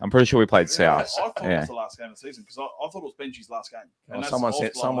 Yeah. I'm pretty sure we played South. I thought it was the last game of the season because I thought it was Benji's last game. And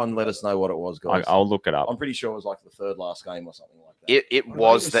someone let us know what it was, guys. I'll look it up. I'm pretty sure it was like the third last game or something like that. It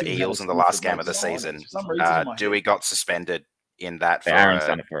was the Eels in the last game of the season. Dewey got suspended in that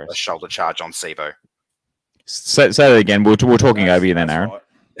for a shoulder charge on Sivo. Say that again. We're talking over you then, Aaron.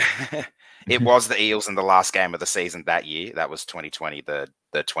 Right. It was the Eels in the last game of the season that year. That was 2020, the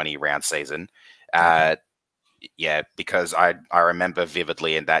 20-round season. Yeah, because I remember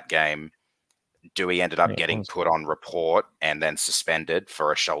vividly in that game, Dewey ended up getting put on report and then suspended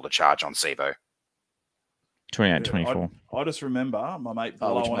for a shoulder charge on Sivo. 28-24. I just remember my mate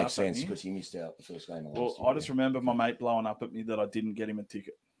blowing up at me. Which makes sense because he missed out the first game. I just remember my mate blowing up at me that I didn't get him a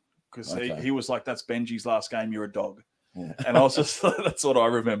ticket because he was like, "That's Benji's last game. You're a dog," and I was just that's what I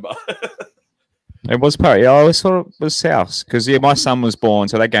remember. It was Parramatta. Yeah, I always thought it was South because my son was born.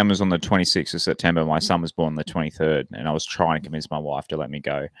 So that game was on the 26th of September. My son was born the 23rd, and I was trying to convince my wife to let me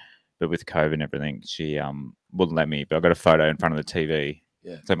go, but with COVID and everything, she wouldn't let me. But I got a photo in front of the TV,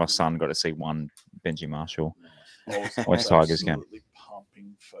 so my son got to see one Benji Marshall West Tigers game.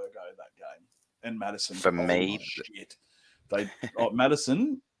 Pumping Fergo that game, and Madison for me. Shit.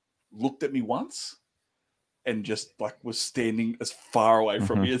 Madison looked at me once. And just was standing as far away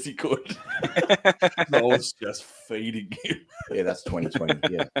from me as he could. I was just feeding him. Yeah, that's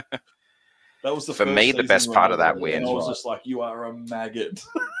 2020. Yeah. That was the For first me, the season best part of that remotely, win. and I was just like, "You are a maggot,"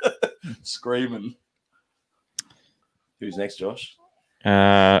 screaming. Who's next, Josh?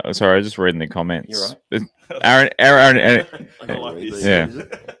 Sorry, I was just reading the comments. You're Aaron, I I like read this. these. Yeah.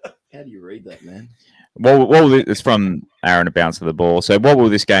 How do you read that, man? what will it's from Aaron to bounce of the ball. So, what will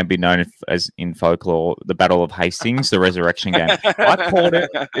this game be known as in folklore? The Battle of Hastings, the resurrection game. I called it.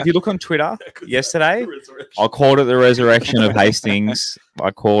 If you look on Twitter yesterday, I called it the resurrection of Hastings.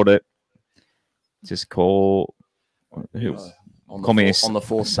 I called it. Just call. Who? On Call me a on the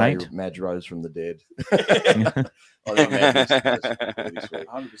fourth day, saint. Madge rose from the dead. I think Madge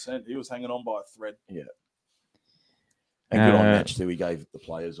 100%. He was hanging on by a thread. Yeah. And good on Madge too. He gave the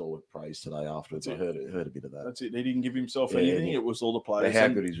players all the praise today afterwards. I heard a bit of that. That's it. He didn't give himself Yeah, anything. yeah. It was all the But players. how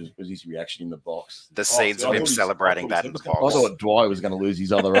good was his reaction in the box? The scenes of him celebrating that in the I box. thought Dwight was going to lose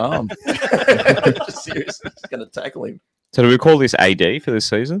his other arm. Seriously, he's going to tackle him. So, do we call this AD for this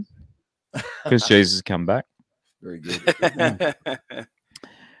season? Because Jesus has come back. Very good.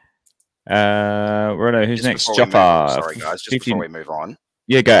 Righto, who's Just next? before we move- Joffa. Sorry, guys. Just before we move on.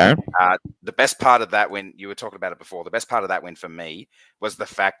 Yeah, go Aaron. The best part of that win, you were talking about it before, the best part of that win for me was the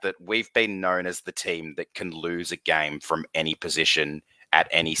fact that we've been known as the team that can lose a game from any position at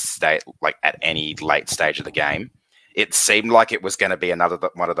any state, like at any late stage of the game. It seemed like it was going to be another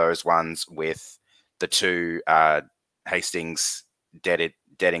one of those ones with the two Hastings dead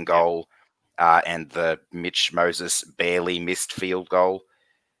in goal and the Mitch Moses barely missed field goal.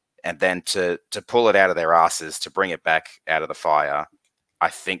 And then to pull it out of their asses, to bring it back out of the fire, I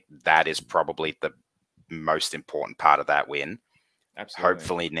think that is probably the most important part of that win. Absolutely.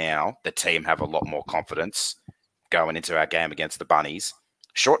 Hopefully now the team have a lot more confidence going into our game against the Bunnies.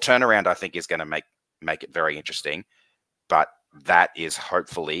 Short turnaround, I think, is going to make it very interesting. But that is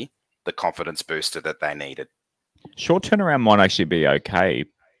hopefully the confidence booster that they needed. Short turnaround might actually be okay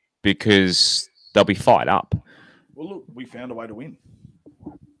because they'll be fired up. Well, look, we found a way to win.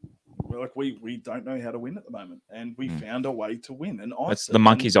 We don't know how to win at the moment, and we found a way to win. And That's the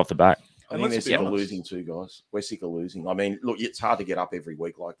monkeys off the back. I think they're sick of losing too, guys. We're sick of losing. I mean, look, it's hard to get up every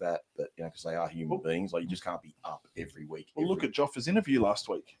week like that, but because they are human beings, like you just can't be up every week. Well, look at Joffa's interview last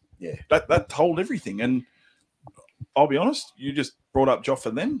week. Yeah, that told everything. And I'll be honest, you just brought up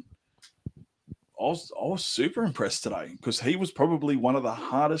Joffa then. I was super impressed today because he was probably one of the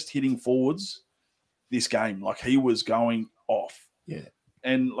hardest hitting forwards this game. Like he was going off. Yeah.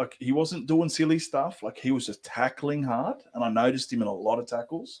 And like he wasn't doing silly stuff. Like he was just tackling hard. And I noticed him in a lot of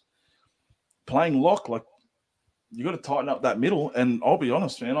tackles. Playing lock, like you got to tighten up that middle. And I'll be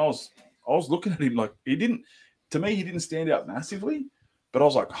honest, man, I was looking at him like he didn't stand out massively, but I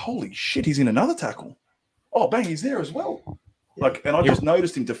was like, holy shit, he's in another tackle. Oh, bang, he's there as well. Like, and I just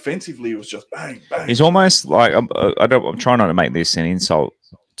noticed him defensively. It was just bang, bang. He's almost like I'm trying not to make this an insult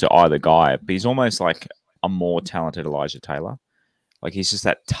to either guy, but he's almost like a more talented Elijah Taylor. Like he's just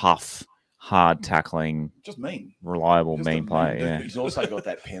that tough, hard tackling, just mean, reliable, just mean player. Yeah. He's also got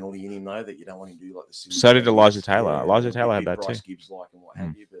that penalty in him though that you don't want him to do like the. So did Elijah Taylor. Yeah, Elijah Taylor had that Bryce too. Gibbs like and what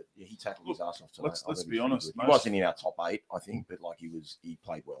have you, but yeah, he tackled his ass off today. Let's be honest. He wasn't in our top 8, I think, but like he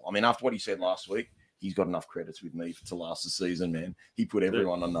played well. I mean, after what he said last week, he's got enough credits with me to last the season, man. He put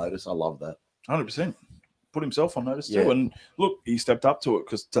everyone on notice. I love that. 100%. Put himself on notice too. And look, he stepped up to it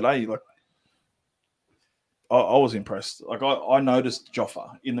because today, like, I was impressed. Like, I noticed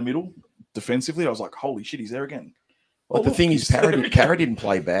Joffa in the middle defensively. I was like, holy shit, he's there again. Well, the thing is, Parra didn't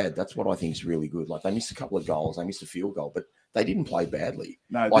play bad. That's what I think is really good. Like, they missed a couple of goals. They missed a field goal, but they didn't play badly.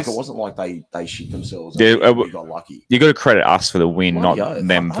 No, like, it wasn't like they shit themselves. Yeah, we got lucky. You got to credit us for the win, not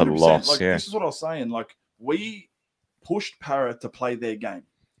them for the 100%. loss. Like, yeah. This is what I was saying. Like, we pushed Parra to play their game,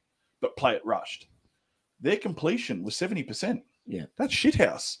 but play it rushed. Their completion was 70%. Yeah. That's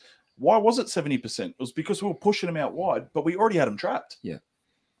shithouse. Why was it 70%? It was because we were pushing them out wide, but we already had them trapped. Yeah.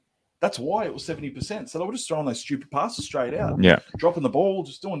 That's why it was 70%. So they were just throwing those stupid passes straight out. Yeah. Dropping the ball,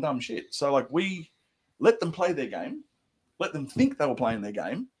 just doing dumb shit. So, like, we let them play their game, let them think they were playing their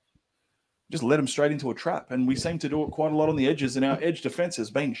game, just let them straight into a trap. And we seem to do it quite a lot on the edges, and our edge defense has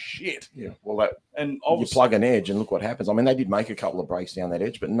been shit. Yeah. Well, you plug an edge and look what happens. I mean, they did make a couple of breaks down that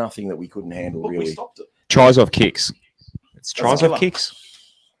edge, but nothing that we couldn't handle, really. We stopped it. Tries off kicks. It's tries off kicks.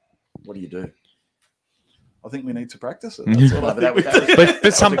 What do you do? I think we need to practice it. That's what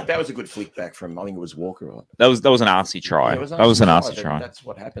that was a good flick back from, I think it was Walker, right? That was an RC try. Yeah, that was an RC try. That's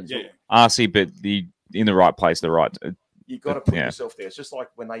what happens. Yeah. RC, but in the right place, the right. You've got to put yourself there. It's just like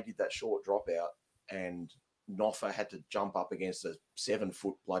when they did that short dropout and Noffa had to jump up against a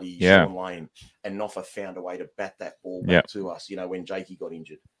 7-foot bloody Sean Lane, and Noffa found a way to bat that ball back to us, when Jakey got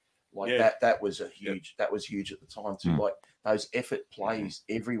injured. Like that was that was huge at the time too. Like those effort plays,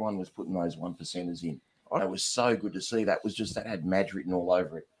 everyone was putting those 1%ers in. It was so good to see. That had Madge written all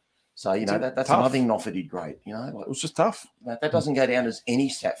over it. So, you know, that's another thing Noffa did great. You know, like, it was just tough. That doesn't go down as any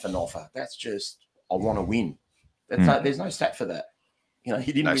stat for Noffa. That's just, I want to win. There's no stat for that. You know,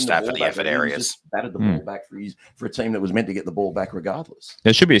 he didn't win the ball back. He just batted the ball back for a team that was meant to get the ball back regardless.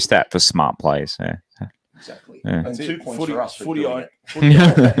 There should be a stat for smart plays. Yeah. Exactly. Yeah. And 2 points for us.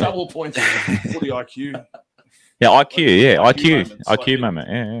 Double points for footy IQ. Yeah, IQ moment.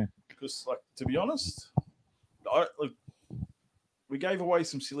 Yeah. Because, like, to be honest, we gave away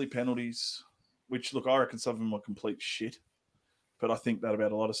some silly penalties, which, look, I reckon some of them were complete shit. But I think that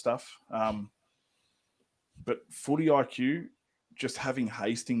about a lot of stuff. But footy IQ, just having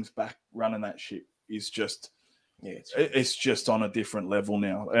Hastings back running that shit is just, it's just on a different level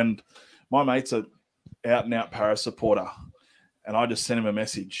now. And my mate's a out and out Para supporter, and I just sent him a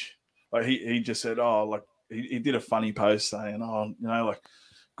message. Like he just said, he did a funny post saying, like,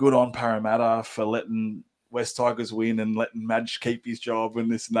 good on Parramatta for letting West Tigers win and letting Madge keep his job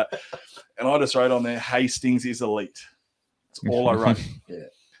and this and that. And I just wrote on there, Hastings is elite. That's all I wrote.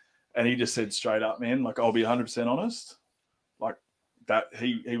 And he just said straight up, man, like, I'll be 100% honest, like, that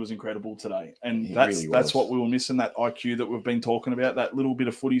he was incredible today. And that's what we were missing, that IQ that we've been talking about, that little bit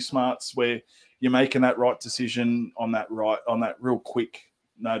of footy smarts where you're making that right decision on that real quick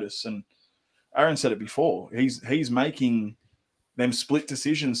notice. And Aaron said it before. He's making them split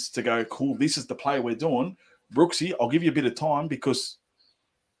decisions to go, cool, this is the play we're doing. Brooksy, I'll give you a bit of time because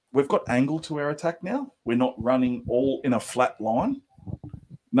we've got angle to our attack now. We're not running all in a flat line.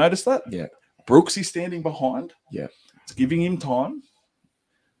 Notice that? Yeah. Brooksy standing behind. Yeah. It's giving him time.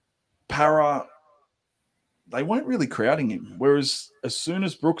 Para, they weren't really crowding him. Whereas as soon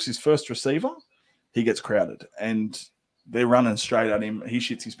as Brooks is first receiver, he gets crowded and they're running straight at him. He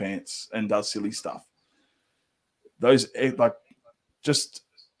shits his pants and does silly stuff. Those, like, just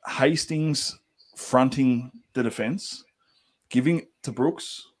Hastings fronting the defense, giving it to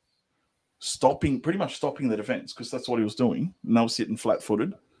Brooks, pretty much stopping the defense because that's what he was doing. And they were sitting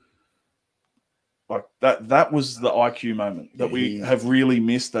flat-footed. Like that was the IQ moment that we have really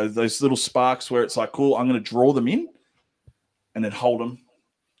missed. Those little sparks where it's like, cool, I'm going to draw them in and then hold them.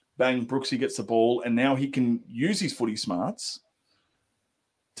 Bang, Brooksy gets the ball, and now he can use his footy smarts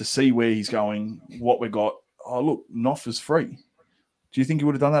to see where he's going, what we got. Oh, look, Noff is free. Do you think he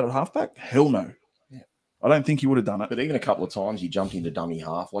would have done that at halfback? Hell no. Yeah. I don't think he would have done it. But even a couple of times he jumped into dummy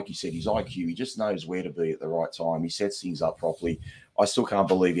half. Like you said, his IQ, he just knows where to be at the right time. He sets things up properly. I still can't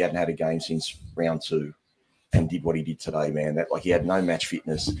believe he hadn't had a game since round 2 and did what he did today, man. He had no match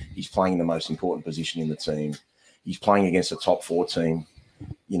fitness. He's playing the most important position in the team. He's playing against a top 4 team.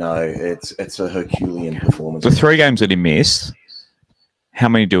 You know, it's a Herculean performance. The 3 games that he missed, how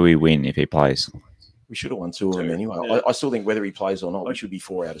many do we win if he plays? We should have won 2 of them anyway. Yeah. I still think whether he plays or not, we should be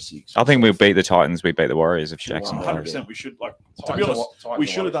 4 out of 6. I think we'll beat the Titans. We beat the Warriors if Jackson. 100%. We should, like, to be honest, we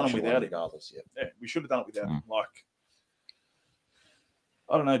should have done it without him. Regardless, yeah, we should have done it without him. Like,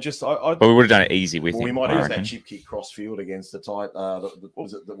 I don't know, but we would have done it easy with him. We might have that chip kick cross field against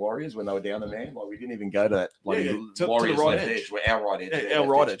was it the Warriors when they were down a man? Like, we didn't even go to that. Warriors to the right edge. Our right edge. Yeah, our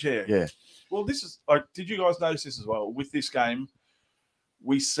right edge. Yeah. Well, this is like, did you guys notice this as well? With this game,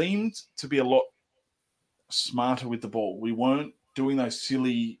 we seemed to be a lot smarter with the ball. We weren't doing those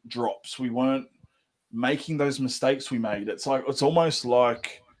silly drops. We weren't making those mistakes we made. It's almost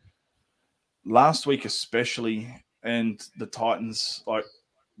like last week, especially, and the Titans, like,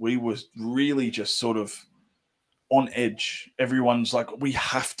 we were really just sort of on edge. Everyone's like, we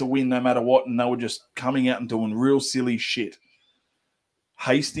have to win no matter what. And they were just coming out and doing real silly shit.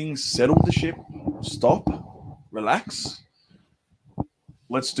 Hastings settled the ship. Stop. Relax.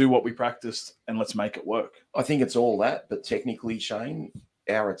 Let's do what we practiced and let's make it work. I think it's all that. But technically, Shane,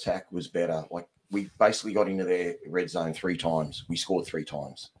 our attack was better. Like, we basically got into their red zone 3 times. We scored 3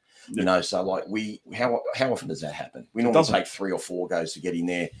 times. You know, so like how often does that happen? We normally take 3 or 4 goes to get in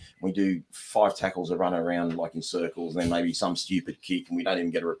there. We do 5 tackles that run around like in circles, and then maybe some stupid kick, and we don't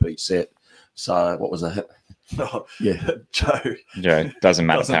even get a repeat set. So what was that? Oh, yeah, Joe. Doesn't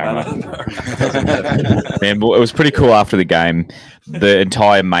matter. Man, it was pretty cool after the game. The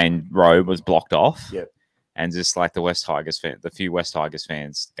entire main row was blocked off. Yep. And just like the few West Tigers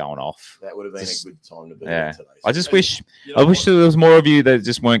fans going off. That would have been a good time to be there today. I just wish there was more of you that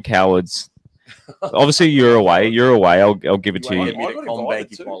just weren't cowards. Obviously, you're away. I'll give it to you.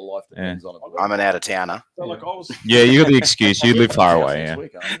 I'm an out of towner. So, yeah, you got the excuse. You live far away. Yeah,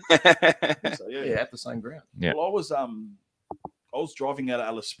 at the same ground. Yeah. Well, I was driving out of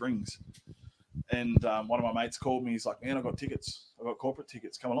Alice Springs, and one of my mates called me. He's like, "Man, I got tickets. I got corporate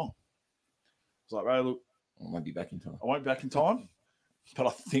tickets. Come along." was like, Ray, look, I won't be back in time. I won't be back in time, but I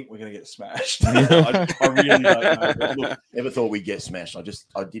think we're going to get smashed. I really don't know. But look, Never thought we'd get smashed. I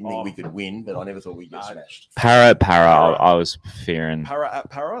didn't think we could win, but I never thought we'd get smashed. Para, I was fearing. Para at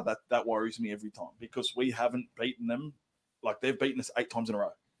Para, that worries me every time because we haven't beaten them. Like, they've beaten us 8 times in a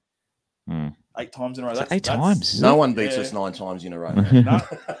row. 8 times in a row. That's 8 times. No one beats us 9 times in a row. No,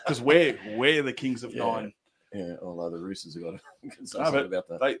 because we're the kings of 9. Yeah, although the Roosters have got to say No, but about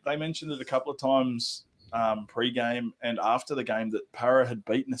that. they mentioned it a couple of times pre-game and after the game that Para had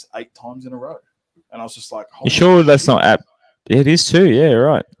beaten us 8 times in a row. And I was just like, you sure that's not at? It is too. Yeah,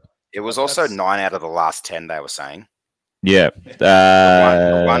 right. It was also 9 out of the last 10, they were saying. Yeah.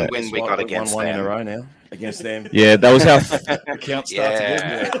 One win we got against one them. in a row now. Against them. Yeah, that was how. The count starts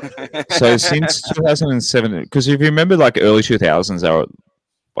again. So since 2007, because if you remember, like early 2000s, they were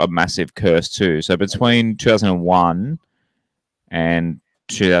a massive curse too. So between 2001 and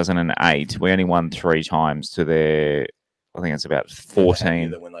 2008, we only won 3 times to their. I think it's about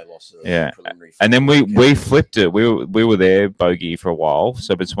 14. When they lost yeah, and then we flipped it. We were there bogey for a while.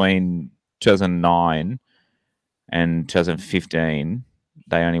 So between 2009 and 2015,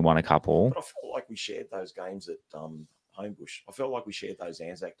 they only won a couple. But I felt like we shared those games at Homebush. I felt like we shared those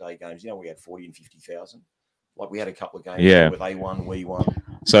Anzac Day games. You know, we had 40 and 50,000. Like we had a couple of games where they won, we won.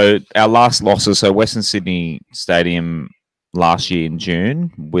 So our last losses, so Western Sydney Stadium last year in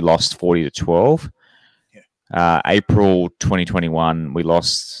June, we lost 40-12. April 2021, we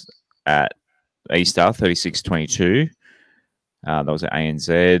lost at Easter 36-22. That was at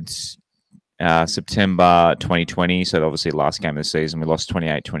ANZ. September 2020, so obviously last game of the season, we lost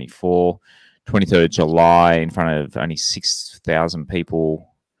 28-24. 23rd of July in front of only 6,000 people.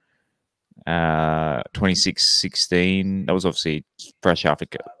 26-16. That was obviously fresh after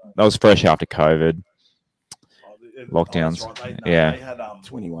COVID lockdowns. Right. They had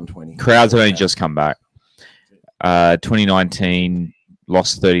 21-20. Crowds had only just come back. 2019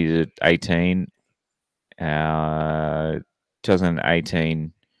 lost 30-18.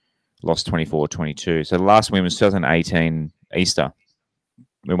 2018 lost 24-22. So the last win was 2018 Easter.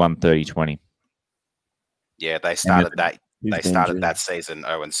 We won 30-20. Yeah, they started that. They started that season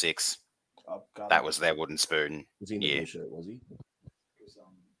 0-6. That was their wooden spoon. Was he in the blue shirt? Was he?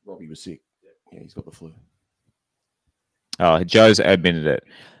 Robbie was sick. Yeah, he's got the flu. Oh, Joe's admitted it.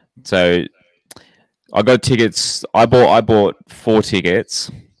 So I got tickets. I bought 4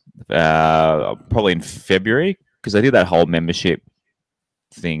 tickets, probably in February because I did that whole membership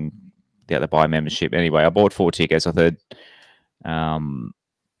thing. Yeah, the buy membership. Anyway, I bought 4 tickets. I thought,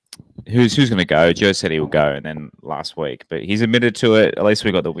 who's going to go? Joe said he will go, and then last week, but he's admitted to it. At least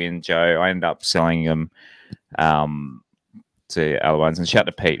we got the win, Joe. I ended up selling them to other ones, and shout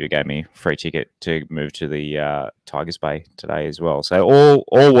to Pete who gave me a free ticket to move to the Tigers Bay today as well. So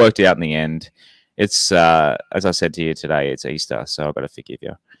all worked out in the end. It's as I said to you today, it's Easter, so I've got to forgive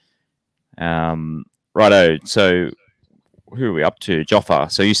you. Righto. So who are we up to?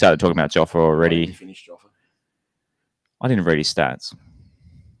 Joffa. So you started talking about Joffa already. Finished Joffa. I didn't read his stats.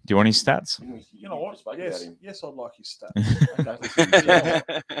 Do you want his stats? You know what? Yes, I'd like his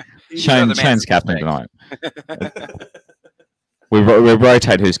Shane's stats. captain tonight. we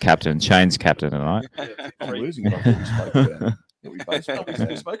rotate who's captain. Shane's captain tonight. I'm losing it. I thought we spoke about it.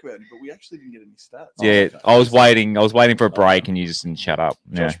 We spoke about it, but we actually didn't get any stats. Yeah, okay. I was waiting for a break, and you just didn't shut up.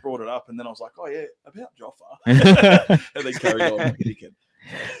 Josh brought it up, and then I was like, "Oh yeah, about Joffa," and they carried on.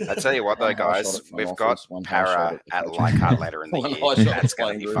 I tell you what, though, guys, we've got Para at Leichhardt later in the year. That's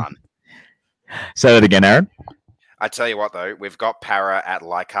going to be fun. Say that again, Aaron. I tell you what, though, we've got Para at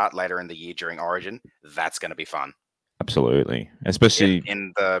Leichhardt later in the year during Origin. That's going to be fun. Absolutely, especially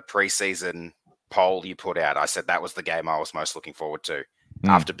in the preseason poll you put out. I said that was the game I was most looking forward to.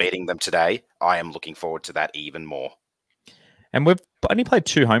 After beating them today, I am looking forward to that even more. And we've only played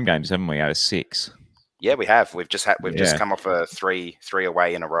 2 home games, haven't we, out of 6? Yeah, we have. We've just come off a three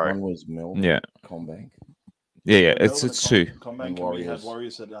away in a row. One was Melbourne. Yeah. Combank. Yeah. It's 2. Combank, we had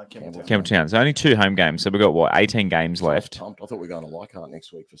Warriors at Campbelltown. So only 2 home games. So we've got 18 games left. I thought we were going to Leichhardt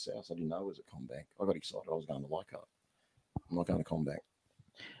next week for South. I didn't know it was a Combank. I got excited. I was going to Leichhardt. I'm not going to Combank.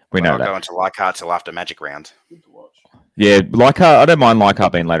 We're not going to Leichhardt till after Magic Round. Yeah, Leichhardt. I don't mind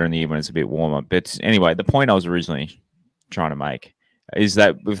Leichhardt being later in the year when it's a bit warmer. But anyway, the point I was originally trying to make is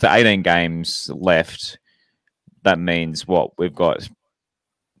that with the 18 games left, that means what? We've got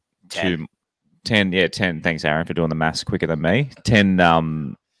 10. 10. Yeah, 10. Thanks, Aaron, for doing the maths quicker than me. 10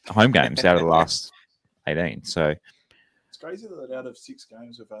 home games out of the last 18. So it's crazy that out of 6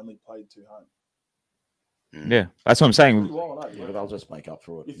 games, we've only played 2 home. Yeah, that's what I'm saying. Yeah, but they'll just make up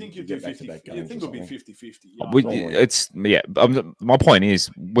for it. You think you'd do 50? You think it'll be 50-50? My point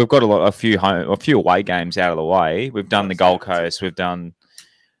is, we've got a few away games out of the way. We've done the Gold Coast. We've done.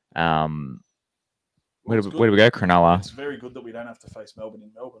 Where do we go? Cronulla. It's very good that we don't have to face Melbourne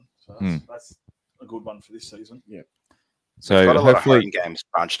in Melbourne. So that's a good one for this season. Yeah. So we've got a lot of home games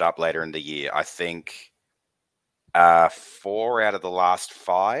bunched up later in the year. I think 4 out of the last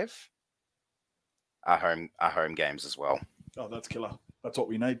 5 are home games as well. Oh, that's killer. That's what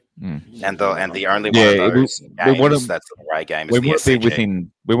we need. And the only one of those games that's an away game is the SCG.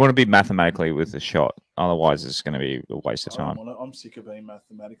 We want to be mathematically with a shot. Otherwise, it's going to be a waste of time. I'm sick of being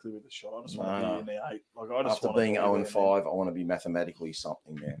mathematically with a shot. I just want to be in the 8. Like, after being 0-5, I want to be mathematically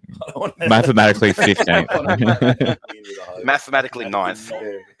something now. Mathematically 15. Mathematically 9th.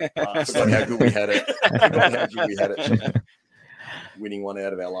 Forgot how good we had it. Winning one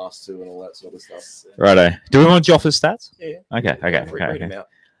out of our last 2 and all that sort of stuff. Righto. Do we want Joffa's stats? Yeah. Okay.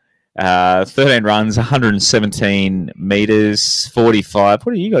 13 runs, 117 meters, 45.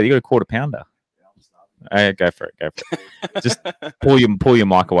 What do you got? You got a quarter pounder. Go for it. Just pull your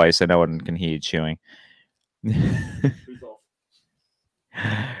mic away so no one can hear you chewing. Lost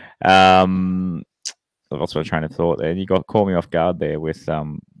my train of thought there. You caught me off guard there with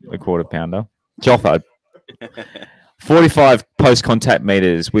the quarter pounder. Joffa. 45 post-contact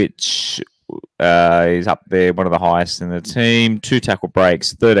meters, which is up there, one of the highest in the team. 2 tackle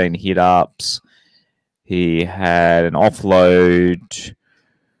breaks, 13 hit-ups. He had an offload,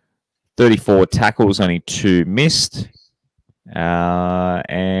 34 tackles, only 2 missed.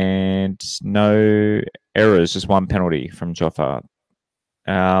 And no errors, just 1 penalty from Joffa.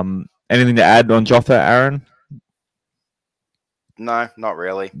 Anything to add on Joffa, Aaron? No, not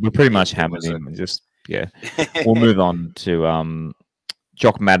really. We pretty much hammered him. Yeah, we'll move on to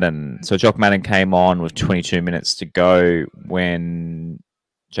Jock Madden. So Jock Madden came on with 22 minutes to go when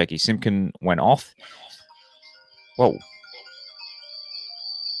Jakey Simpkin went off. Whoa.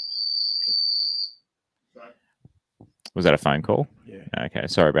 Was that a phone call? Yeah. Okay,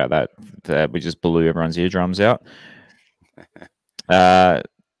 sorry about that. We just blew everyone's eardrums out. So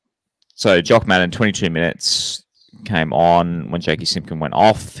Jock Madden, 22 minutes. Came on when Jakey Simpkin went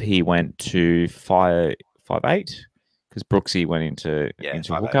off. He went to 5'8" because Brooksy went into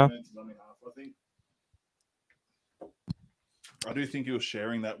hooker. I do think he was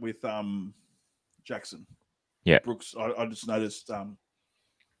sharing that with Jackson. Yeah, Brooks. I just noticed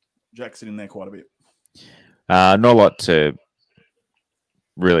Jackson in there quite a bit. Not a lot to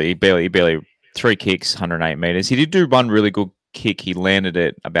really. He barely 3 kicks, 108 meters. He did do one really good kick. He landed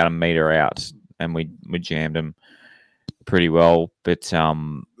it about a meter out, and we jammed him pretty well. But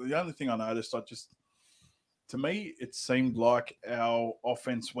the only thing I noticed, to me, it seemed like our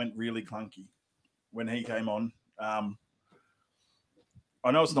offense went really clunky when he came on. I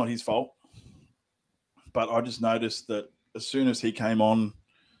know it's not his fault, but I just noticed that as soon as he came on,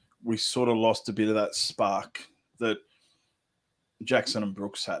 we sort of lost a bit of that spark that Jackson and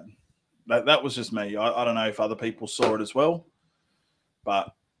Brooks had. That was just me. I don't know if other people saw it as well,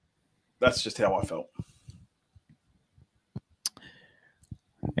 but that's just how I felt.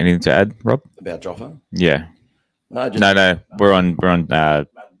 Anything to add, Rob? About Joffa? Yeah. No. We're on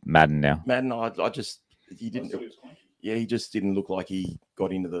Madden now. Madden, he just didn't look like he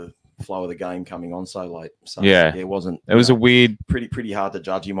got into the flow of the game coming on so late. So yeah, it wasn't. It was a weird, pretty hard to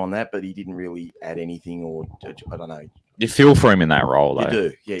judge him on that, but he didn't really add anything, or I don't know. You feel for him in that role, though. You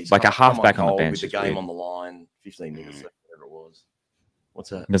do, yeah. He's like a halfback on the bench with the game on the line, 15 minutes, whatever it was. What's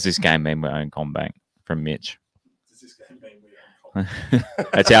that? Does this game mean we own Combank from Mitch? Does this game mean we own Combank?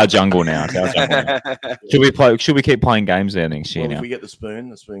 It's our jungle now. Should we keep playing games there next year? Well, now? if we get the spoon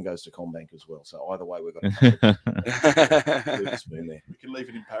goes to Combank as well. So either way, we've got to leave the spoon there. We can leave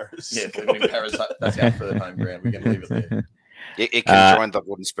it in Paris. Yeah, leave it in Paris. That's our third home ground. We can leave it there. It can join the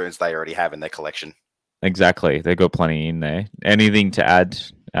wooden spoons they already have in their collection. Exactly, they've got plenty in there. Anything to add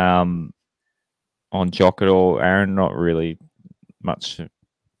on Jock at all, Aaron? Not really much.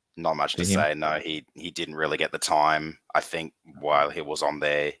 Not much to say. No, he didn't really get the time. I think while he was on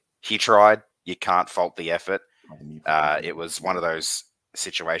there, he tried. You can't fault the effort. It was one of those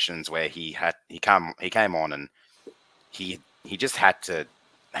situations where he came on and he just had to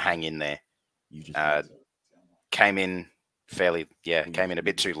hang in there. Came in a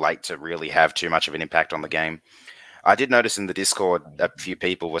bit too late to really have too much of an impact on the game. I did notice in the Discord a few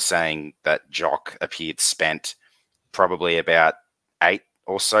people were saying that Jock appeared spent probably about 8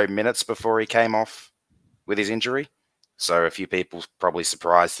 or so minutes before he came off with his injury. So a few people probably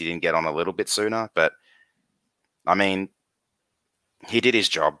surprised he didn't get on a little bit sooner. But, I mean, he did his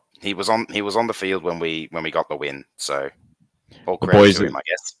job. he was on the field when we got the win. So all The credit boys, to him, I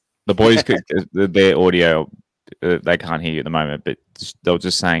guess. the boys, their audio, they can't hear you at the moment, but they were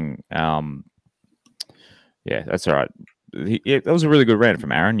just saying, yeah, that's all right. That was a really good rant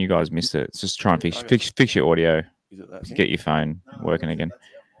from Aaron. You guys missed it. Just try and fix your audio. Get your phone working again.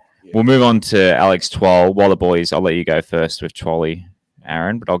 We'll move on to Alex Twal. While the boys, I'll let you go first with Twally,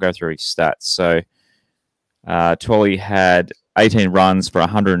 Aaron, but I'll go through his stats. So Twally had 18 runs for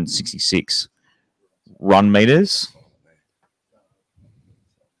 166 run meters.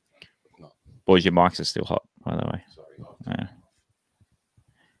 Boys, your mics are still hot, by the way. Yeah.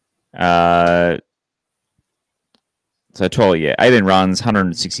 So Twally, yeah, 18 runs,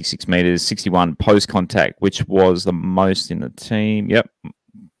 166 meters, 61 post contact, which was the most in the team. Yep,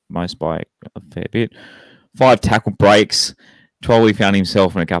 most by a fair bit. 5 tackle breaks. Twally found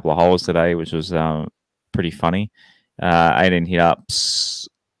himself in a couple of holes today, which was pretty funny. 18 hit ups,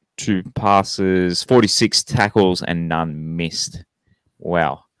 2 passes, 46 tackles, and none missed.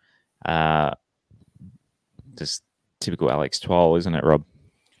 Wow. Just typical Alex Twal, isn't it, Rob?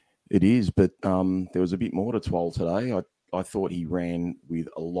 It is, but there was a bit more to Twal today. I thought he ran with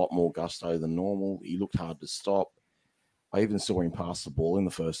a lot more gusto than normal. He looked hard to stop. I even saw him pass the ball in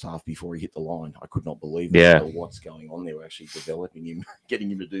the first half before he hit the line. I could not believe it. Yeah. What's going on there. We're actually developing him,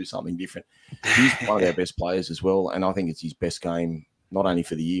 getting him to do something different. He's one of our best players as well, and I think it's his best game, not only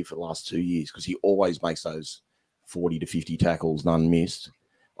for the year, for the last 2 years, because he always makes those 40 to 50 tackles, none missed.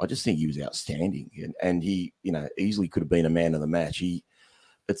 I just think he was outstanding, and he, easily could have been a man of the match.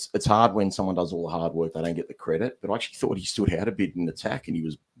 It's hard when someone does all the hard work, they don't get the credit, but I actually thought he stood out a bit in attack, and he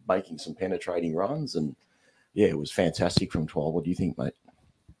was making some penetrating runs, and yeah, it was fantastic from 12. What do you think, mate?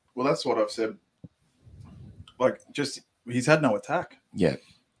 Well, that's what I've said. He's had no attack. Yeah.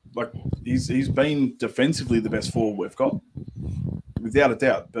 He's been defensively the best forward we've got, without a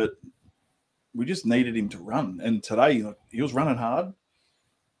doubt, but we just needed him to run. And today, he was running hard.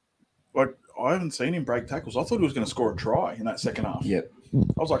 I haven't seen him break tackles. I thought he was going to score a try in that second half. Yeah.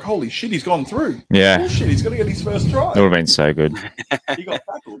 I was like, holy shit, he's gone through. Yeah. Bullshit, he's going to get his first try. That would have been so good. He got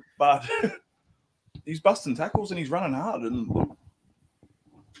tackled, but he's busting tackles and he's running hard. And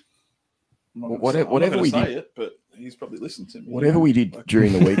whatever we did, but he's probably listened to me. Whatever we did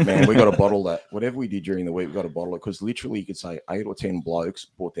during the week, man, we got to bottle that. Whatever we did during the week, we got to bottle it, because literally you could say 8 or 10 blokes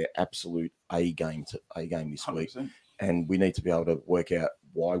brought their absolute A game this 100%. Week, and we need to be able to work out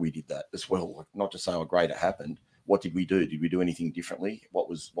why we did that as well. Not just say, "Oh, great, it happened." What did we do? Did we do anything differently? What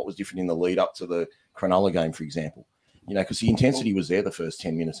was different in the lead up to the Cronulla game, for example? Because the intensity was there the first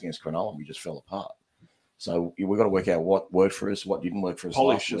 10 minutes against Cronulla, and we just fell apart. So we've got to work out what worked for us, what didn't work for us.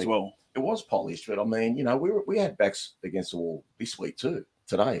 Polished last week. As well. It was polished, but I mean, we had backs against the wall this week too,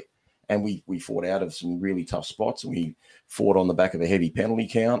 today. And we fought out of some really tough spots, and we fought on the back of a heavy penalty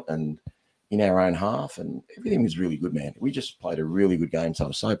count and in our own half, and everything was really good, man. We just played a really good game, so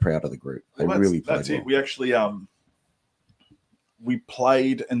I'm so proud of the group. They really played that's well. it. We actually we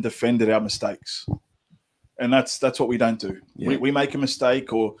played and defended our mistakes. And that's what we don't do. Yeah. We make a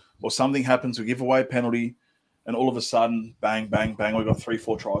mistake or something happens, we give away a penalty, and all of a sudden, bang, bang, bang, we've got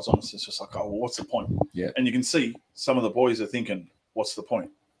 3-4 tries on us. It's just like, oh, well, what's the point? Yeah. And you can see some of the boys are thinking, what's the point?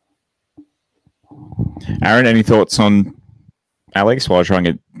 Aaron, any thoughts on Alex while I try and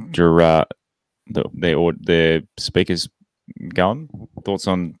get your the speakers going? Thoughts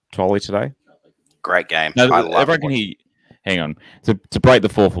on Twally today? Great game. No, I love everyone hang on. To break the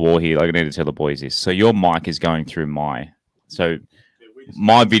fourth wall here, I need to tell the boys this. So your mic is going through my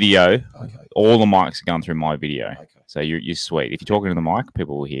video. Okay. All the mics are going through my video. Okay. So you're sweet. If you're talking to the mic,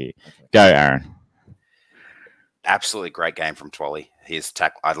 people will hear. Okay. Go, Aaron. Absolutely great game from Twally.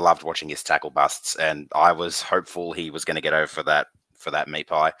 I loved watching his tackle busts, and I was hopeful he was going to get over for that meat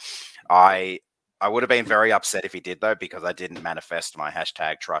pie. I would have been very upset if he did, though, because I didn't manifest my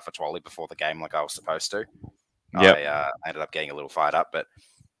hashtag try for Twally before the game like I was supposed to. Yep. I ended up getting a little fired up, but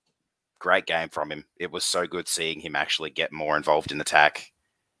great game from him. It was so good seeing him actually get more involved in the attack.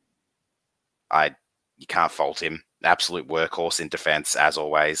 You can't fault him. Absolute workhorse in defense, as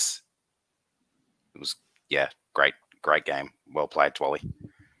always. It was, great game. Well played, Twally.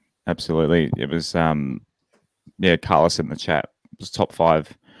 Absolutely. It was, Carlos in the chat. It was top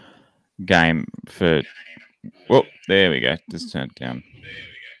 5 game for, well, there we go. Just turned down.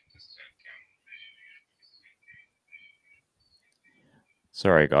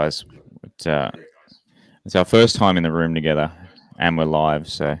 Sorry, guys. It's our first time in the room together, and we're live,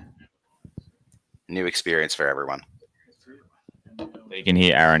 so. New experience for everyone. You can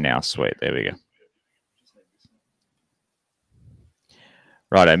hear Aaron now. Sweet. There we go.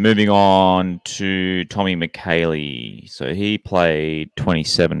 Righto, moving on to Tommy McHaley. So he played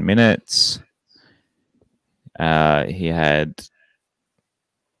 27 minutes. He had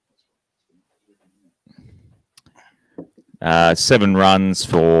 7 runs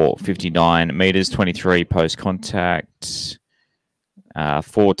for 59 meters, 23 post contact,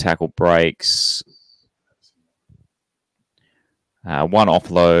 4 tackle breaks, 1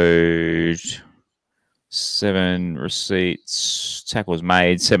 offload, 7 receipts, tackles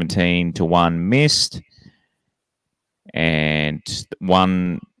made, 17 to 1 missed, and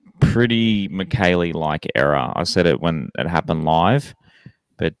 1 pretty McHaley-like error. I said it when it happened live,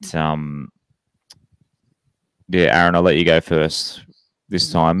 but yeah, Aaron, I'll let you go first this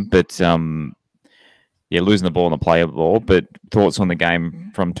time. But yeah, losing the ball and the play of the ball. But thoughts on the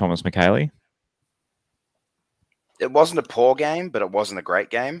game from Thomas McHaley? It wasn't a poor game, but it wasn't a great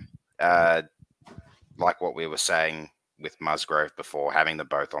game. Like what we were saying with Musgrove before, having them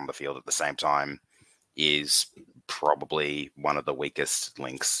both on the field at the same time is probably one of the weakest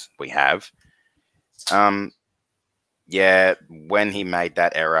links we have. Yeah, when he made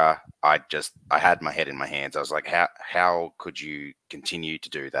that error, I had my head in my hands. I was like, how could you continue to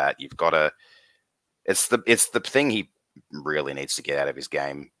do that? You've got to. It's the thing he really needs to get out of his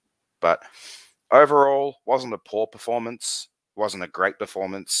game. But overall, wasn't a poor performance. Wasn't a great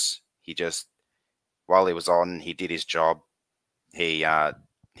performance. He just, while he was on, he did his job. He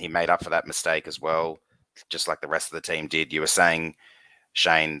made up for that mistake as well, just like the rest of the team did. You were saying,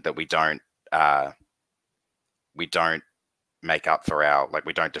 Shane, that we don't make up for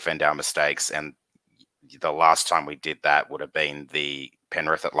we don't defend our mistakes. And the last time we did that would have been the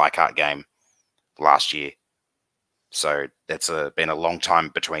Penrith at Leichhardt game last year. So it's been a long time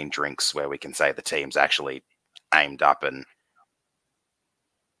between drinks where we can say the team's actually aimed up and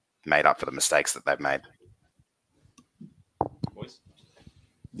made up for the mistakes that they've made.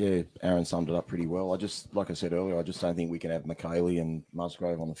 Yeah, Aaron summed it up pretty well. Like I said earlier, I just don't think we can have McHaley and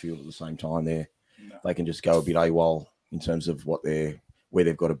Musgrove on the field at the same time there. No. They can just go a bit AWOL in terms of where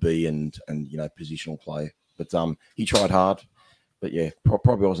they've got to be and positional play. But he tried hard. But yeah,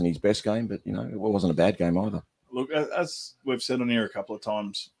 probably wasn't his best game, but it wasn't a bad game either. Look, as we've said on here a couple of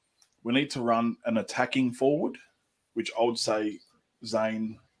times, we need to run an attacking forward, which I would say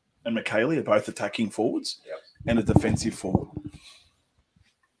Zane and McHaley are both attacking forwards, and a defensive forward.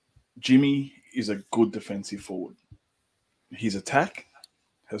 Jimmy is a good defensive forward. His attack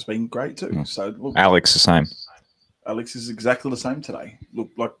has been great too. Mm. So look, Alex the same. Alex is exactly the same today. Look,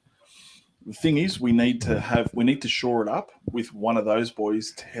 like the thing is, we need to shore it up with one of those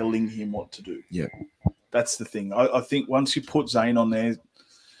boys telling him what to do. Yeah, that's the thing. I think once you put Zane on there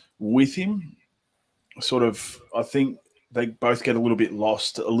with him, I think they both get a little bit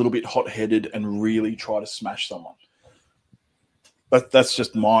lost, a little bit hot-headed, and really try to smash someone. But that's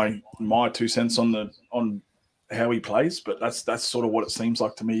just my 2 cents on how he plays. But that's sort of what it seems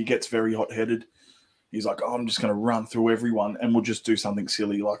like to me. He gets very hot-headed. He's like, I'm just going to run through everyone, and we'll just do something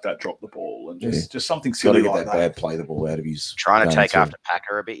silly like that, drop the ball, and just something silly like that. Bad play the ball out of his. Trying to take after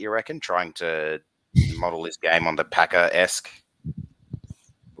Packer a bit, you reckon? Trying to model his game on the Packer-esque.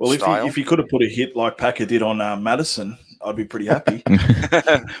 Well, if he could have put a hit like Packer did on Madison, I'd be pretty happy.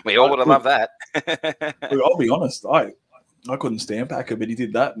 We all would have loved that. Look, I'll be honest, I couldn't stand Packer, but he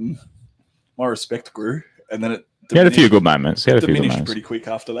did that, and my respect grew. And then he had a few good moments. He had a few good diminished moments. Pretty quick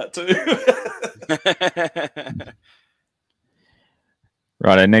after that too.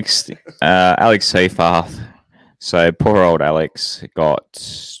 Right, next, Alex Seafarth. So poor old Alex got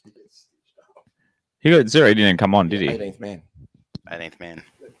 0. He didn't come on, did he? 18th man. 18th man.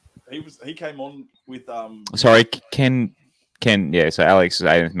 He came on with Sorry, Ken. Yeah, so Alex is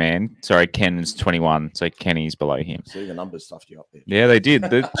 18th man. Sorry, Ken is 21. So Kenny's below him. See, the numbers stuffed you up there. Yeah, they did.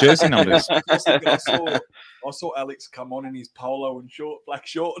 The jersey numbers. I saw Alex come on in his polo and black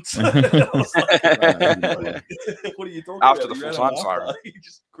shorts. I was like, what are you talking After about? the full-time siren. He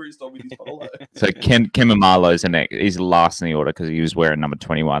just cruised on with his polo. So Ken Mamalo's he's last in the order because he was wearing number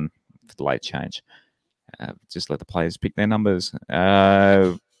 21 for the late change. Just let the players pick their numbers.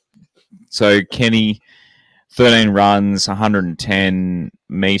 So Kenny, 13 runs, 110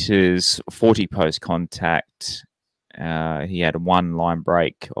 meters, 40 post contact. He had 1 line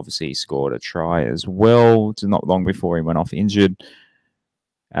break. Obviously, he scored a try as well. It's not long before he went off injured.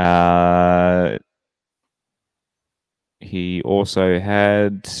 He also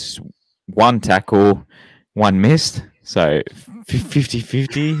had 1 tackle, 1 missed. So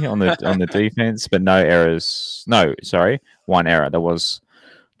 50-50 on the defense, but no errors. No, sorry, 1 error. There was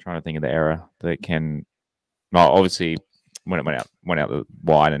trying to think of the error that can. Well, obviously, when it went out the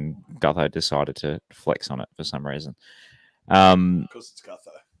wide, and Gutho decided to flex on it for some reason. Because it's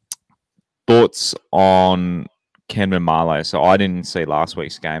Gutho. Thoughts on Kenman Marlowe? So I didn't see last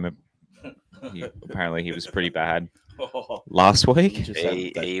week's game. Apparently he was pretty bad last week.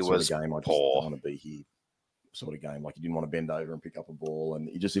 He was sort of game. I just don't want to be here. Sort of game, like he didn't want to bend over and pick up a ball, and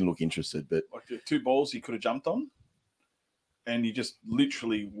he just didn't look interested. But like the 2 balls he could have jumped on, and he just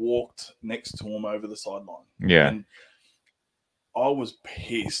literally walked next to him over the sideline. Yeah, and I was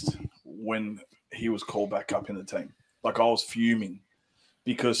pissed when he was called back up in the team. Like I was fuming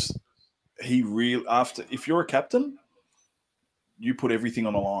because he really if you're a captain, you put everything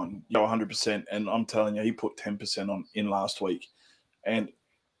on the line. You go 100%, and I'm telling you, he put 10% on in last week, and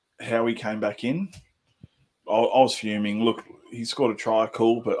how he came back in. I was fuming. Look, he scored a try,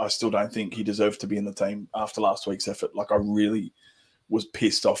 cool, but I still don't think he deserved to be in the team after last week's effort. Like, I really was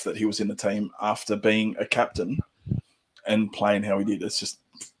pissed off that he was in the team after being a captain and playing how he did. It's just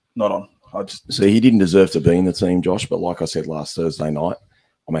not on. He didn't deserve to be in the team, Josh. But like I said last Thursday night,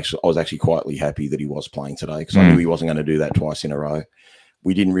 I was actually quietly happy that he was playing today because I knew he wasn't going to do that twice in a row.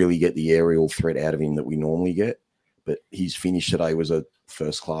 We didn't really get the aerial threat out of him that we normally get, but his finish today was a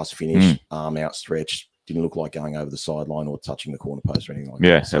first-class finish, arm outstretched. Didn't look like going over the sideline or touching the corner post or anything like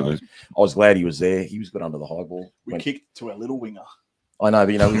that. So I was glad he was there. He was good under the high ball. We kicked to our little winger. I know,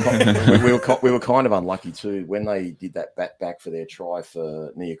 but we were kind of unlucky too when they did that back for their try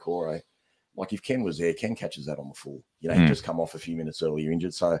for Niokore. Like if Ken was there, Ken catches that on the full. He just come off a few minutes earlier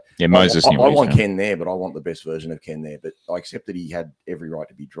injured. So yeah, Moses. I want Ken there, but I want the best version of Ken there. But I accept that he had every right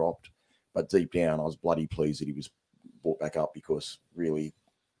to be dropped. But deep down, I was bloody pleased that he was brought back up because really,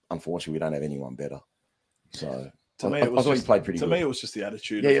 unfortunately, we don't have anyone better. So to me, I thought he played pretty good. To me, it was just the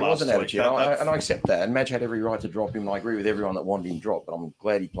attitude. Yeah, it was an attitude. And I accept that. And Madge had every right to drop him. I agree with everyone that wanted him dropped. But I'm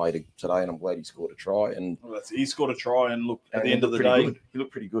glad he played today, and I'm glad he scored a try. And he scored a try, and look, at the end of the day, he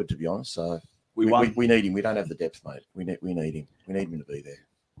looked pretty good, to be honest. So we won. We need him. We don't have the depth, mate. We need him. We need him to be there.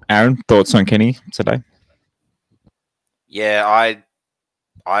 Aaron, thoughts on Kenny today? Yeah,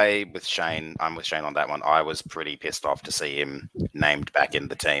 I'm with Shane on that one. I was pretty pissed off to see him named back in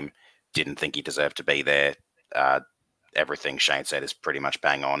the team. Didn't think he deserved to be there. Everything Shane said is pretty much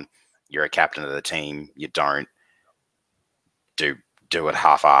bang on. You're a captain of the team. You don't do it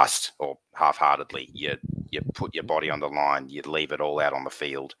half-assed or half-heartedly. You put your body on the line. You leave it all out on the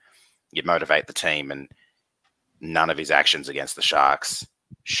field. You motivate the team, and none of his actions against the Sharks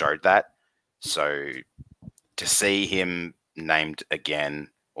showed that. So to see him named again,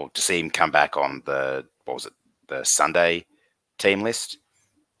 or to see him come back on the Sunday team list,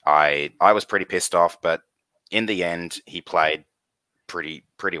 I was pretty pissed off, but in the end, he played pretty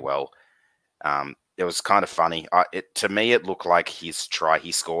well. It was kind of funny. To me, it looked like his try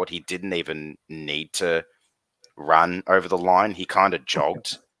he scored, he didn't even need to run over the line. He kind of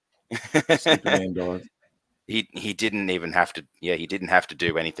jogged. He didn't even have to. Yeah, he didn't have to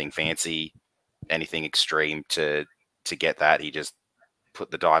do anything fancy, anything extreme to get that. He just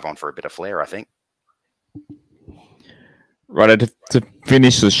put the dive on for a bit of flair, I think. Right, to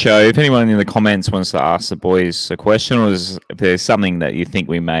finish the show, if anyone in the comments wants to ask the boys a question, or if there's something that you think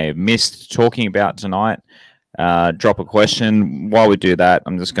we may have missed talking about tonight, drop a question. While we do that,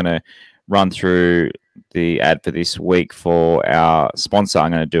 I'm just going to run through the ad for this week for our sponsor.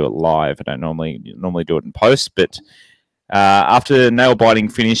 I'm going to do it live. I don't normally do it in post, but after nail-biting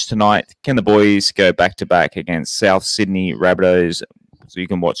finish tonight, can the boys go back-to-back against South Sydney Rabbitohs? So you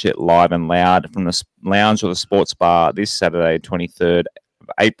can watch it live and loud from the lounge or the sports bar this Saturday, 23rd of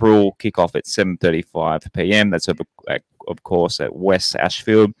April. Kickoff at 7:35 p.m. That's, of course, at West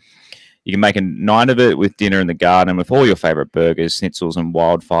Ashfield. You can make a night of it with dinner in the garden with all your favourite burgers, schnitzels and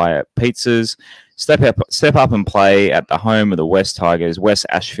wildfire pizzas. Step up and play at the home of the West Tigers, West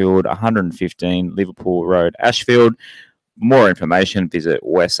Ashfield, 115 Liverpool Road, Ashfield. For more information, visit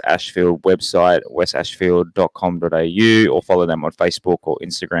West Ashfield website, westashfield.com.au, or follow them on Facebook or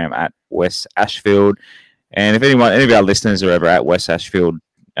Instagram at West Ashfield. And if any of our listeners are ever at West Ashfield,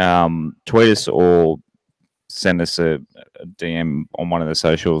 tweet us or send us a DM on one of the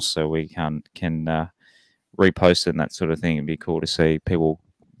socials so we can repost it and that sort of thing. It'd be cool to see people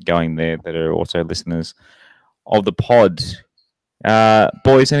going there that are also listeners of the pod.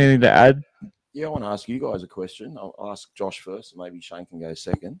 Boys, anything to add? Yeah, I want to ask you guys a question. I'll ask Josh first, and maybe Shane can go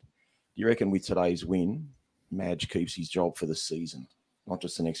second. Do you reckon with today's win, Madge keeps his job for the season, not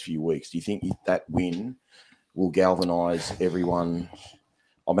just the next few weeks? Do you think that win will galvanise everyone?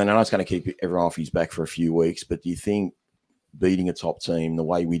 I mean, I know it's going to keep everyone off his back for a few weeks, but do you think beating a top team the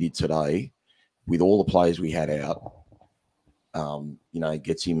way we did today, with all the players we had out,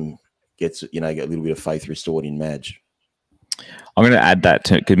 gets a little bit of faith restored in Madge? I'm going to add that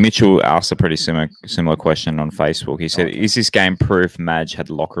to because Mitchell asked a pretty similar question on Facebook. He said, "Is this game proof Madge had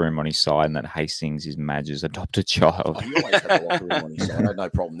the locker room on his side and that Hastings is Madge's adopted child?" Oh, he always had the locker room on his side. I had no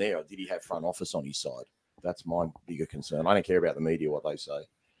problem there. Did he have front office on his side? That's my bigger concern. I don't care about the media, what they say.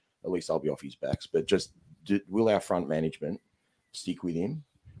 At least I'll be off his backs. But just will our front management stick with him,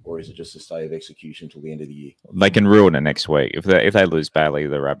 or is it just a stay of execution till the end of the year? They can ruin it next week if they lose badly.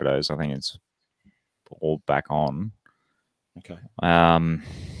 The Rabbitohs, I think it's all back on. Okay. I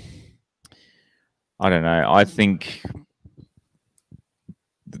don't know. I think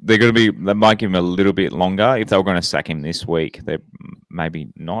they're going to be. They might give him a little bit longer. If they were going to sack him this week, they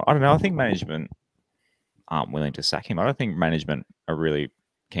maybe not. I don't know. I think management aren't willing to sack him. I don't think management are really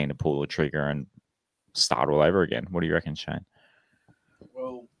keen to pull the trigger and start all over again. What do you reckon, Shane?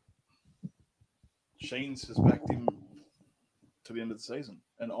 Well, Sheens has backed him to the end of the season,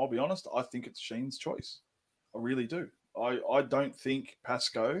 and I'll be honest. I think it's Sheen's choice. I really do. I don't think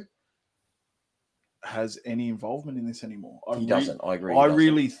Pascoe has any involvement in this anymore. He doesn't. I agree. I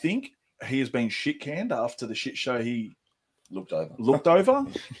really think he has been shit canned after the shit show he looked over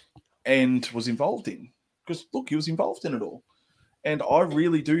and was involved in. Because look, he was involved in it all, and I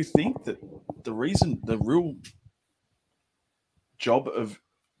really do think that the real job of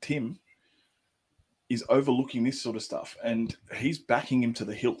Tim is overlooking this sort of stuff, and he's backing him to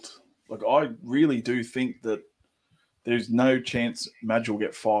the hilt. Like, I really do think that there's no chance Madge will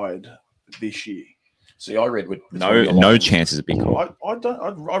get fired this year. See, I read with no chances of big call.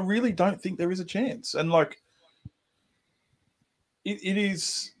 I really don't think there is a chance, and like it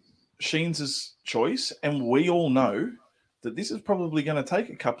is Sheens' choice, and we all know that this is probably going to take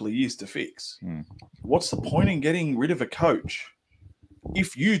a couple of years to fix. What's the point in getting rid of a coach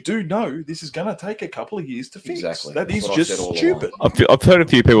if you do know this is going to take a couple of years to fix? Exactly. That is just stupid. I've heard a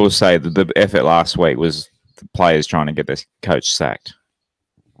few people say that the effort last week was the players trying to get their coach sacked.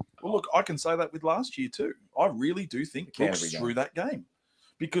 Well, look, I can say that with last year too. I really do think Brooks threw that game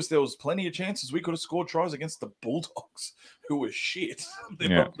because there was plenty of chances we could have scored tries against the Bulldogs, who were shit.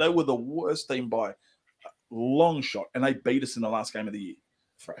 They were the worst team by a long shot, and they beat us in the last game of the year.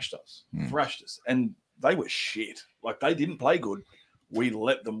 Thrashed us. And they were shit. Like, they didn't play good. We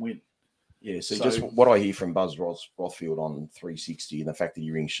let them win. Yeah, so just what I hear from Buzz Rothfield on 360 and the fact that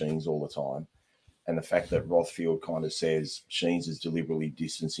you ring Sheens all the time, and the fact that Rothfield kind of says Sheens is deliberately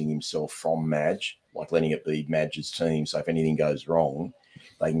distancing himself from Madge, like letting it be Madge's team. So if anything goes wrong,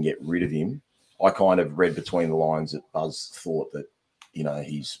 they can get rid of him. I kind of read between the lines that Buzz thought that, you know,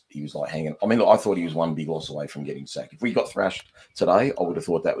 he was like hanging. I mean, look, I thought he was one big loss away from getting sacked. If we got thrashed today, I would have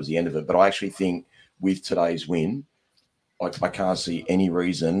thought that was the end of it. But I actually think with today's win, I can't see any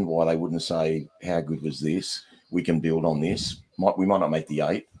reason why they wouldn't say, how good was this? We can build on this. We might not make the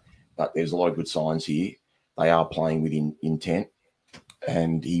 8, but there's a lot of good signs here. They are playing with intent,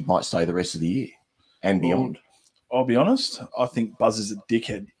 and he might stay the rest of the year and beyond. I'll be honest. I think Buzz is a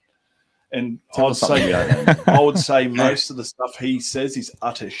dickhead. And I would say most of the stuff he says is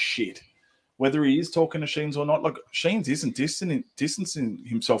utter shit. Whether he is talking to Sheens or not, like, Sheens isn't distancing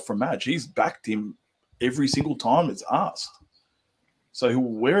himself from Madge. He's backed him every single time it's asked. So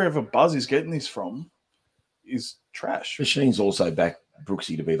wherever Buzz is getting this from is trash. Sheens also backed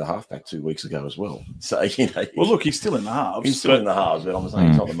Brooksy to be the halfback 2 weeks ago as well. So, you know. Well, look, he's still in the halves. He's still in the halves, but I'm saying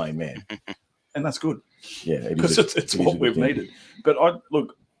he's not the main man. And that's good. Yeah. Because it's what we've needed. But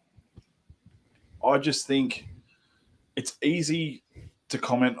I just think it's easy to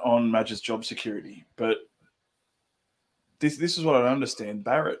comment on Madge's job security, but this is what I don't understand.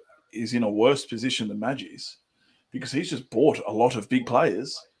 Barrett is in a worse position than Madge is because he's just bought a lot of big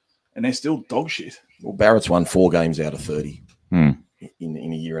players and they're still dog shit. Well, Barrett's won 4 games out of 30 in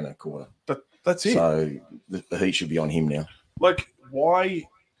a year and a quarter. That's it. So the heat should be on him now. Like, why?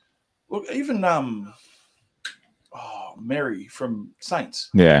 Look, even Mary from Saints.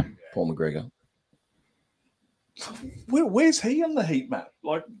 Yeah. Paul McGregor. Where's he on the heat map?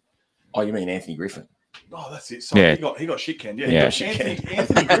 Like, oh, you mean Anthony Griffin? Oh, that's it. Sorry, he got shit canned. Yeah.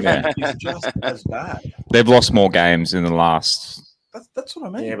 Anthony Griffin is just as bad. They've lost more games in the last. That's what I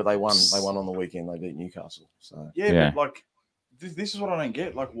mean. Yeah, but they won. They won on the weekend. They beat Newcastle. So but like, this is what I don't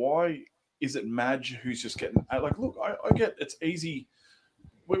get. Like, why is it Madge who's just getting? Like, look, I get it's easy.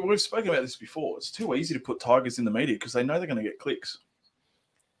 We've spoken about this before. It's too easy to put Tigers in the media because they know they're going to get clicks.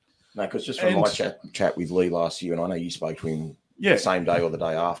 No, because just from my chat with Lee last year, and I know you spoke to him the same day or the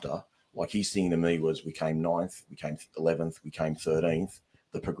day after, like, his thing to me was we came 9th, we came 11th, we came 13th.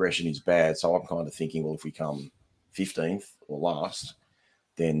 The progression is bad. So I'm kind of thinking, well, if we come 15th or last,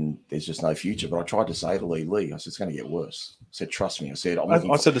 then there's just no future. But I tried to say to Lee, I said, it's going to get worse. I said, trust me. I said,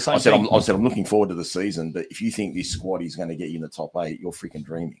 I said the same thing. thing. I said, I'm looking forward to the season, but if you think this squad is going to get you in the top 8, you're freaking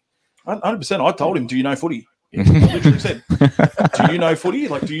dreaming. 100%. I told him, do you know footy? I literally said, do you know footy?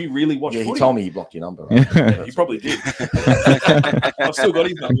 Like, do you really watch footy? He told me he blocked your number. Right? Yeah, he probably did. I've still got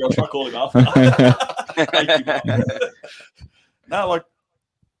his number. I'll try to call him after. Thank you, no, like,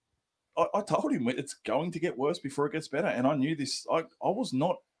 I told him it's going to get worse before it gets better. And I knew this. I was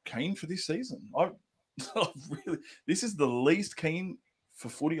not keen for this season. This is the least keen for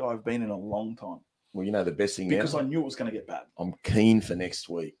footy I've been in a long time. Well, you know, the best thing because now, I knew it was going to get bad. I'm keen for next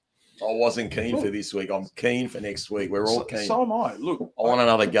week. I wasn't keen for this week. I'm keen for next week. We're all keen. So am I. Look, I want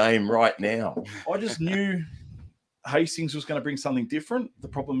another game right now. I just knew Hastings was going to bring something different. The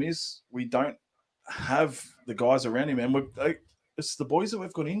problem is we don't have the guys around him, and it's the boys that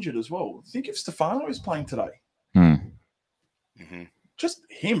we've got injured as well. Think if Stefano is playing today. Just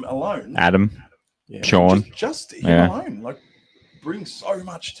him alone. Adam, Sean. Just him alone. Like, brings so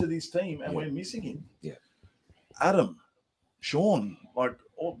much to this team, and we're missing him. Yeah. Adam, Sean, like,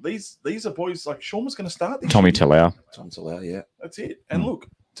 all these are boys. Like, Sean was going to start this Tommy year. Talau. Yeah. That's it. And look,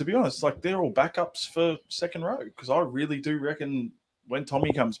 to be honest, like, they're all backups for second row, because I really do reckon when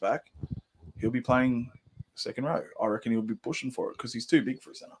Tommy comes back, he'll be playing second row. I reckon he'll be pushing for it because he's too big for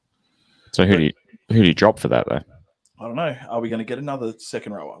a centre. So who do you drop for that, though? I don't know. Are we going to get another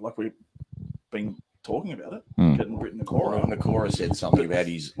second rower? Like, we've been talking about it. Getting Britton Nakora. Nakora said something about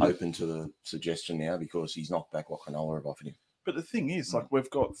he's open to the suggestion now because he's knocked back what Cronulla have offered him. But the thing is, like,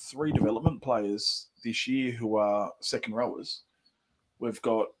 we've got 3 development players this year who are second rowers. We've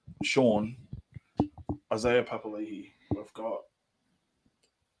got Sean, Isaiah Papali'i. We've got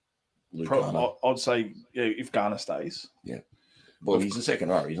I'd say, if Garner stays. Yeah. Well, he's a second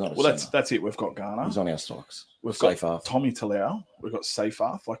rower. He's not a Well, centre. that's it. We've got Garner. He's on our stocks. We've Safe got half. Tommy Talau. We've got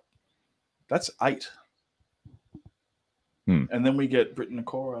Seyfarth. Like, that's 8. And then we get Britton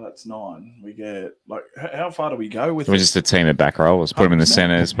Nakora. That's 9. We get, like, how far do we go with We're just a team of back rollers. Put them in the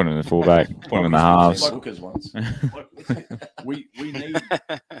centres, put them in the fullback, put them in the halves. Like Hookers once. we need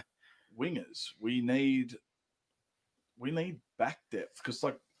wingers. We need back depth, because,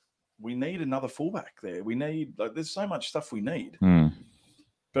 like, we need another fullback there. We need, like, there's so much stuff we need.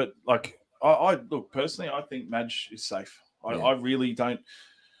 But, like, I look, personally, I think Madge is safe. I really don't.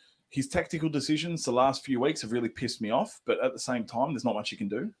 His tactical decisions the last few weeks have really pissed me off, but at the same time, there's not much you can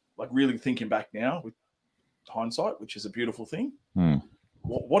do. Like, really thinking back now with hindsight, which is a beautiful thing.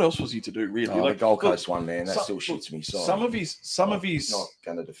 What else was he to do, really? Like, the Gold Coast one, man, that still shits me. Sorry. Some of his not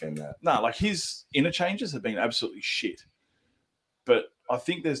going to defend that. No, like, his interchanges have been absolutely shit. But I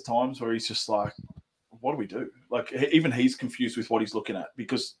think there's times where he's just like, what do we do? Like, even he's confused with what he's looking at,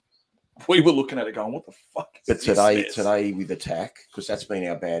 because we were looking at it going, what the fuck is But this? today with attack, because that's been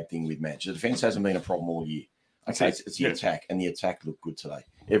our bad thing with Madge. The defence hasn't been a problem all year. Okay, it's the attack, and the attack looked good today.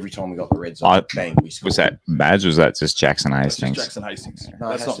 Every time we got the red zone, bang, we scored. Was that Madge or was that just Jackson Hastings? Jackson Hastings. No,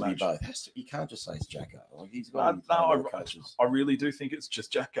 that's it has not to be Madge. both. You can't just say it's Jacko. Like, he's got I really do think it's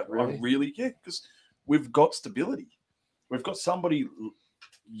just Jacko. Really? Because we've got stability. We've got somebody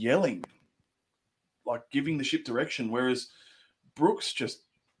yelling, like, giving the ship direction, whereas Brooks just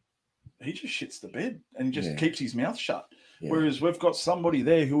shits the bed and he just keeps his mouth shut. Yeah. Whereas we've got somebody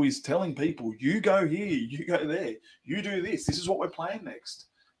there who is telling people, you go here, you go there, you do this. This is what we're playing next.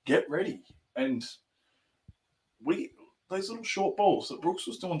 Get ready. And those little short balls that Brooks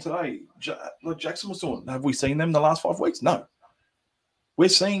was doing today, like Jackson was doing, have we seen them the last 5 weeks? No. We're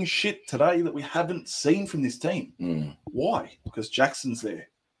seeing shit today that we haven't seen from this team. Why? Because Jackson's there.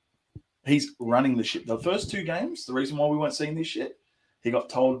 He's running the ship. The first 2 games, the reason why we weren't seeing this shit, he got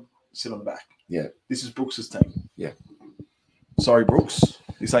told, sit on the back. Yeah. This is Brooks's team. Yeah. Sorry, Brooks.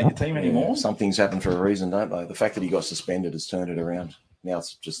 This ain't your team anymore. Some things happen for a reason, don't they? The fact that he got suspended has turned it around. Now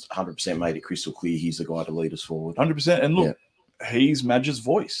it's just 100% made it crystal clear he's the guy to lead us forward. 100%. And look, he's Madge's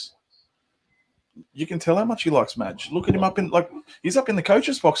voice. You can tell how much he likes Madge. Look at him he's up in the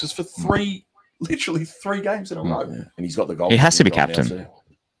coaches' boxes for literally 3 games in a row. Yeah. And he's got the goal. He has to be captain.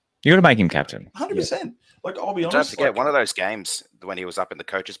 You got to make him captain. 100%. Like, I'll be honest. Don't forget, one of those games when he was up in the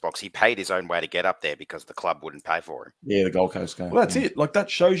coach's box, he paid his own way to get up there because the club wouldn't pay for him. Yeah, the Gold Coast game. Well, that's it. Like, that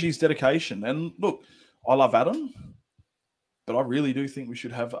shows his dedication. And look, I love Adam, but I really do think we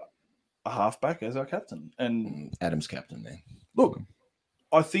should have a halfback as our captain. And Adam's captain, man. Look,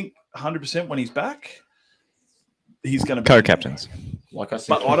 I think 100% when he's back, he's going to be co-captains. Like I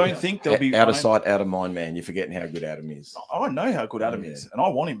said, but I don't think there'll be out of sight, out of mind, man. You're forgetting how good Adam is. I know how good Adam is, and I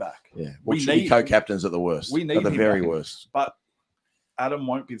want him back. Yeah, we should be co-captains at the worst. We need at the very back. worst. But Adam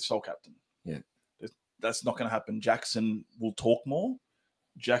won't be the sole captain. Yeah, that's not going to happen. Jackson will talk more,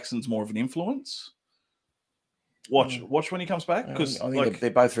 Jackson's more of an influence. Watch when he comes back, because I think they're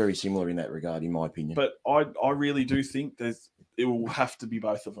both very similar in that regard, in my opinion. But I really do think it will have to be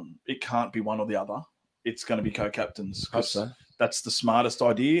both of them. It can't be one or the other. It's going to be co-captains, because that's the smartest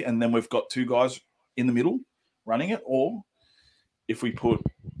idea. And then we've got two guys in the middle running it, or if we put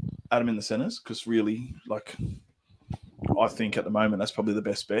Adam in the centers, because really, like, I think at the moment that's probably the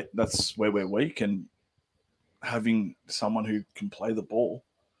best bet. That's where we're weak, and having someone who can play the ball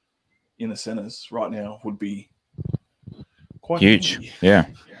in the centers right now would be quite huge. handy. Yeah.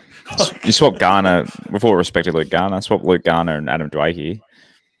 You swap Garner, with all respect to Luke Garner, swap Luke Garner and Adam Dwyer here.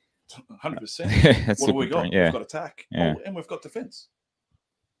 100%. What do we got? Yeah. We've got attack, and we've got defense.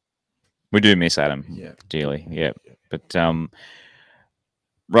 We do miss Adam dearly, yeah. But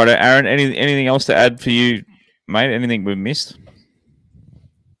right, Aaron, anything else to add for you, mate? Anything we've missed?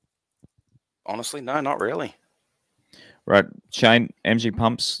 Honestly, no, not really. Right, Shane, MG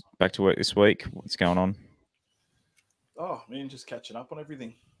Pumps back to work this week. What's going on? Oh man, just catching up on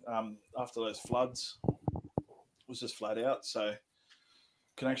everything. After those floods, was just flat out, so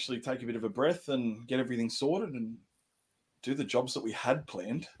can actually take a bit of a breath and get everything sorted and do the jobs that we had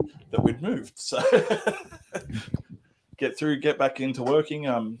planned that we'd moved. So get back into working.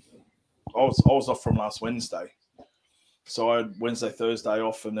 I was off from last Wednesday, so I had Wednesday, Thursday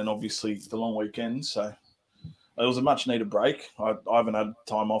off, and then obviously the long weekend. So it was a much needed break. I haven't had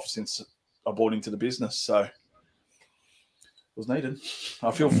time off since I bought into the business, so it was needed.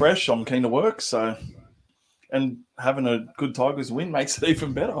 I feel fresh. I'm keen to work. So, and having a good Tigers win makes it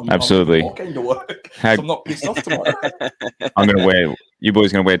even better. Absolutely. I'm more keen to work. So I'm not pissed off tomorrow. You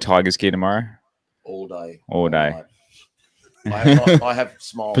boys going to wear Tigers gear tomorrow? All day. All day. I have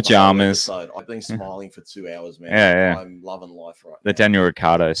smiled. Pajamas. I've been smiling for 2 hours, man. Yeah. I'm loving life right now. The Daniel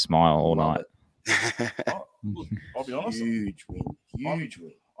Ricciardo smile all night. Look, I'll be honest. Huge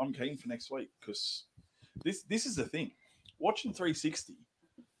win. I'm keen for next week, because this is the thing. Watching 360,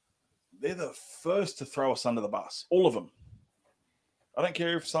 they're the first to throw us under the bus. All of them. I don't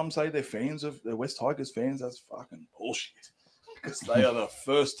care if some say they're West Tigers fans. That's fucking bullshit. Because they are the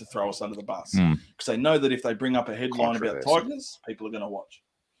first to throw us under the bus. Because they know that if they bring up a headline about Tigers, people are going to watch.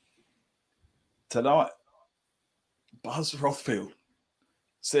 Tonight, Buzz Rothfield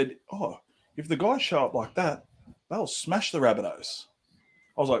said, if the guys show up like that, they'll smash the Rabbitohs.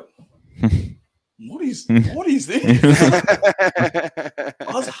 I was like, what is this?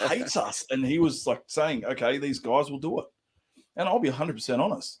 Buzz hates us. And he was like saying, okay, these guys will do it. And I'll be 100%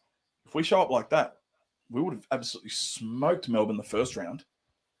 honest. If we show up like that, we would have absolutely smoked Melbourne the first round.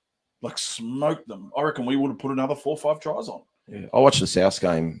 Like, smoked them. I reckon we would have put another 4 or 5 tries on. Yeah. I watched the South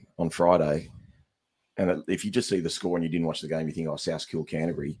game on Friday. And if you just see the score and you didn't watch the game, you think, South killed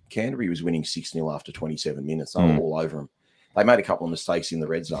Canterbury. Canterbury was winning 6-0 after 27 minutes. They were all over them. They made a couple of mistakes in the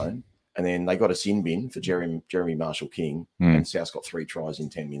red zone. And then they got a sin bin for Jeremy Marshall-King. And South got 3 tries in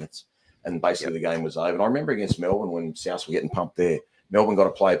 10 minutes. And basically the game was over. And I remember against Melbourne when South were getting pumped there, Melbourne got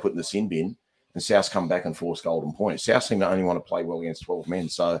a player put in the sin bin, and South come back and force golden points. South seem to only want to play well against 12 men.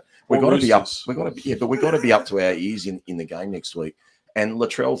 So we've got to be up. We've got to be up to our ears in the game next week. And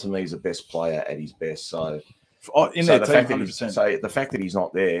Latrell, to me, is the best player at his best. So the fact that he's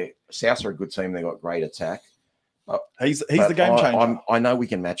not there, South are a good team. They've got great attack. He's the game changer. I know we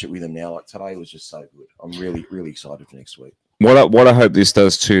can match it with him now. Like, today was just so good. I'm really, really excited for next week. What I hope this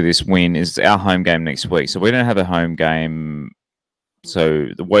does too, this win, is our home game next week. So we don't have a home game. So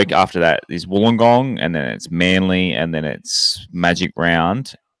the week after that is Wollongong, and then it's Manly, and then it's Magic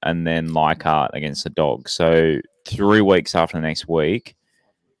Round, and then Leichhardt against the Dogs. So 3 weeks after the next week.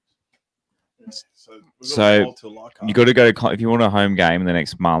 So you got to go to, if you want a home game in the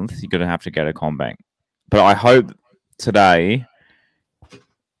next month, you're going to have to go to CommBank. But I hope today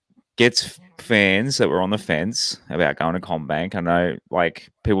gets fans that were on the fence about going to CommBank. I know,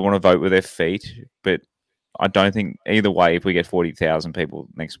 like, people want to vote with their feet, but I don't think either way, if we get 40,000 people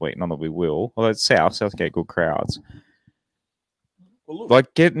next week, not that we will, although it's South get good crowds. Well,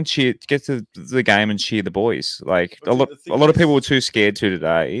 like, get to the game and cheer the boys. Like, a lot of people were too scared to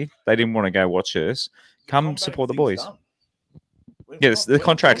today. They didn't want to go watch us. Come support the boys. Yes, the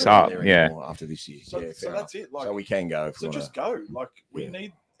contract's up. Yeah, after this year. So that's it. Like, so we can go. So just go. Like, we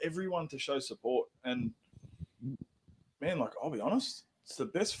need everyone to show support. And man, like, I'll be honest, it's the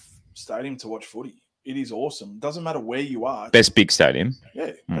best stadium to watch footy. It is awesome. Doesn't matter where you are. Best big stadium.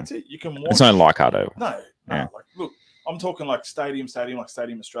 Yeah, that's it. You can watch. It's not Leichhardt. No. Like, look, I'm talking like stadium, like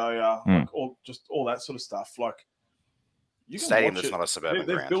Stadium Australia, like all that sort of stuff. Like, you can stadium watch that's it. not a suburban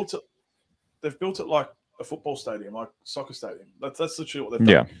They've ground. built it like a football stadium, like soccer stadium. That's literally what they've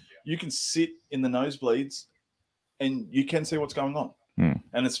done. You can sit in the nosebleeds, and you can see what's going on.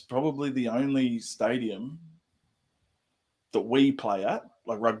 And it's probably the only stadium that we play at,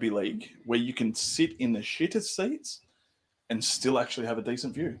 like rugby league, where you can sit in the shittest seats and still actually have a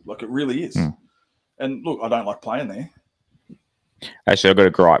decent view. Like, it really is. And look, I don't like playing there. Actually, I've got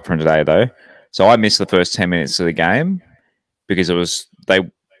a gripe from today, though. So I missed the first 10 minutes of the game because it was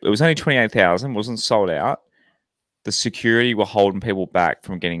only 28,000, wasn't sold out. The security were holding people back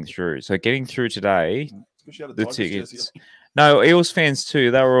from getting through. So getting through today, the tickets. No, Eels fans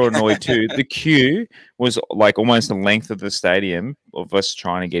too. They were all annoyed too. The queue was like almost the length of the stadium of us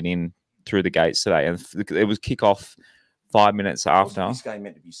trying to get in through the gates today, and it was kick-off 5 minutes after. This game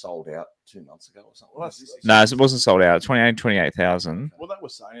meant to be sold out 2 months ago or something. Well, no, it wasn't sold out. 28,000. Well, that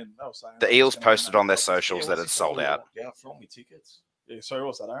was saying. The Eels posted on their socials that it's sold out. From me tickets. Yeah, sorry,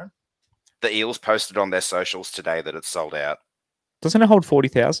 what's that, Aaron? The Eels posted on their socials today that it's sold out. Doesn't it hold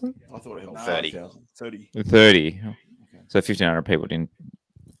 40,000? I thought it held 30,000. 30. Okay. So 1,500 people didn't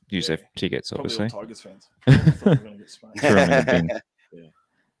use their tickets, obviously. Probably all Tigers fans. Thought we were gonna get spanked. Threw 'em in the bin.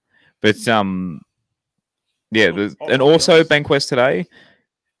 But and also Bankwest today,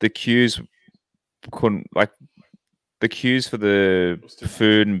 the queues couldn't the queues for the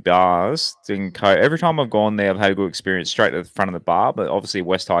food and bars didn't cope. Every time I've gone there, I've had a good experience straight to the front of the bar, but obviously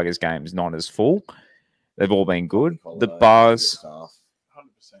West Tigers game is not as full. They've all been good. The bars,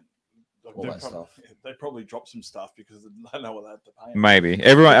 100%. They probably dropped some stuff because they don't know what they have to pay. Maybe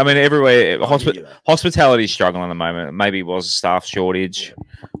everywhere. Hospitality is struggling at the moment. Maybe it was a staff shortage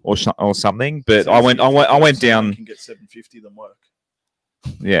or something. But I went down. You can get $750 than work.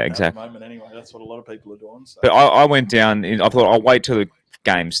 Yeah, exactly. At the moment, anyway, that's what a lot of people are doing. So. But I went down. I thought I'll wait till the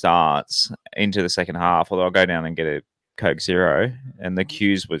game starts into the second half. Although I'll go down and get a Coke Zero, and the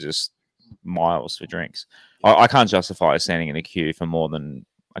queues were just miles for drinks. I can't justify standing in a queue for more than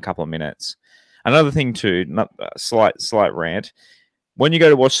a couple of minutes. Another thing too, not a slight rant. When you go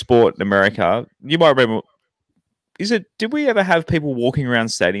to watch sport in America, you might remember. Did we ever have people walking around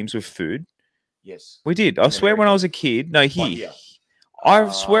stadiums with food? Yes, we did. I swear, when I was a kid. No, here. I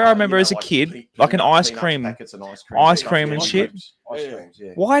swear, I remember as a kid, like an ice cream and shit. Ice creams, yeah.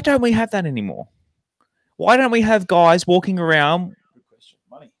 Why don't we have that anymore? Why don't we have guys walking around? Good question.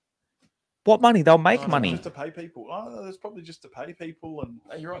 Money. What money? They'll make money. Just to pay people. Oh, there's probably just to pay people. And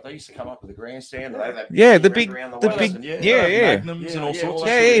you're right. They used to come up with a grandstand. Yeah, the big, yeah, magnums and all sorts.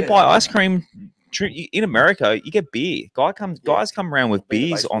 Yeah, buy ice cream. In America, you get beer. Guys come around with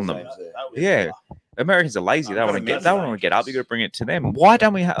beers on them. Yeah. Americans are lazy. They don't want to get up. You got to bring it to them. Why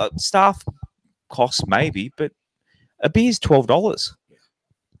don't we have staff costs maybe, but a beer's $12.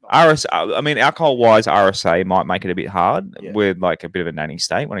 RSA, I mean, alcohol-wise, RSA might make it a bit hard. We're like a bit of a nanny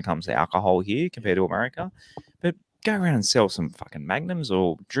state when it comes to alcohol here compared to America. But go around and sell some fucking magnums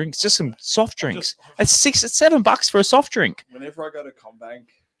or drinks, just some soft drinks. It's $7 for a soft drink. Whenever I go to Combank,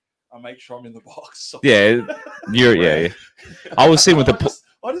 I make sure I'm in the box. So yeah. I was sitting with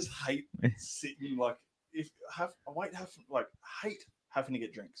I just hate sitting hate having to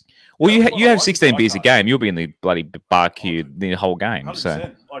get drinks. Well, you have 16 beers a game. You'll be in the bloody bar queue the whole game. 100%.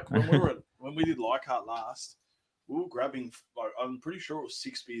 So like when we did Leichhardt last, we were grabbing. I'm pretty sure it was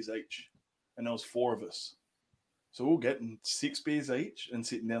 6 beers each, and there was 4 of us. So we were getting 6 beers each and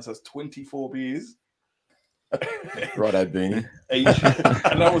sitting down. So that's 24 beers. Righto, Beanie. Each,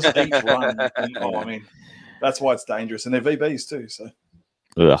 and that was each run. And, I mean, that's why it's dangerous, and they're VBs too. So.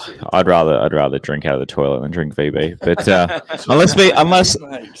 Ugh, I'd rather drink out of the toilet than drink VB. But unless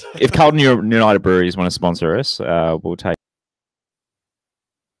if Carlton United Breweries want to sponsor us, we'll take.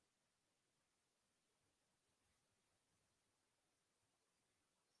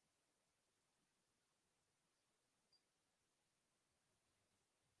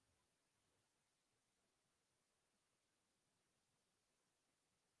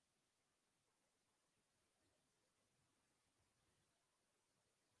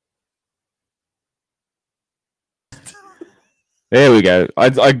 There we go.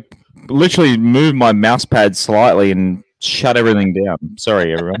 I literally moved my mouse pad slightly and shut everything down.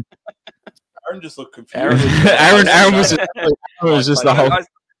 Sorry, everyone. Aaron just looked confused. Aaron was just the whole.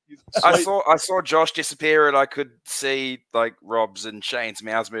 I saw Josh disappear, and I could see like Rob's and Shane's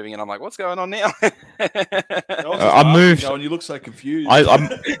mouths moving, and I'm like, "What's going on now?" I moved. And you look so confused. I'm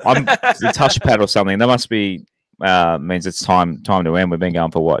the touchpad or something. That must be means it's time to end. We've been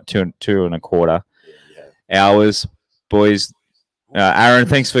going for what 2.25 hours, boys. Aaron,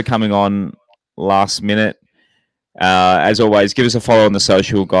 thanks for coming on last minute. As always, give us a follow on the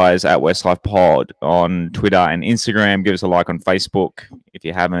social, guys, at Westlife Pod on Twitter and Instagram. Give us a like on Facebook if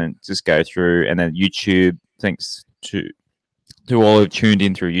you haven't. Just go through, and then YouTube. Thanks to all who tuned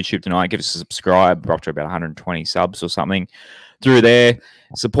in through YouTube tonight. Give us a subscribe. We're up to about 120 subs or something. through there.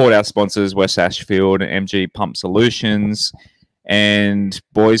 Support our sponsors, West Ashfield and MG Pump Solutions. And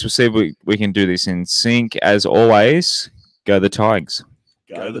boys, we'll see if we can do this in sync. As always, go the Tigers.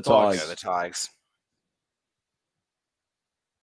 Go the Tigers. Go the Tigers.